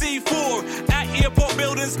play C4 at airport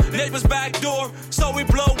buildings, neighbors' back door? So we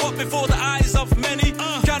blow up before the eyes of many.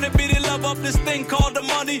 Can it be the love of this thing called the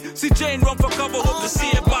money? See Jane run for cover, hope to see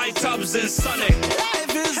it by Tubbs and Sunny.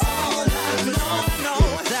 Life is all I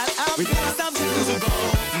know that I've got to go.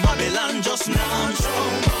 Babylon just control.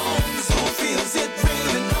 Who feels it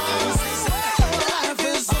really knows. Life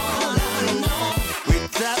is all I know.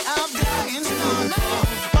 With that I've got to know.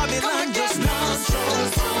 Babylon just control.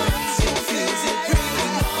 Who feels it really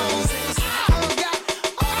knows. I've got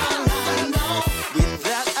all I know. With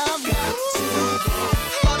that I've got to go.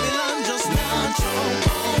 Babylon just control.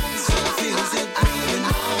 Who feels it really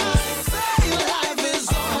knows. Life is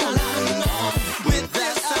all I know. With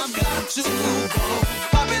that I've got to go.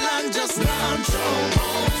 Babylon just control.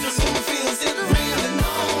 Who feels it really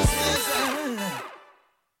knows.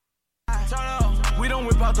 We don't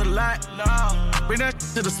whip out the lot, no. Bring that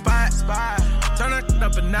to the spot. Turn that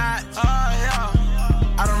up a notch. Oh, yeah.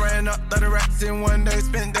 I done ran up 30 racks in one day,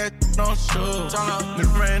 spent that on shoes.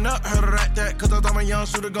 Nigga ran up, heard of that, cause I thought my young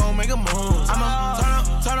shooter gon' make a move. I'ma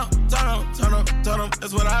turn up,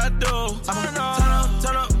 that's what I do. I'ma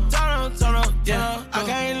turn up, yeah, I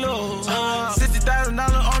can't lose.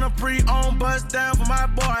 $60,000 on a pre-owned bus down for my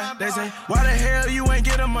boy. They say, why the hell you ain't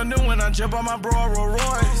get him a new one? I jump on my bro, Rolls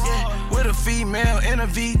Royce. Yeah, with a female in a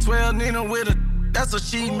V12, Nina with a, that's what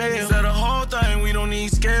she made. Said the whole thing, we don't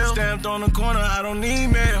need scale. Stamped on the corner, I don't need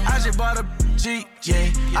mail. I just bought a Jeep,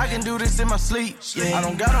 yeah. I can do this in my sleep, yeah. I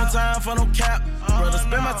don't got no time for no cap. Brother,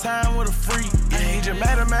 spend my time with a freak. Yeah, he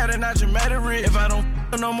dramatic, not dramatic. If I don't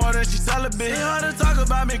no more, then she celibate. It's hard to talk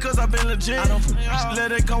about me cause I been legit. I don't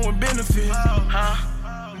let it come with benefits.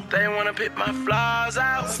 They wanna pick my flaws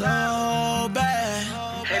out so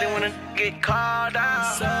bad. Hate it when a get called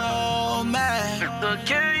out so mad. They'll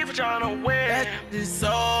kill you for trying to win. That is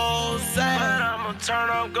so sad. But I'ma turn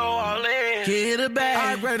up, go all in. Get it back.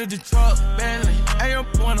 I upgraded the truck, Bentley. Ain't your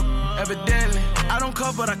wanna evidently. I don't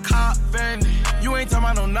cut, but I cop Bentley. You ain't talking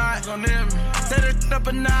about no knot, gon' near me. Set it up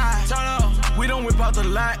a notch. Turn up, we don't whip out the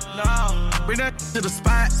lot, no. Bring that to the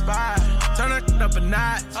spot. Turn it up a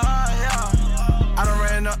notch. Oh, yeah. I done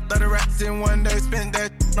ran up 30 racks in one day, spent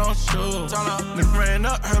that on shoes. Nigga ran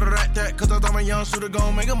up, heard of that, cause I thought my young shooter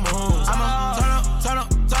gon' make a move. I'ma turn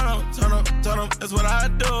up, that's what I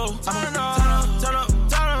do. I'ma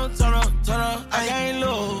turn up, I can't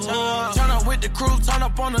lose. Turn up with the crew, turn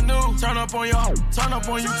up on the new, turn up on your, turn up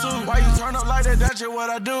on you too. Why you turn up like that, that's just what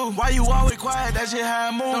I do. Why you always quiet, that's just how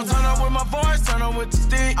I move. Don't turn up with my voice, turn up with the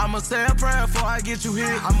stick. I'ma say a prayer before I get you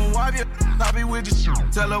hit. I'ma wipe you, I be with the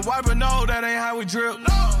shit. Tell her wipe her, no, that ain't how we drip.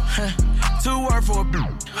 Two word for a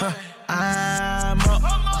bitch. I'm up.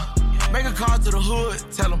 Make a call to the hood,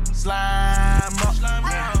 tell them slime up.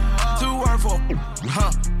 Two word for a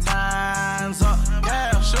time's up.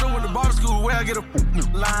 Yeah, should've went to bar school where I get a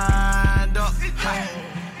lined up.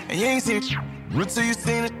 And you ain't seen until you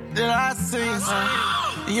seen it that I seen.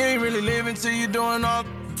 You ain't really living till you doing all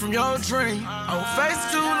from your dream. I will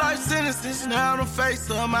face 2 life sentences, now the face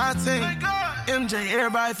of my team. MJ,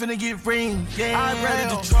 everybody finna get ring. Yeah. I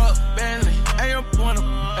raided the truck, Bentley. Ain't your wanna,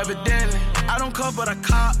 evidently. I don't cut, but I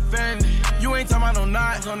cop Bentley. You ain't talking about no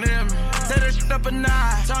knots. Don't near me. Set that shit up a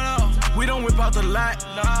notch. Turn up. We don't whip out the light.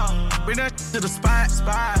 No. Bring that shit to the spot.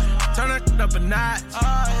 Turn that shit up a notch.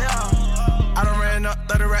 I done ran up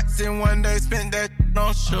 30 racks in one day, spent that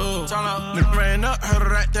on shoes. Turn up. Nigga ran up, heard a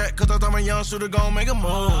rat that, cause I thought my young shooter gon' make a move.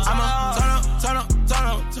 I'ma turn up, turn up, turn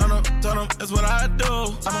up, turn up, turn up, that's what I do.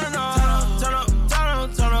 I'ma turn up, turn up, turn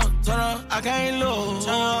up, turn up, turn up, I can't lose.